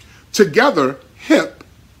 Together, hip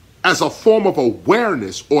as a form of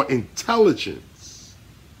awareness or intelligence,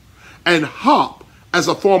 and hop as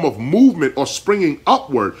a form of movement or springing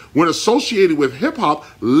upward, when associated with hip hop,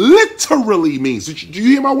 literally means, do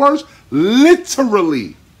you hear my words?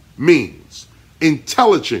 Literally means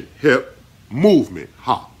intelligent hip, movement,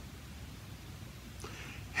 hop.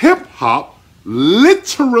 Hip hop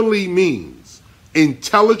literally means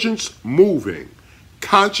intelligence moving,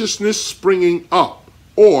 consciousness springing up,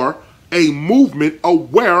 or a movement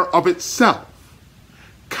aware of itself.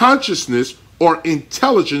 Consciousness or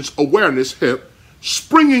intelligence awareness, hip,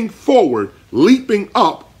 springing forward, leaping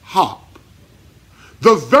up, hop.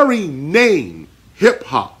 The very name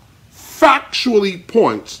hip-hop factually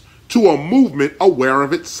points to a movement aware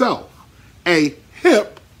of itself, a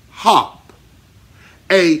hip-hop,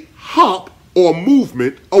 a hop or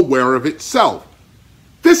movement aware of itself.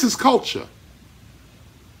 This is culture.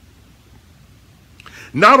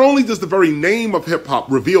 Not only does the very name of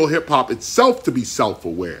hip-hop reveal hip-hop itself to be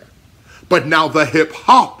self-aware, but now the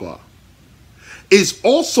hip-hopper is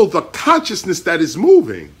also the consciousness that is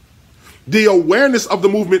moving. The awareness of the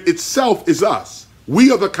movement itself is us.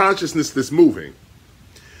 We are the consciousness that's moving.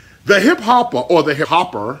 The hip-hopper or the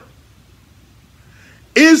hip-hopper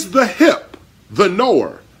is the hip, the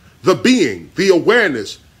knower, the being, the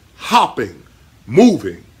awareness, hopping,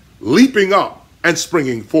 moving, leaping up, and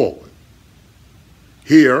springing forward.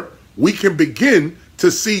 Here, we can begin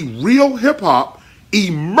to see real hip-hop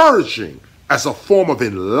emerging as a form of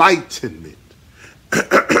enlightenment,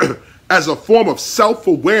 as a form of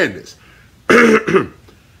self-awareness,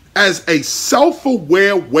 as a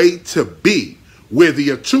self-aware way to be, where the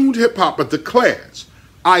attuned hip-hopper declares,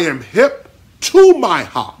 I am hip to my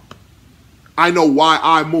hop. I know why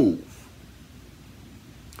I move.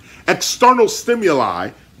 External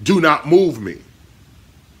stimuli do not move me.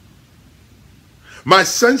 My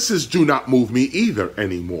senses do not move me either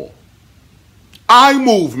anymore. I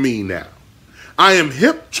move me now. I am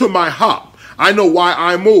hip to my hop. I know why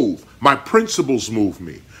I move. My principles move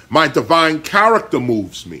me. My divine character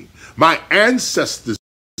moves me. My ancestors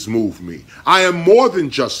move me. I am more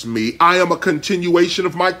than just me. I am a continuation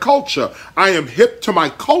of my culture. I am hip to my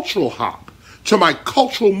cultural hop, to my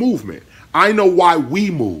cultural movement. I know why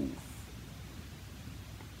we move.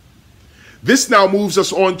 This now moves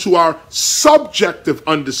us on to our subjective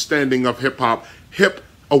understanding of hip-hop, hip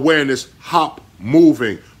awareness, hop,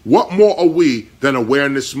 moving. What more are we than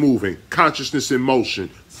awareness moving, consciousness in motion,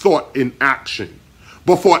 thought in action?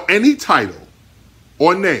 Before any title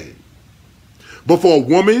or name, before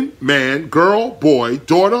woman, man, girl, boy,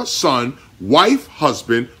 daughter, son, wife,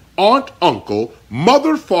 husband, aunt, uncle,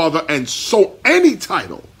 mother, father, and so any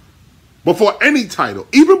title, before any title,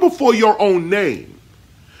 even before your own name,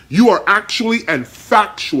 you are actually and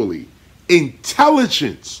factually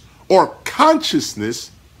intelligence or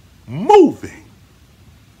consciousness moving.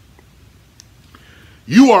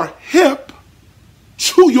 You are hip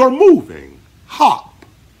to your moving, hop.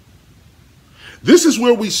 This is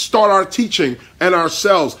where we start our teaching and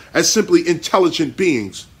ourselves as simply intelligent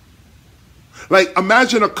beings. Like,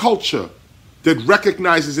 imagine a culture that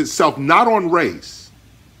recognizes itself not on race,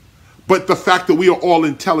 but the fact that we are all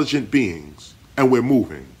intelligent beings and we're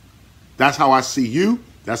moving. That's how I see you.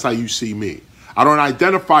 That's how you see me. I don't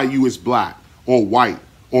identify you as black or white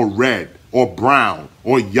or red or brown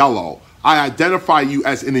or yellow. I identify you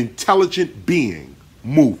as an intelligent being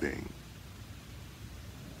moving.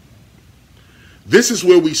 This is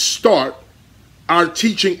where we start our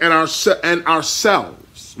teaching and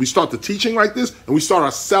ourselves. We start the teaching like this, and we start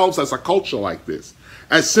ourselves as a culture like this,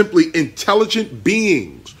 as simply intelligent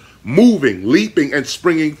beings moving, leaping, and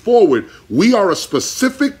springing forward. We are a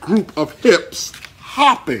specific group of hips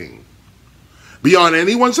hopping. Beyond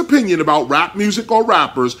anyone's opinion about rap music or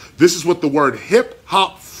rappers, this is what the word hip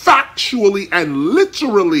hop factually and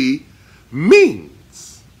literally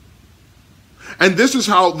means. And this is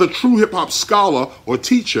how the true hip hop scholar or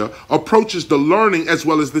teacher approaches the learning as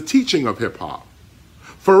well as the teaching of hip hop.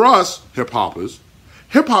 For us hip hoppers,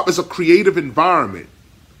 hip hop is a creative environment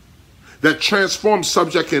that transforms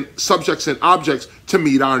subjects and objects to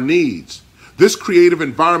meet our needs. This creative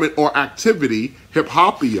environment or activity,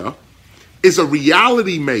 hip-hopia, is a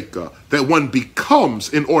reality maker that one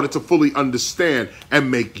becomes in order to fully understand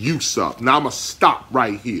and make use of. Now I'm going to stop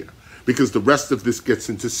right here because the rest of this gets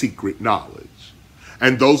into secret knowledge.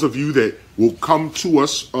 And those of you that will come to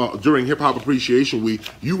us during Hip Hop Appreciation Week,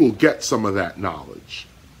 you will get some of that knowledge.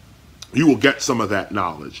 You will get some of that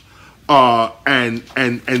knowledge. And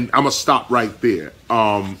I'm gonna stop right there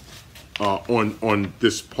on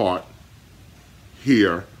this part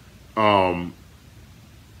here.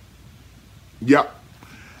 Yep.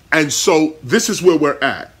 And so this is where we're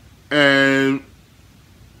at. And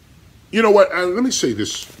you know what? Let me say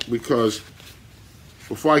this, because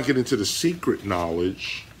before I get into the secret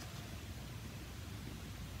knowledge,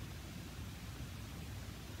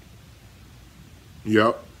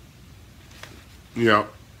 yep.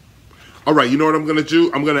 All right, you know what I'm gonna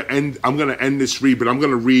do? I'm gonna end this read, but I'm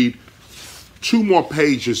gonna read 2 more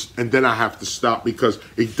pages and then I have to stop because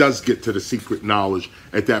it does get to the secret knowledge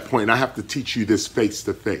at that point. And I have to teach you this face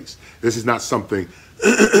to face. This is not something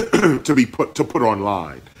to put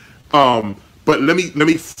online. But let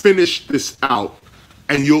me finish this out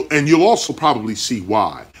And you'll also probably see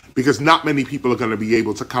why, because not many people are going to be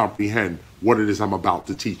able to comprehend what it is I'm about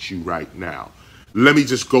to teach you right now. Let me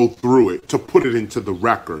just go through it to put it into the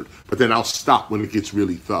record, but then I'll stop when it gets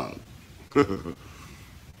really thug.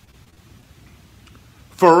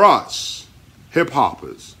 For us,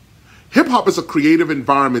 hip-hoppers, hip-hop is a creative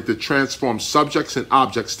environment that transforms subjects and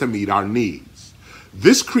objects to meet our needs.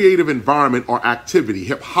 This creative environment or activity,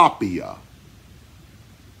 hip-hopia,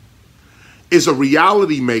 is a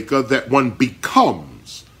reality maker that one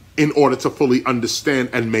becomes in order to fully understand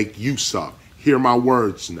and make use of. Hear my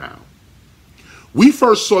words now. We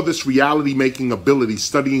first saw this reality-making ability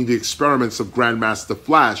studying the experiments of Grandmaster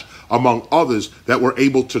Flash, among others, that were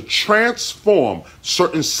able to transform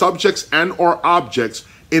certain subjects and or objects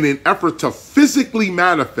in an effort to physically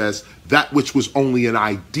manifest that which was only an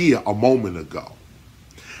idea a moment ago.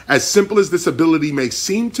 As simple as this ability may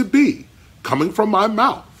seem to be, coming from my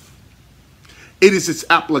mouth, it is its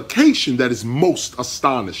application that is most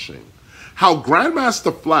astonishing. How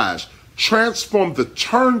Grandmaster Flash transformed the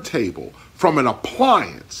turntable from an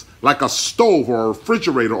appliance like a stove or a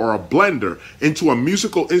refrigerator or a blender into a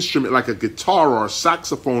musical instrument like a guitar or a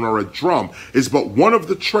saxophone or a drum is but one of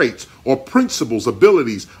the traits or principles,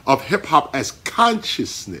 abilities of hip-hop as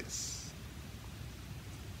consciousness.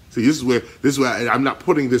 See, this is where I'm not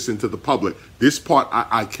putting this into the public. This part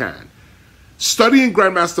I can. Studying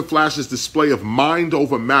Grandmaster Flash's display of mind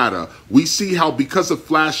over matter, we see how because of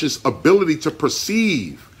Flash's ability to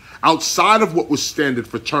perceive outside of what was standard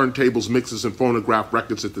for turntables, mixers, and phonograph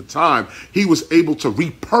records at the time, he was able to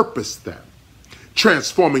repurpose them,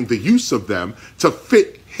 transforming the use of them to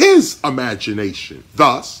fit his imagination,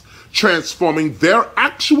 thus transforming their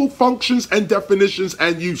actual functions and definitions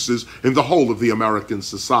and uses in the whole of the American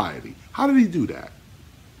society. How did he do that?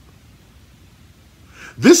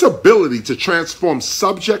 This ability to transform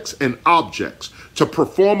subjects and objects to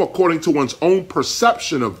perform according to one's own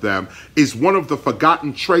perception of them is one of the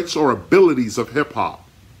forgotten traits or abilities of hip-hop.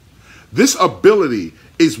 This ability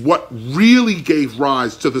is what really gave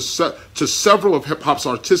rise to several of hip-hop's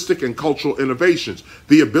artistic and cultural innovations,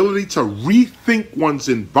 the ability to rethink one's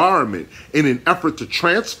environment in an effort to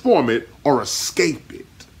transform it or escape it.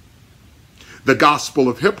 The Gospel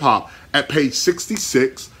of Hip-Hop at page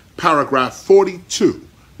 66, paragraph 42,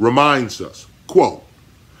 reminds us, quote,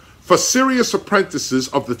 "For serious apprentices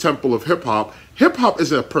of the Temple of Hip-Hop, hip-hop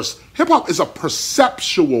is a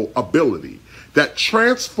perceptual ability that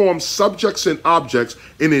transforms subjects and objects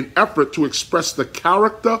in an effort to express the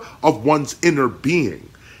character of one's inner being.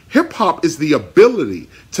 Hip-hop is the ability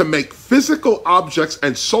to make physical objects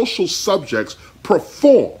and social subjects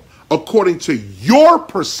perform according to your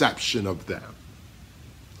perception of them."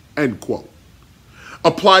 End quote.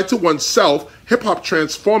 Applied to oneself, hip-hop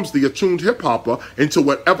transforms the attuned hip-hopper into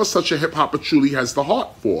whatever such a hip-hopper truly has the heart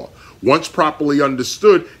for. Once properly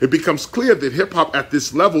understood, it becomes clear that hip-hop at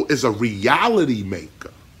this level is a reality maker.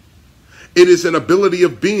 It is an ability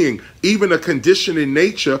of being, even a condition in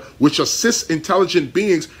nature, which assists intelligent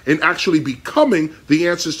beings in actually becoming the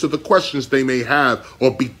answers to the questions they may have, or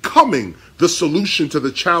becoming the solution to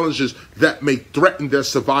the challenges that may threaten their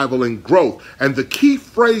survival and growth. And the key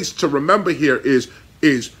phrase to remember here is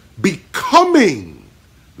becoming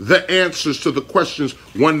the answers to the questions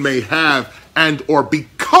one may have, and or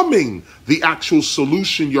becoming the actual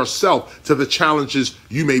solution yourself to the challenges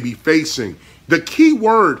you may be facing. The key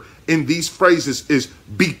word in these phrases is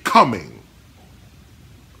becoming.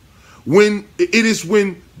 When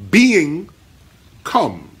being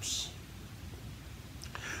comes.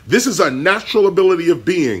 This is a natural ability of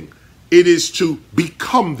being. It is to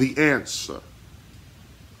become the answer.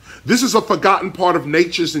 This is a forgotten part of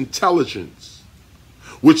nature's intelligence,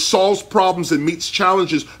 which solves problems and meets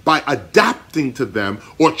challenges by adapting to them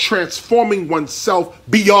or transforming oneself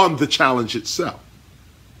beyond the challenge itself.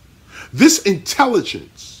 This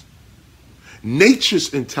intelligence, nature's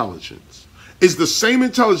intelligence, is the same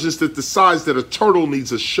intelligence that decides that a turtle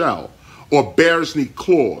needs a shell, or bears need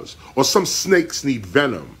claws, or some snakes need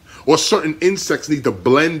venom, or certain insects need to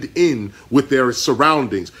blend in with their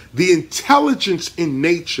surroundings. The intelligence in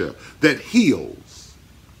nature that heals.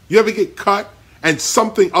 You ever get cut and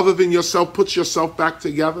something other than yourself puts yourself back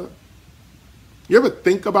together? You ever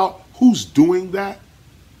think about who's doing that?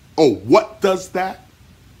 Or what does that?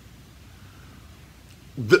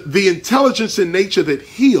 The intelligence in nature that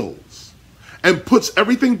heals and puts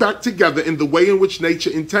everything back together in the way in which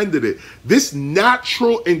nature intended it. This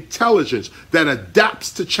natural intelligence that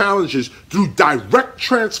adapts to challenges through direct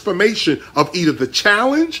transformation of either the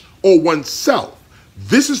challenge or oneself.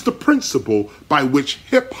 This is the principle by which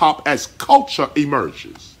hip-hop as culture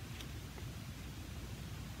emerges.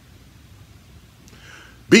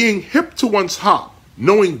 Being hip to one's hop,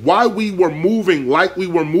 knowing why we were moving like we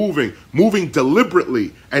were moving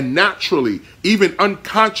deliberately and naturally, even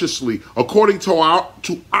unconsciously, according to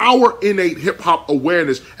our innate hip-hop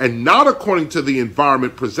awareness and not according to the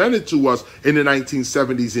environment presented to us in the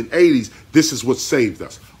 1970s and 80s, this is what saved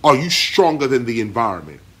us. Are you stronger than the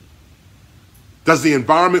environment? Does the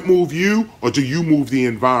environment move you, or do you move the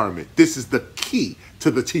environment? This is the key to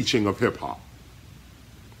the teaching of hip-hop.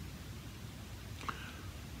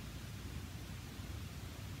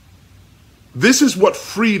 This is what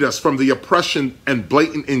freed us from the oppression and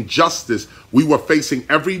blatant injustice we were facing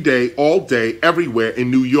every day, all day, everywhere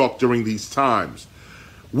in New York during these times.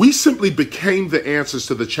 We simply became the answers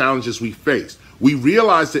to the challenges we faced. We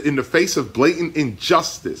realized that in the face of blatant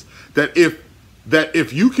injustice, that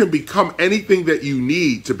if you can become anything that you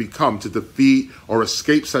need to become to defeat or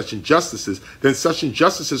escape such injustices, then such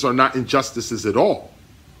injustices are not injustices at all.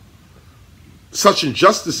 Such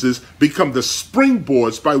injustices become the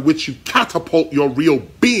springboards by which you catapult your real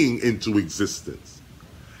being into existence.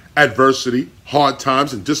 Adversity, hard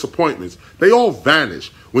times, and disappointments, they all vanish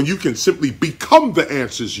when you can simply become the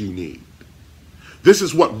answers you need. This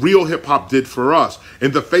is what real hip-hop did for us.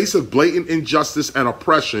 In the face of blatant injustice and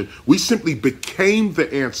oppression, we simply became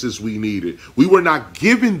the answers we needed. We were not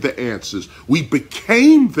given the answers. We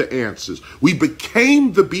became the answers. We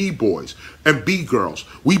became the B-boys and B-girls.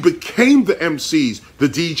 We became the MCs, the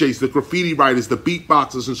DJs, the graffiti writers, the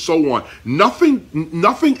beatboxers, and so on. Nothing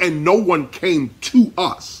and no one came to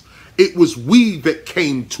us. It was we that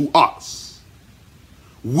came to us.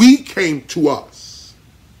 We came to us.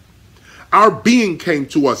 Our being came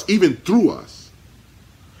to us, even through us.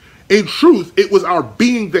 In truth, it was our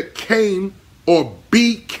being that came or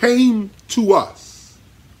became to us.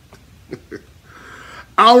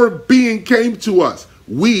 Our being came to us.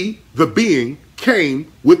 We, the being, came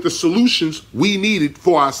with the solutions we needed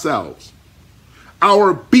for ourselves.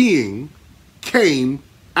 Our being came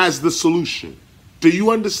as the solution. Do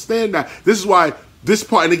you understand that? This is why this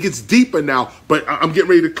part, and it gets deeper now, but I'm getting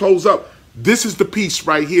ready to close up. This is the piece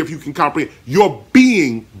right here, if you can comprehend. Your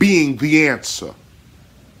being the answer.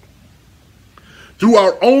 Through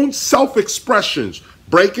our own self-expressions,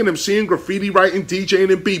 breaking, MCing, graffiti writing,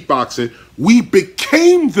 DJing, and beatboxing, we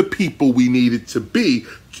became the people we needed to be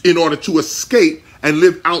in order to escape and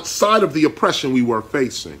live outside of the oppression we were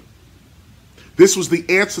facing. This was the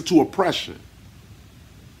answer to oppression.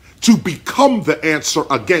 To become the answer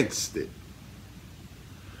against it.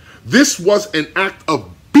 This was an act of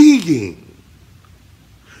being.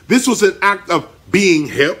 This was an act of being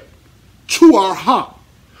hip to our hop,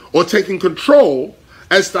 or taking control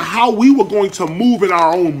as to how we were going to move in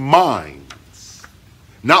our own minds.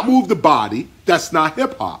 Not move the body, that's not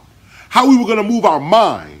hip hop. How we were going to move our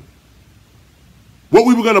mind, what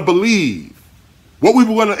we were going to believe, what we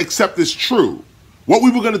were going to accept as true, what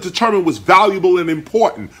we were going to determine was valuable and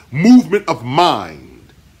important, movement of mind.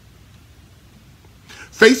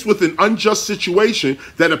 Faced with an unjust situation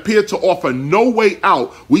that appeared to offer no way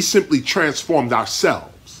out, we simply transformed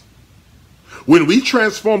ourselves. When we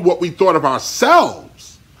transformed what we thought of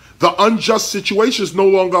ourselves, the unjust situations no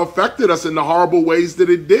longer affected us in the horrible ways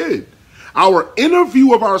that it did. Our inner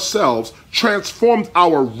view of ourselves transformed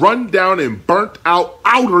our rundown and burnt out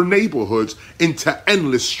outer neighborhoods into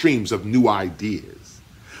endless streams of new ideas.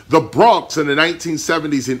 The Bronx in the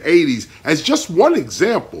 1970s and 80s, as just one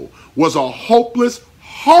example, was a hopeless,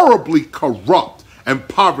 horribly corrupt and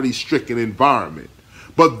poverty-stricken environment.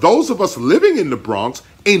 But those of us living in the Bronx,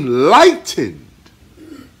 enlightened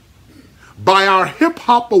by our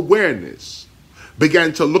hip-hop awareness,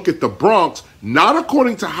 began to look at the Bronx not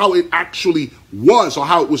according to how it actually was or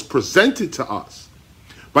how it was presented to us,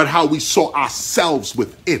 but how we saw ourselves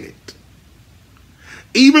within it.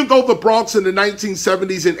 Even though the Bronx in the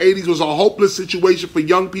 1970s and 80s was a hopeless situation for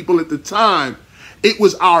young people at the time, it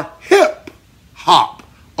was our hip-hop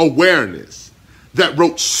awareness that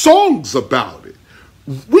wrote songs about it.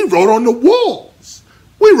 We wrote on the walls.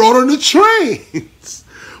 We wrote on the trains.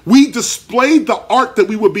 We displayed the art that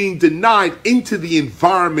we were being denied into the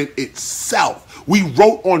environment itself. We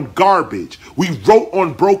wrote on garbage. We wrote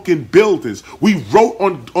on broken buildings. We wrote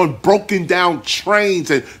on broken down trains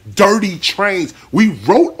and dirty trains. We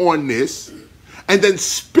wrote on this and then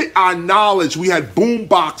spit our knowledge. We had boom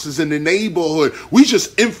boxes in the neighborhood. We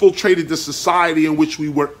just infiltrated the society in which we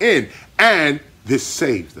were in, and this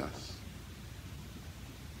saved us.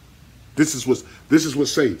 This is what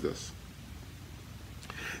saved us.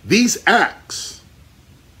 These acts,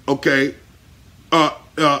 okay,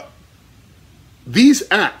 these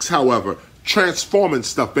acts, however, transforming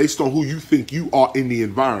stuff based on who you think you are in the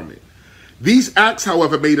environment. These acts,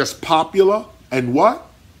 however, made us popular and what?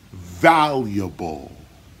 valuable.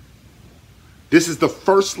 This is the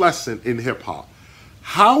first lesson in hip hop.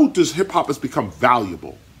 How does hip hop become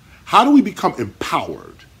valuable? How do we become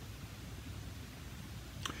empowered?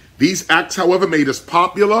 These acts, however, made us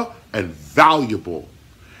popular and valuable,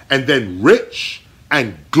 and then rich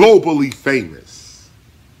and globally famous.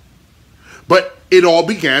 But it all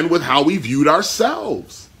began with how we viewed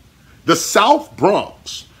ourselves. The South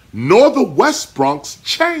Bronx nor the West Bronx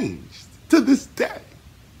changed to this day.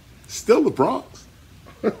 Still the Bronx.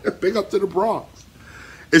 Big up to the Bronx.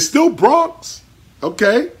 It's still Bronx,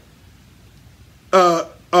 okay? Let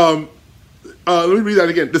me read that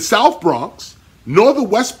again. The South Bronx nor the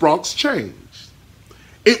West Bronx changed.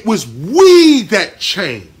 It was we that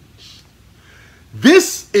changed.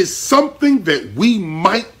 This is something that we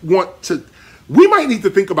might need to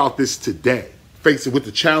think about this today, facing with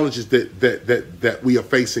the challenges that we are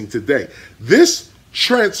facing today. This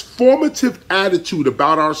transformative attitude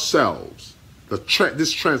about ourselves,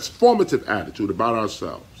 this transformative attitude about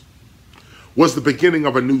ourselves was the beginning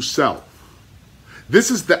of a new self. This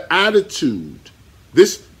is the attitude,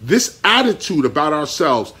 this attitude about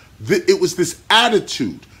ourselves. It was this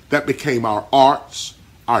attitude that became our arts,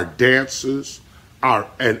 our dances,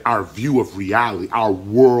 and our view of reality, our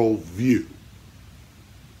world view.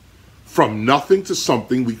 From nothing to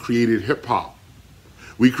something, we created hip hop.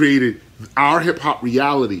 We created our hip hop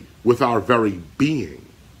reality with our very being.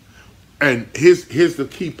 And here's the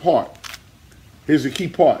key part. Here's the key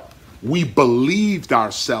part. We believed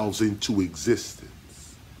ourselves into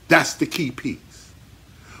existence. That's the key piece.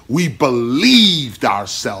 We believed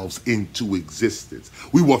ourselves into existence.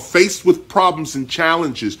 We were faced with problems and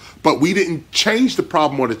challenges, but we didn't change the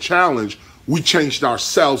problem or the challenge. We changed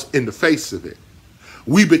ourselves in the face of it.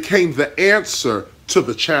 We became the answer to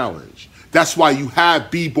the challenge. That's why you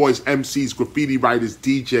have b-boys, MCs, graffiti writers,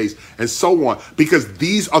 DJs, and so on, because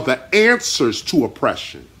these are the answers to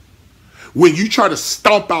oppression. When you try to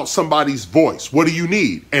stomp out somebody's voice, what do you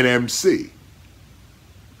need? An MC.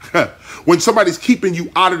 When somebody's keeping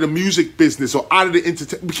you out of the music business or out of the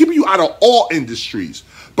entertainment, keeping you out of all industries,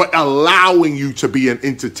 but allowing you to be an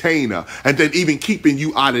entertainer, and then even keeping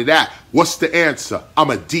you out of that, what's the answer? I'm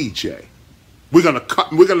a DJ. We're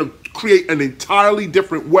gonna create an entirely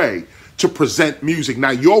different way to present music.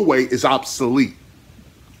 Now your way is obsolete.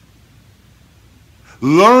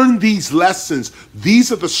 Learn these lessons.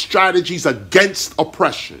 These are the strategies against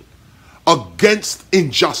oppression, against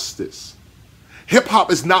injustice. Hip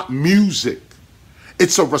hop is not music.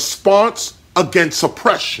 It's a response against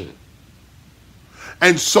oppression.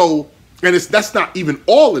 And so, that's not even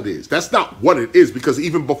all it is. That's not what it is, because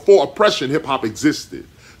even before oppression, hip hop existed.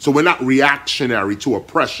 So we're not reactionary to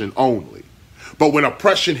oppression only. But when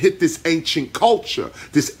oppression hit this ancient culture,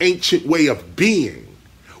 this ancient way of being,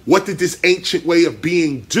 what did this ancient way of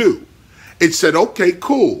being do? It said, okay,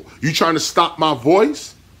 cool. You trying to stop my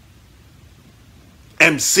voice?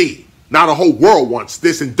 MC. Now the whole world wants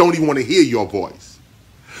this and don't even want to hear your voice.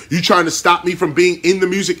 You trying to stop me from being in the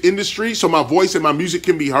music industry so my voice and my music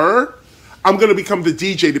can be heard? I'm going to become the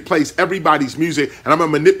DJ that plays everybody's music, and I'm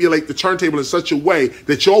going to manipulate the turntable in such a way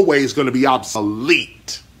that your way is going to be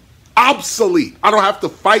obsolete. Obsolete. I don't have to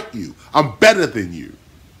fight you. I'm better than you.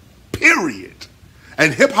 Period.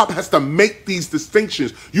 And hip-hop has to make these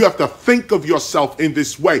distinctions. You have to think of yourself in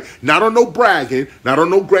this way. Not on no bragging, not on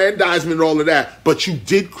no grandizement and all of that, but you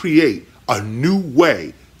did create a new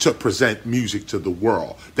way to present music to the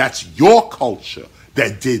world. That's your culture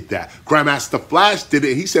that did that. Grandmaster Flash did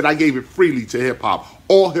it. He said, I gave it freely to hip-hop.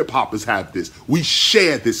 All hip-hoppers have this. We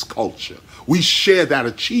share this culture. We share that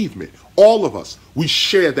achievement. All of us, we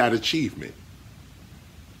share that achievement.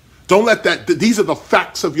 Don't let that, these are the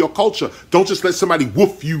facts of your culture. Don't just let somebody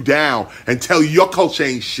woof you down and tell you your culture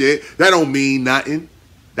ain't shit. That don't mean nothing.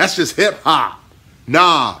 That's just hip-hop.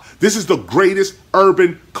 Nah, this is the greatest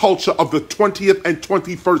urban culture of the 20th and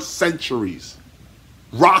 21st centuries.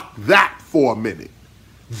 Rock that for a minute.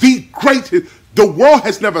 The greatest, the world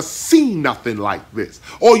has never seen nothing like this.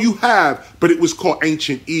 All you have, but it was called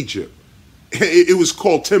ancient Egypt. It was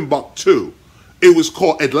called Timbuktu. It was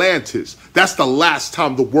called Atlantis. That's the last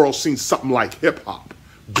time the world seen something like hip-hop.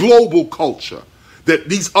 Global culture. That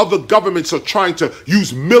these other governments are trying to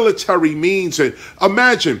use military means. And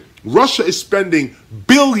imagine, Russia is spending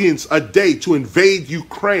billions a day to invade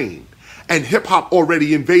Ukraine. And hip-hop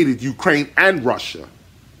already invaded Ukraine and Russia.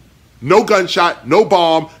 No gunshot, no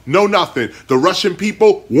bomb, no nothing. The Russian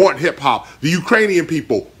people want hip-hop. The Ukrainian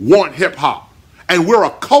people want hip-hop. And we're a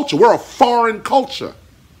culture. We're a foreign culture.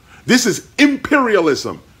 This is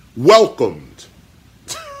imperialism, welcomed.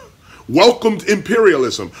 Welcomed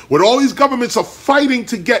imperialism. What all these governments are fighting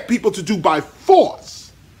to get people to do by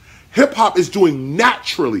force. Hip hop is doing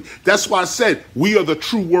naturally. That's why I said we are the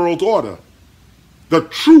true world order. The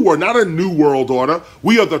true world, not a new world order.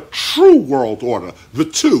 We are the true world order. The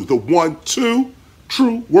two, the 1, 2,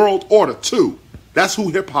 true world order, 2. That's who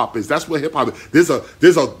hip hop is. That's what hip hop is.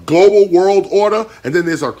 There's a global world order, and then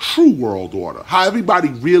there's a true world order. How everybody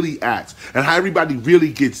really acts and how everybody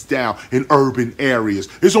really gets down in urban areas.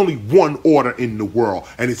 There's only one order in the world,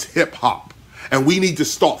 and it's hip hop. And we need to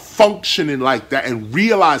start functioning like that and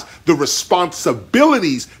realize the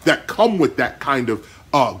responsibilities that come with that kind of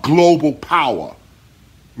global power.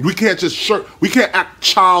 We can't just we can't act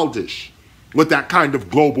childish with that kind of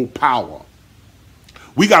global power.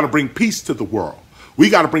 We got to bring peace to the world. We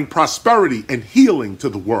got to bring prosperity and healing to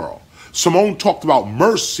the world. Simone talked about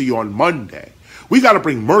mercy on Monday. We got to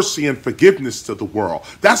bring mercy and forgiveness to the world.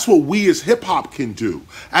 That's what we as hip hop can do.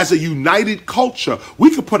 As a united culture,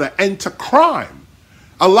 we could put an end to crime.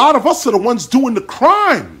 A lot of us are the ones doing the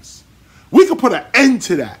crimes. We could put an end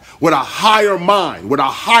to that with a higher mind, with a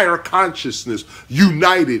higher consciousness,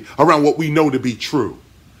 united around what we know to be true.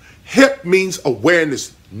 Hip means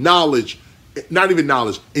awareness, knowledge, not even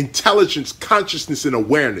knowledge, intelligence, consciousness, and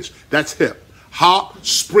awareness. That's hip. Hop,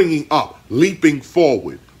 springing up, leaping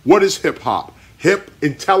forward. What is hip hop? Hip,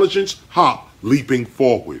 intelligence, hop, leaping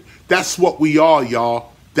forward. That's what we are,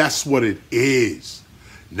 y'all. That's what it is.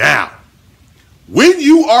 Now, when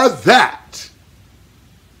you are that,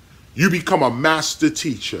 you become a master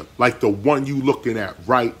teacher like the one you looking at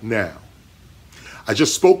right now. I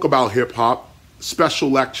just spoke about hip hop, special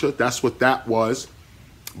lecture. That's what that was.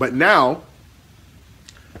 But now,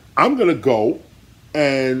 I'm going to go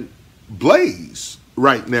and blaze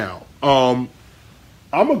right now. I'm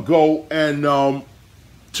going to go and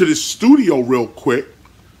to the studio real quick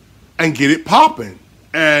and get it popping.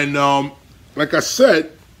 And like I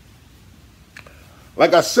said,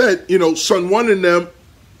 you know, Son One and them,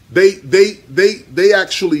 they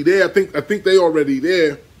actually there. I think they already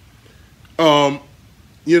there.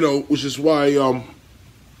 You know, which is why you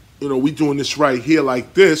know, we doing this right here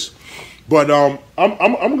like this. But I'm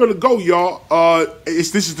gonna go, y'all.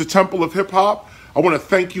 This is the Temple of Hip Hop. I want to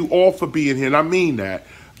thank you all for being here, and I mean that.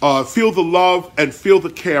 Feel the love and feel the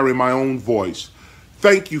care in my own voice.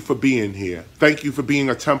 Thank you for being here. Thank you for being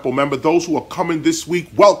a Temple member. Those who are coming this week,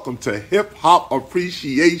 welcome to Hip Hop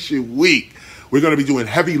Appreciation Week. We're going to be doing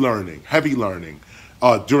heavy learning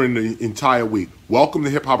during the entire week. Welcome to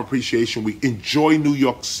Hip Hop Appreciation Week. Enjoy New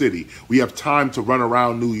York City. We have time to run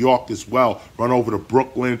around New York as well. Run over to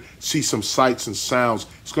Brooklyn, see some sights and sounds.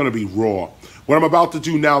 It's going to be raw. What I'm about to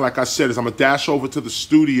do now, like I said, is I'm going to dash over to the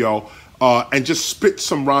studio and just spit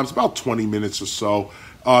some rhymes, about 20 minutes or so.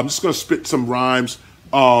 I'm just going to spit some rhymes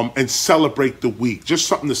and celebrate the week. Just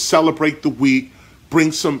something to celebrate the week,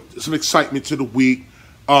 bring some excitement to the week.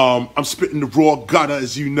 I'm spitting the raw gutter,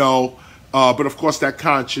 as you know, but of course that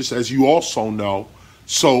conscious, as you also know.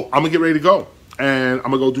 So I'm going to get ready to go, and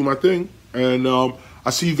I'm going to go do my thing. And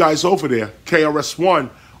I see you guys over there.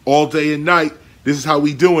 KRS-ONE, all day and night. This is how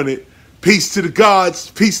we doing it. Peace to the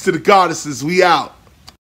gods, peace to the goddesses. We out.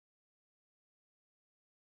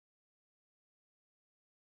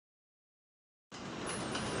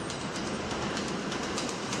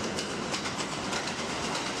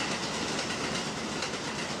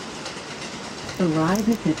 Arrive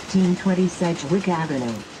at 1520 Sedgwick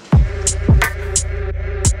Avenue.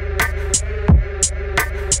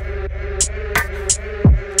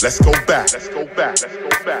 Let's go back.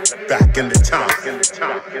 Back in the time.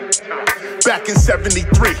 Back in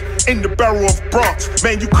 73, in the borough of Bronx.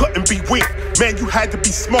 Man, you couldn't be weak. Man, you had to be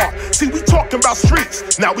smart. See, we talking about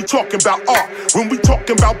streets. Now we talking about art. When we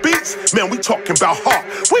talking about beats, man, we talking about heart.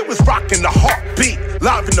 We was rocking the heartbeat,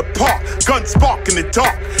 live in the park. Gun spark in the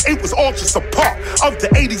dark. It was all just a part of the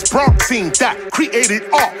 80s Bronx scene that created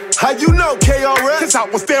art. How you know, KRS? Cause I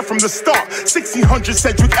was there from the start. 1600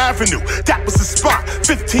 Sedgwick Avenue, that was the spot.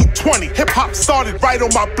 1520, hip-hop started right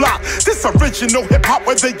on my block. This original hip-hop,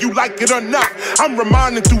 whether you like it or not. I'm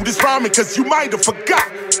reminding through this rhyming cause you might have forgot.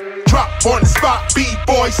 Drop on the spot,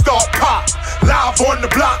 B-boy start pop. Live on the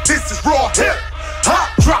block, this is raw hip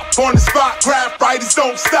hop. Drop on the spot, grab writers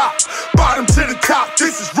don't stop. Bottom to the top,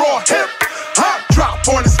 this is raw hip hop. Drop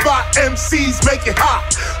on the spot, MCs make it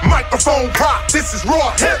hot. Microphone rock, this is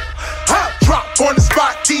raw hip hop. Drop on the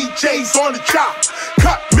spot, DJs on the chop.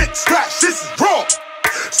 Cut, mix, scratch, this is raw.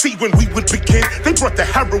 See, when we would begin, they brought the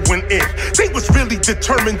heroin in. They was really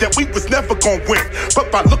determined that we was never gonna win.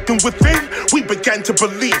 But by looking within, we began to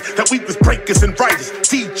believe that we was breakers and writers,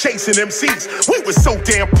 chasing MCs. We was so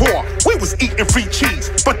damn poor, we was eating free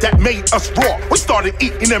cheese. But that made us raw, we started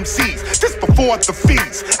eating MCs. Just before the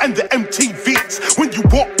fees and the MTVs. When you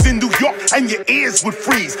walked in New York and you your ears would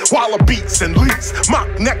freeze. Walla beats and leaks, mock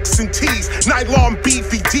necks and tees, nylon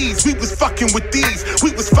BVDs. We was fucking with these,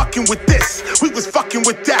 we was fucking with this, we was fucking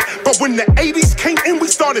with that. But when the 80s came in, we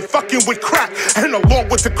started fucking with crack. And along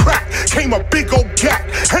with the crack came a big old gat.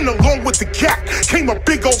 And along with the gat came a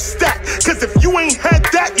big old stack. Cause if you ain't had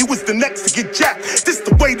that, you was the next to get jacked. This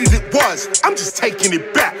the way that it was, I'm just taking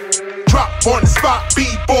it back. Drop on the spot,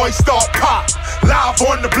 B-boy start pop. Live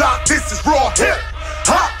on the block, this is raw hip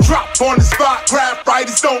hop. Drop on the spot, grab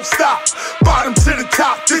writers don't stop. Bottom to the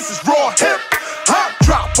top, this is raw hip hop.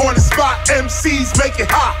 Drop on the spot, MCs make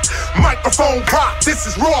it hot. Microphone rock, this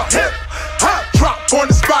is raw hip hop. Drop on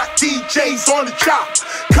the spot, DJs on the chop.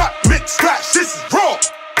 Cut, mix, scratch, this is raw.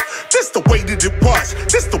 This the way that it was,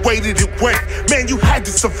 this the way that it went. Man, you had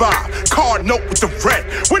to survive, card note with the rent.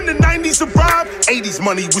 When the 90s arrived, 80s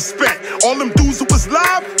money was spent. All them dudes that was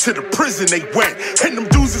live, to the prison they went. And them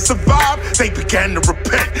dudes that survived, they began to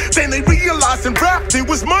repent. Then they realized in rap, there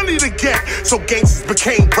was money to get. So gangsters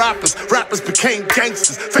became rappers, rappers became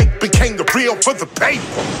gangsters. Fake became the real for the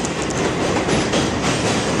paper.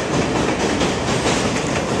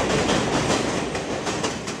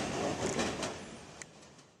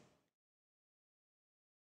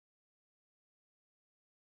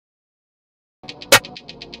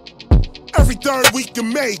 Every third week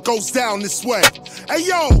in May goes down this way. Hey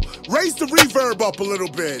yo, raise the reverb up a little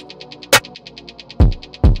bit.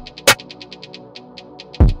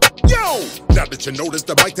 Yo! Now that you notice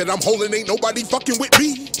the mic that I'm holding ain't nobody fucking with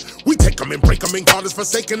me. We take them and break them and God is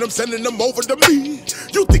forsaking them, sending them over to me.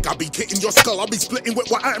 You think I'll be hitting your skull, I'll be splitting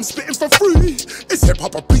with what I am spitting for free. It's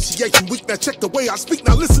hip-hop appreciation week, now check the way I speak,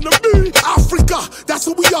 now listen to me. Africa, that's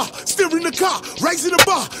who we are, steering the car, raising the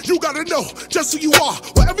bar. You gotta know just who you are,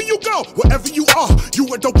 wherever you go, wherever you are. You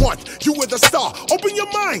are the one, you are the star. Open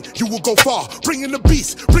your mind, you will go far. Bringing the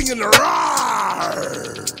beast, bringing the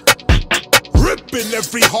roar. Ripping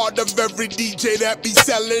every heart of every DJ that be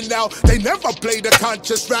selling out. They never play the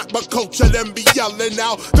conscious rap, but culture them be yelling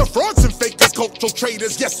out. The frauds and fakers, cultural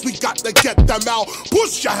traders, yes, we got to get them out.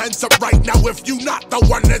 Push your hands up right now if you not the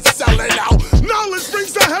one that's selling out. Knowledge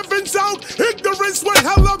brings the heavens out, ignorance what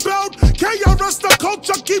hell about. KRS the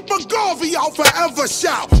culture keeper, Garvey out forever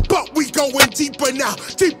shout. But we going deeper now,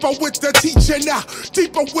 deeper with the teacher now.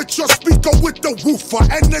 Deeper with your speaker, with the woofer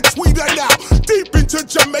and the tweeter now. Deep into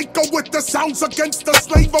Jamaica with the sound against the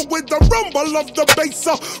slaver, with the rumble of the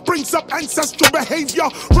baser brings up ancestral behavior.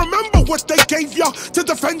 Remember what they gave ya to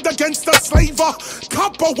defend against the slaver.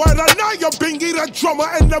 Copper where the Naya Bingy, the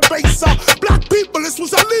drummer and the baser. Black people, this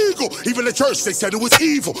was illegal. Even the church, they said it was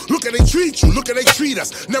evil. Look at they treat you, look at they treat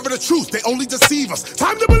us. Never the truth, they only deceive us.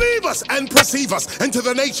 Time to believe us and perceive us into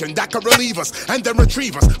the nation that can relieve us and then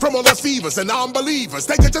retrieve us from all the fevers and unbelievers.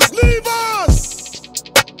 They can just leave us.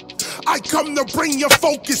 I come to bring your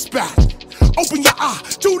focus back. Open your eye,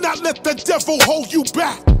 do not let the devil hold you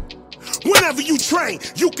back. Whenever you train,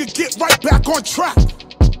 you can get right back on track.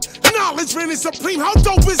 Knowledge reigning supreme, how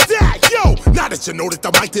dope is that? Yo, now that you know that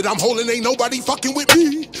the mic that I'm holding ain't nobody fucking with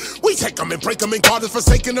me. We take them and break them and God is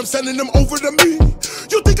forsaking them, sending them over to me.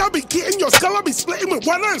 You think I'll be getting your skull, I'll be splitting with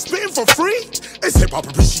what I'm spitting for free? It's hip-hop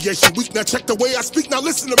appreciation week, now check the way I speak, now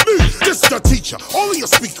listen to me. This is the teacher, only a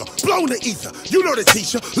speaker, blown the ether. You know the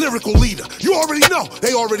teacher, lyrical leader. You already know,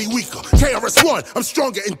 they already weaker. KRS-ONE, I'm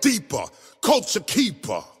stronger and deeper. Culture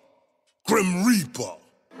keeper, Grim Reaper.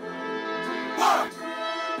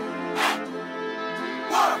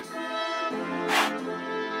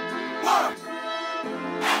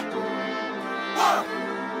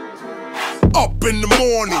 Up in the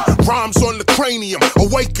morning, rhymes on the cranium,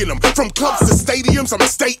 awaken them. From clubs to stadiums, I'm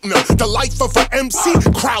stating them. The life of an MC,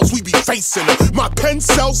 crowds we be facing them. My pen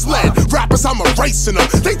sells lead, rappers I'm erasing them.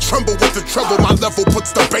 They tremble with the treble, my level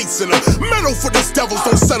puts the bass in them. Metal for these devils,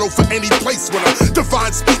 don't settle for any place with them.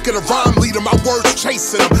 Divine speaker, the rhyme leader, my words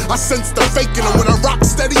chasing them. I sense the faking them, when I rock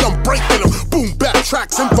steady, I'm breaking them. Boom, back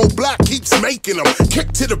tracks, info black keeps making them.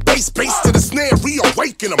 Kick to the bass, bass to the snare,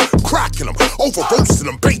 reawaken them. Cracking them, over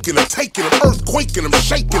roasting them, baking them, taking them. Earthquaking them,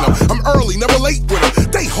 shaking them. I'm early, never late with them.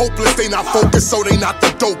 They hopeless, they not focused, so they not the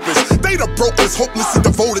dopest. They the brokest, hopelessly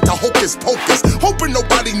devoted to hocus pocus. Hoping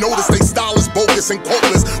nobody notice they style is bogus and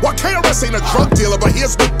quoteless. While KRS ain't a drug dealer, but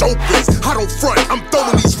here's what dope is. I don't front, I'm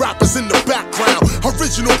throwing these rappers in the background.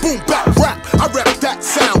 Original boom bap rap, I rap that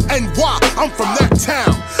sound. And why? I'm from that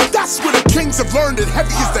town. That's where the kings have learned that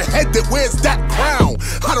heavy is the head that wears that crown.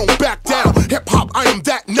 I don't back down, hip hop, I am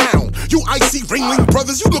that now. You icy ringling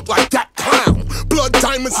brothers, you look like that clown. Blood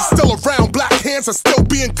diamonds are still around, black hands are still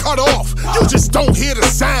being cut off. You just don't hear the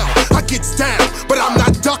sound. I gets down, but I'm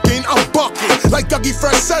not ducking, I'm bucking. Like like Dougie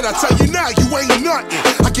Fresh said, I tell you now, you ain't nothing.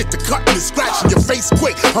 I get to cutting and scratching your face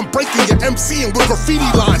quick. I'm breaking your MCing with graffiti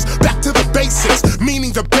lines. Back to the basics,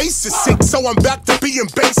 meaning the base is sick. So I'm back to being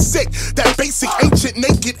basic. That basic ancient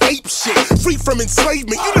naked ape shit. Free from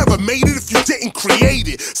enslavement, you never made it if you didn't create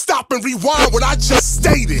it. Stop and rewind what I just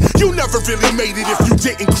stated. You never really made it if you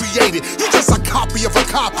didn't create it. You just a copy of a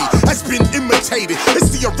copy that's been imitated. It's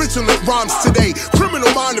the original that rhymes today. Criminal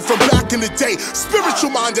minded from back in the day. Spiritual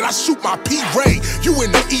minded, I shoot my P-Ray. You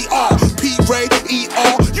in the ER, P-Ray,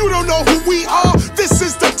 ER. You don't know who we are? This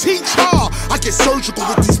is the TEACHA. I get surgical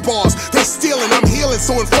with these bars. They stealing, I'm healing.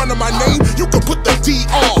 So in front of my name, you can put the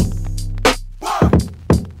DR.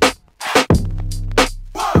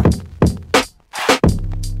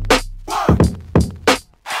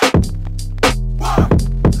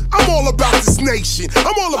 Nation.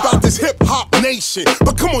 I'm all about this hip-hop nation.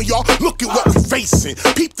 But come on, y'all, look at what we're facing.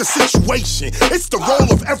 Peep the situation. It's the role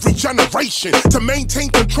of every generation to maintain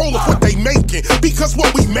control of what they making. Because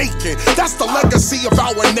what we making, that's the legacy of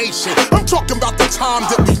our nation. I'm talking about the time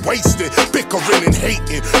that we wasted, bickering and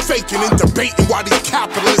hating, faking and debating while these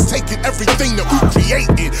capitalists taking everything that we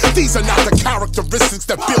created. These are not the characteristics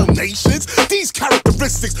that build nations. These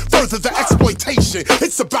characteristics further the exploitation.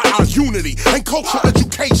 It's about our unity and cultural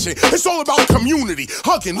education. It's all about community,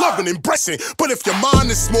 hugging, loving, embracing. But if your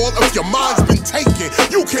mind is small, if your mind's been taken,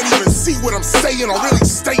 you can't even see what I'm saying or really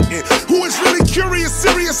stating. Who is really curious,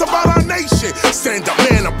 serious about our nation? Stand up,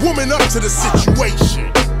 man up, woman up to the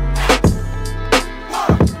situation.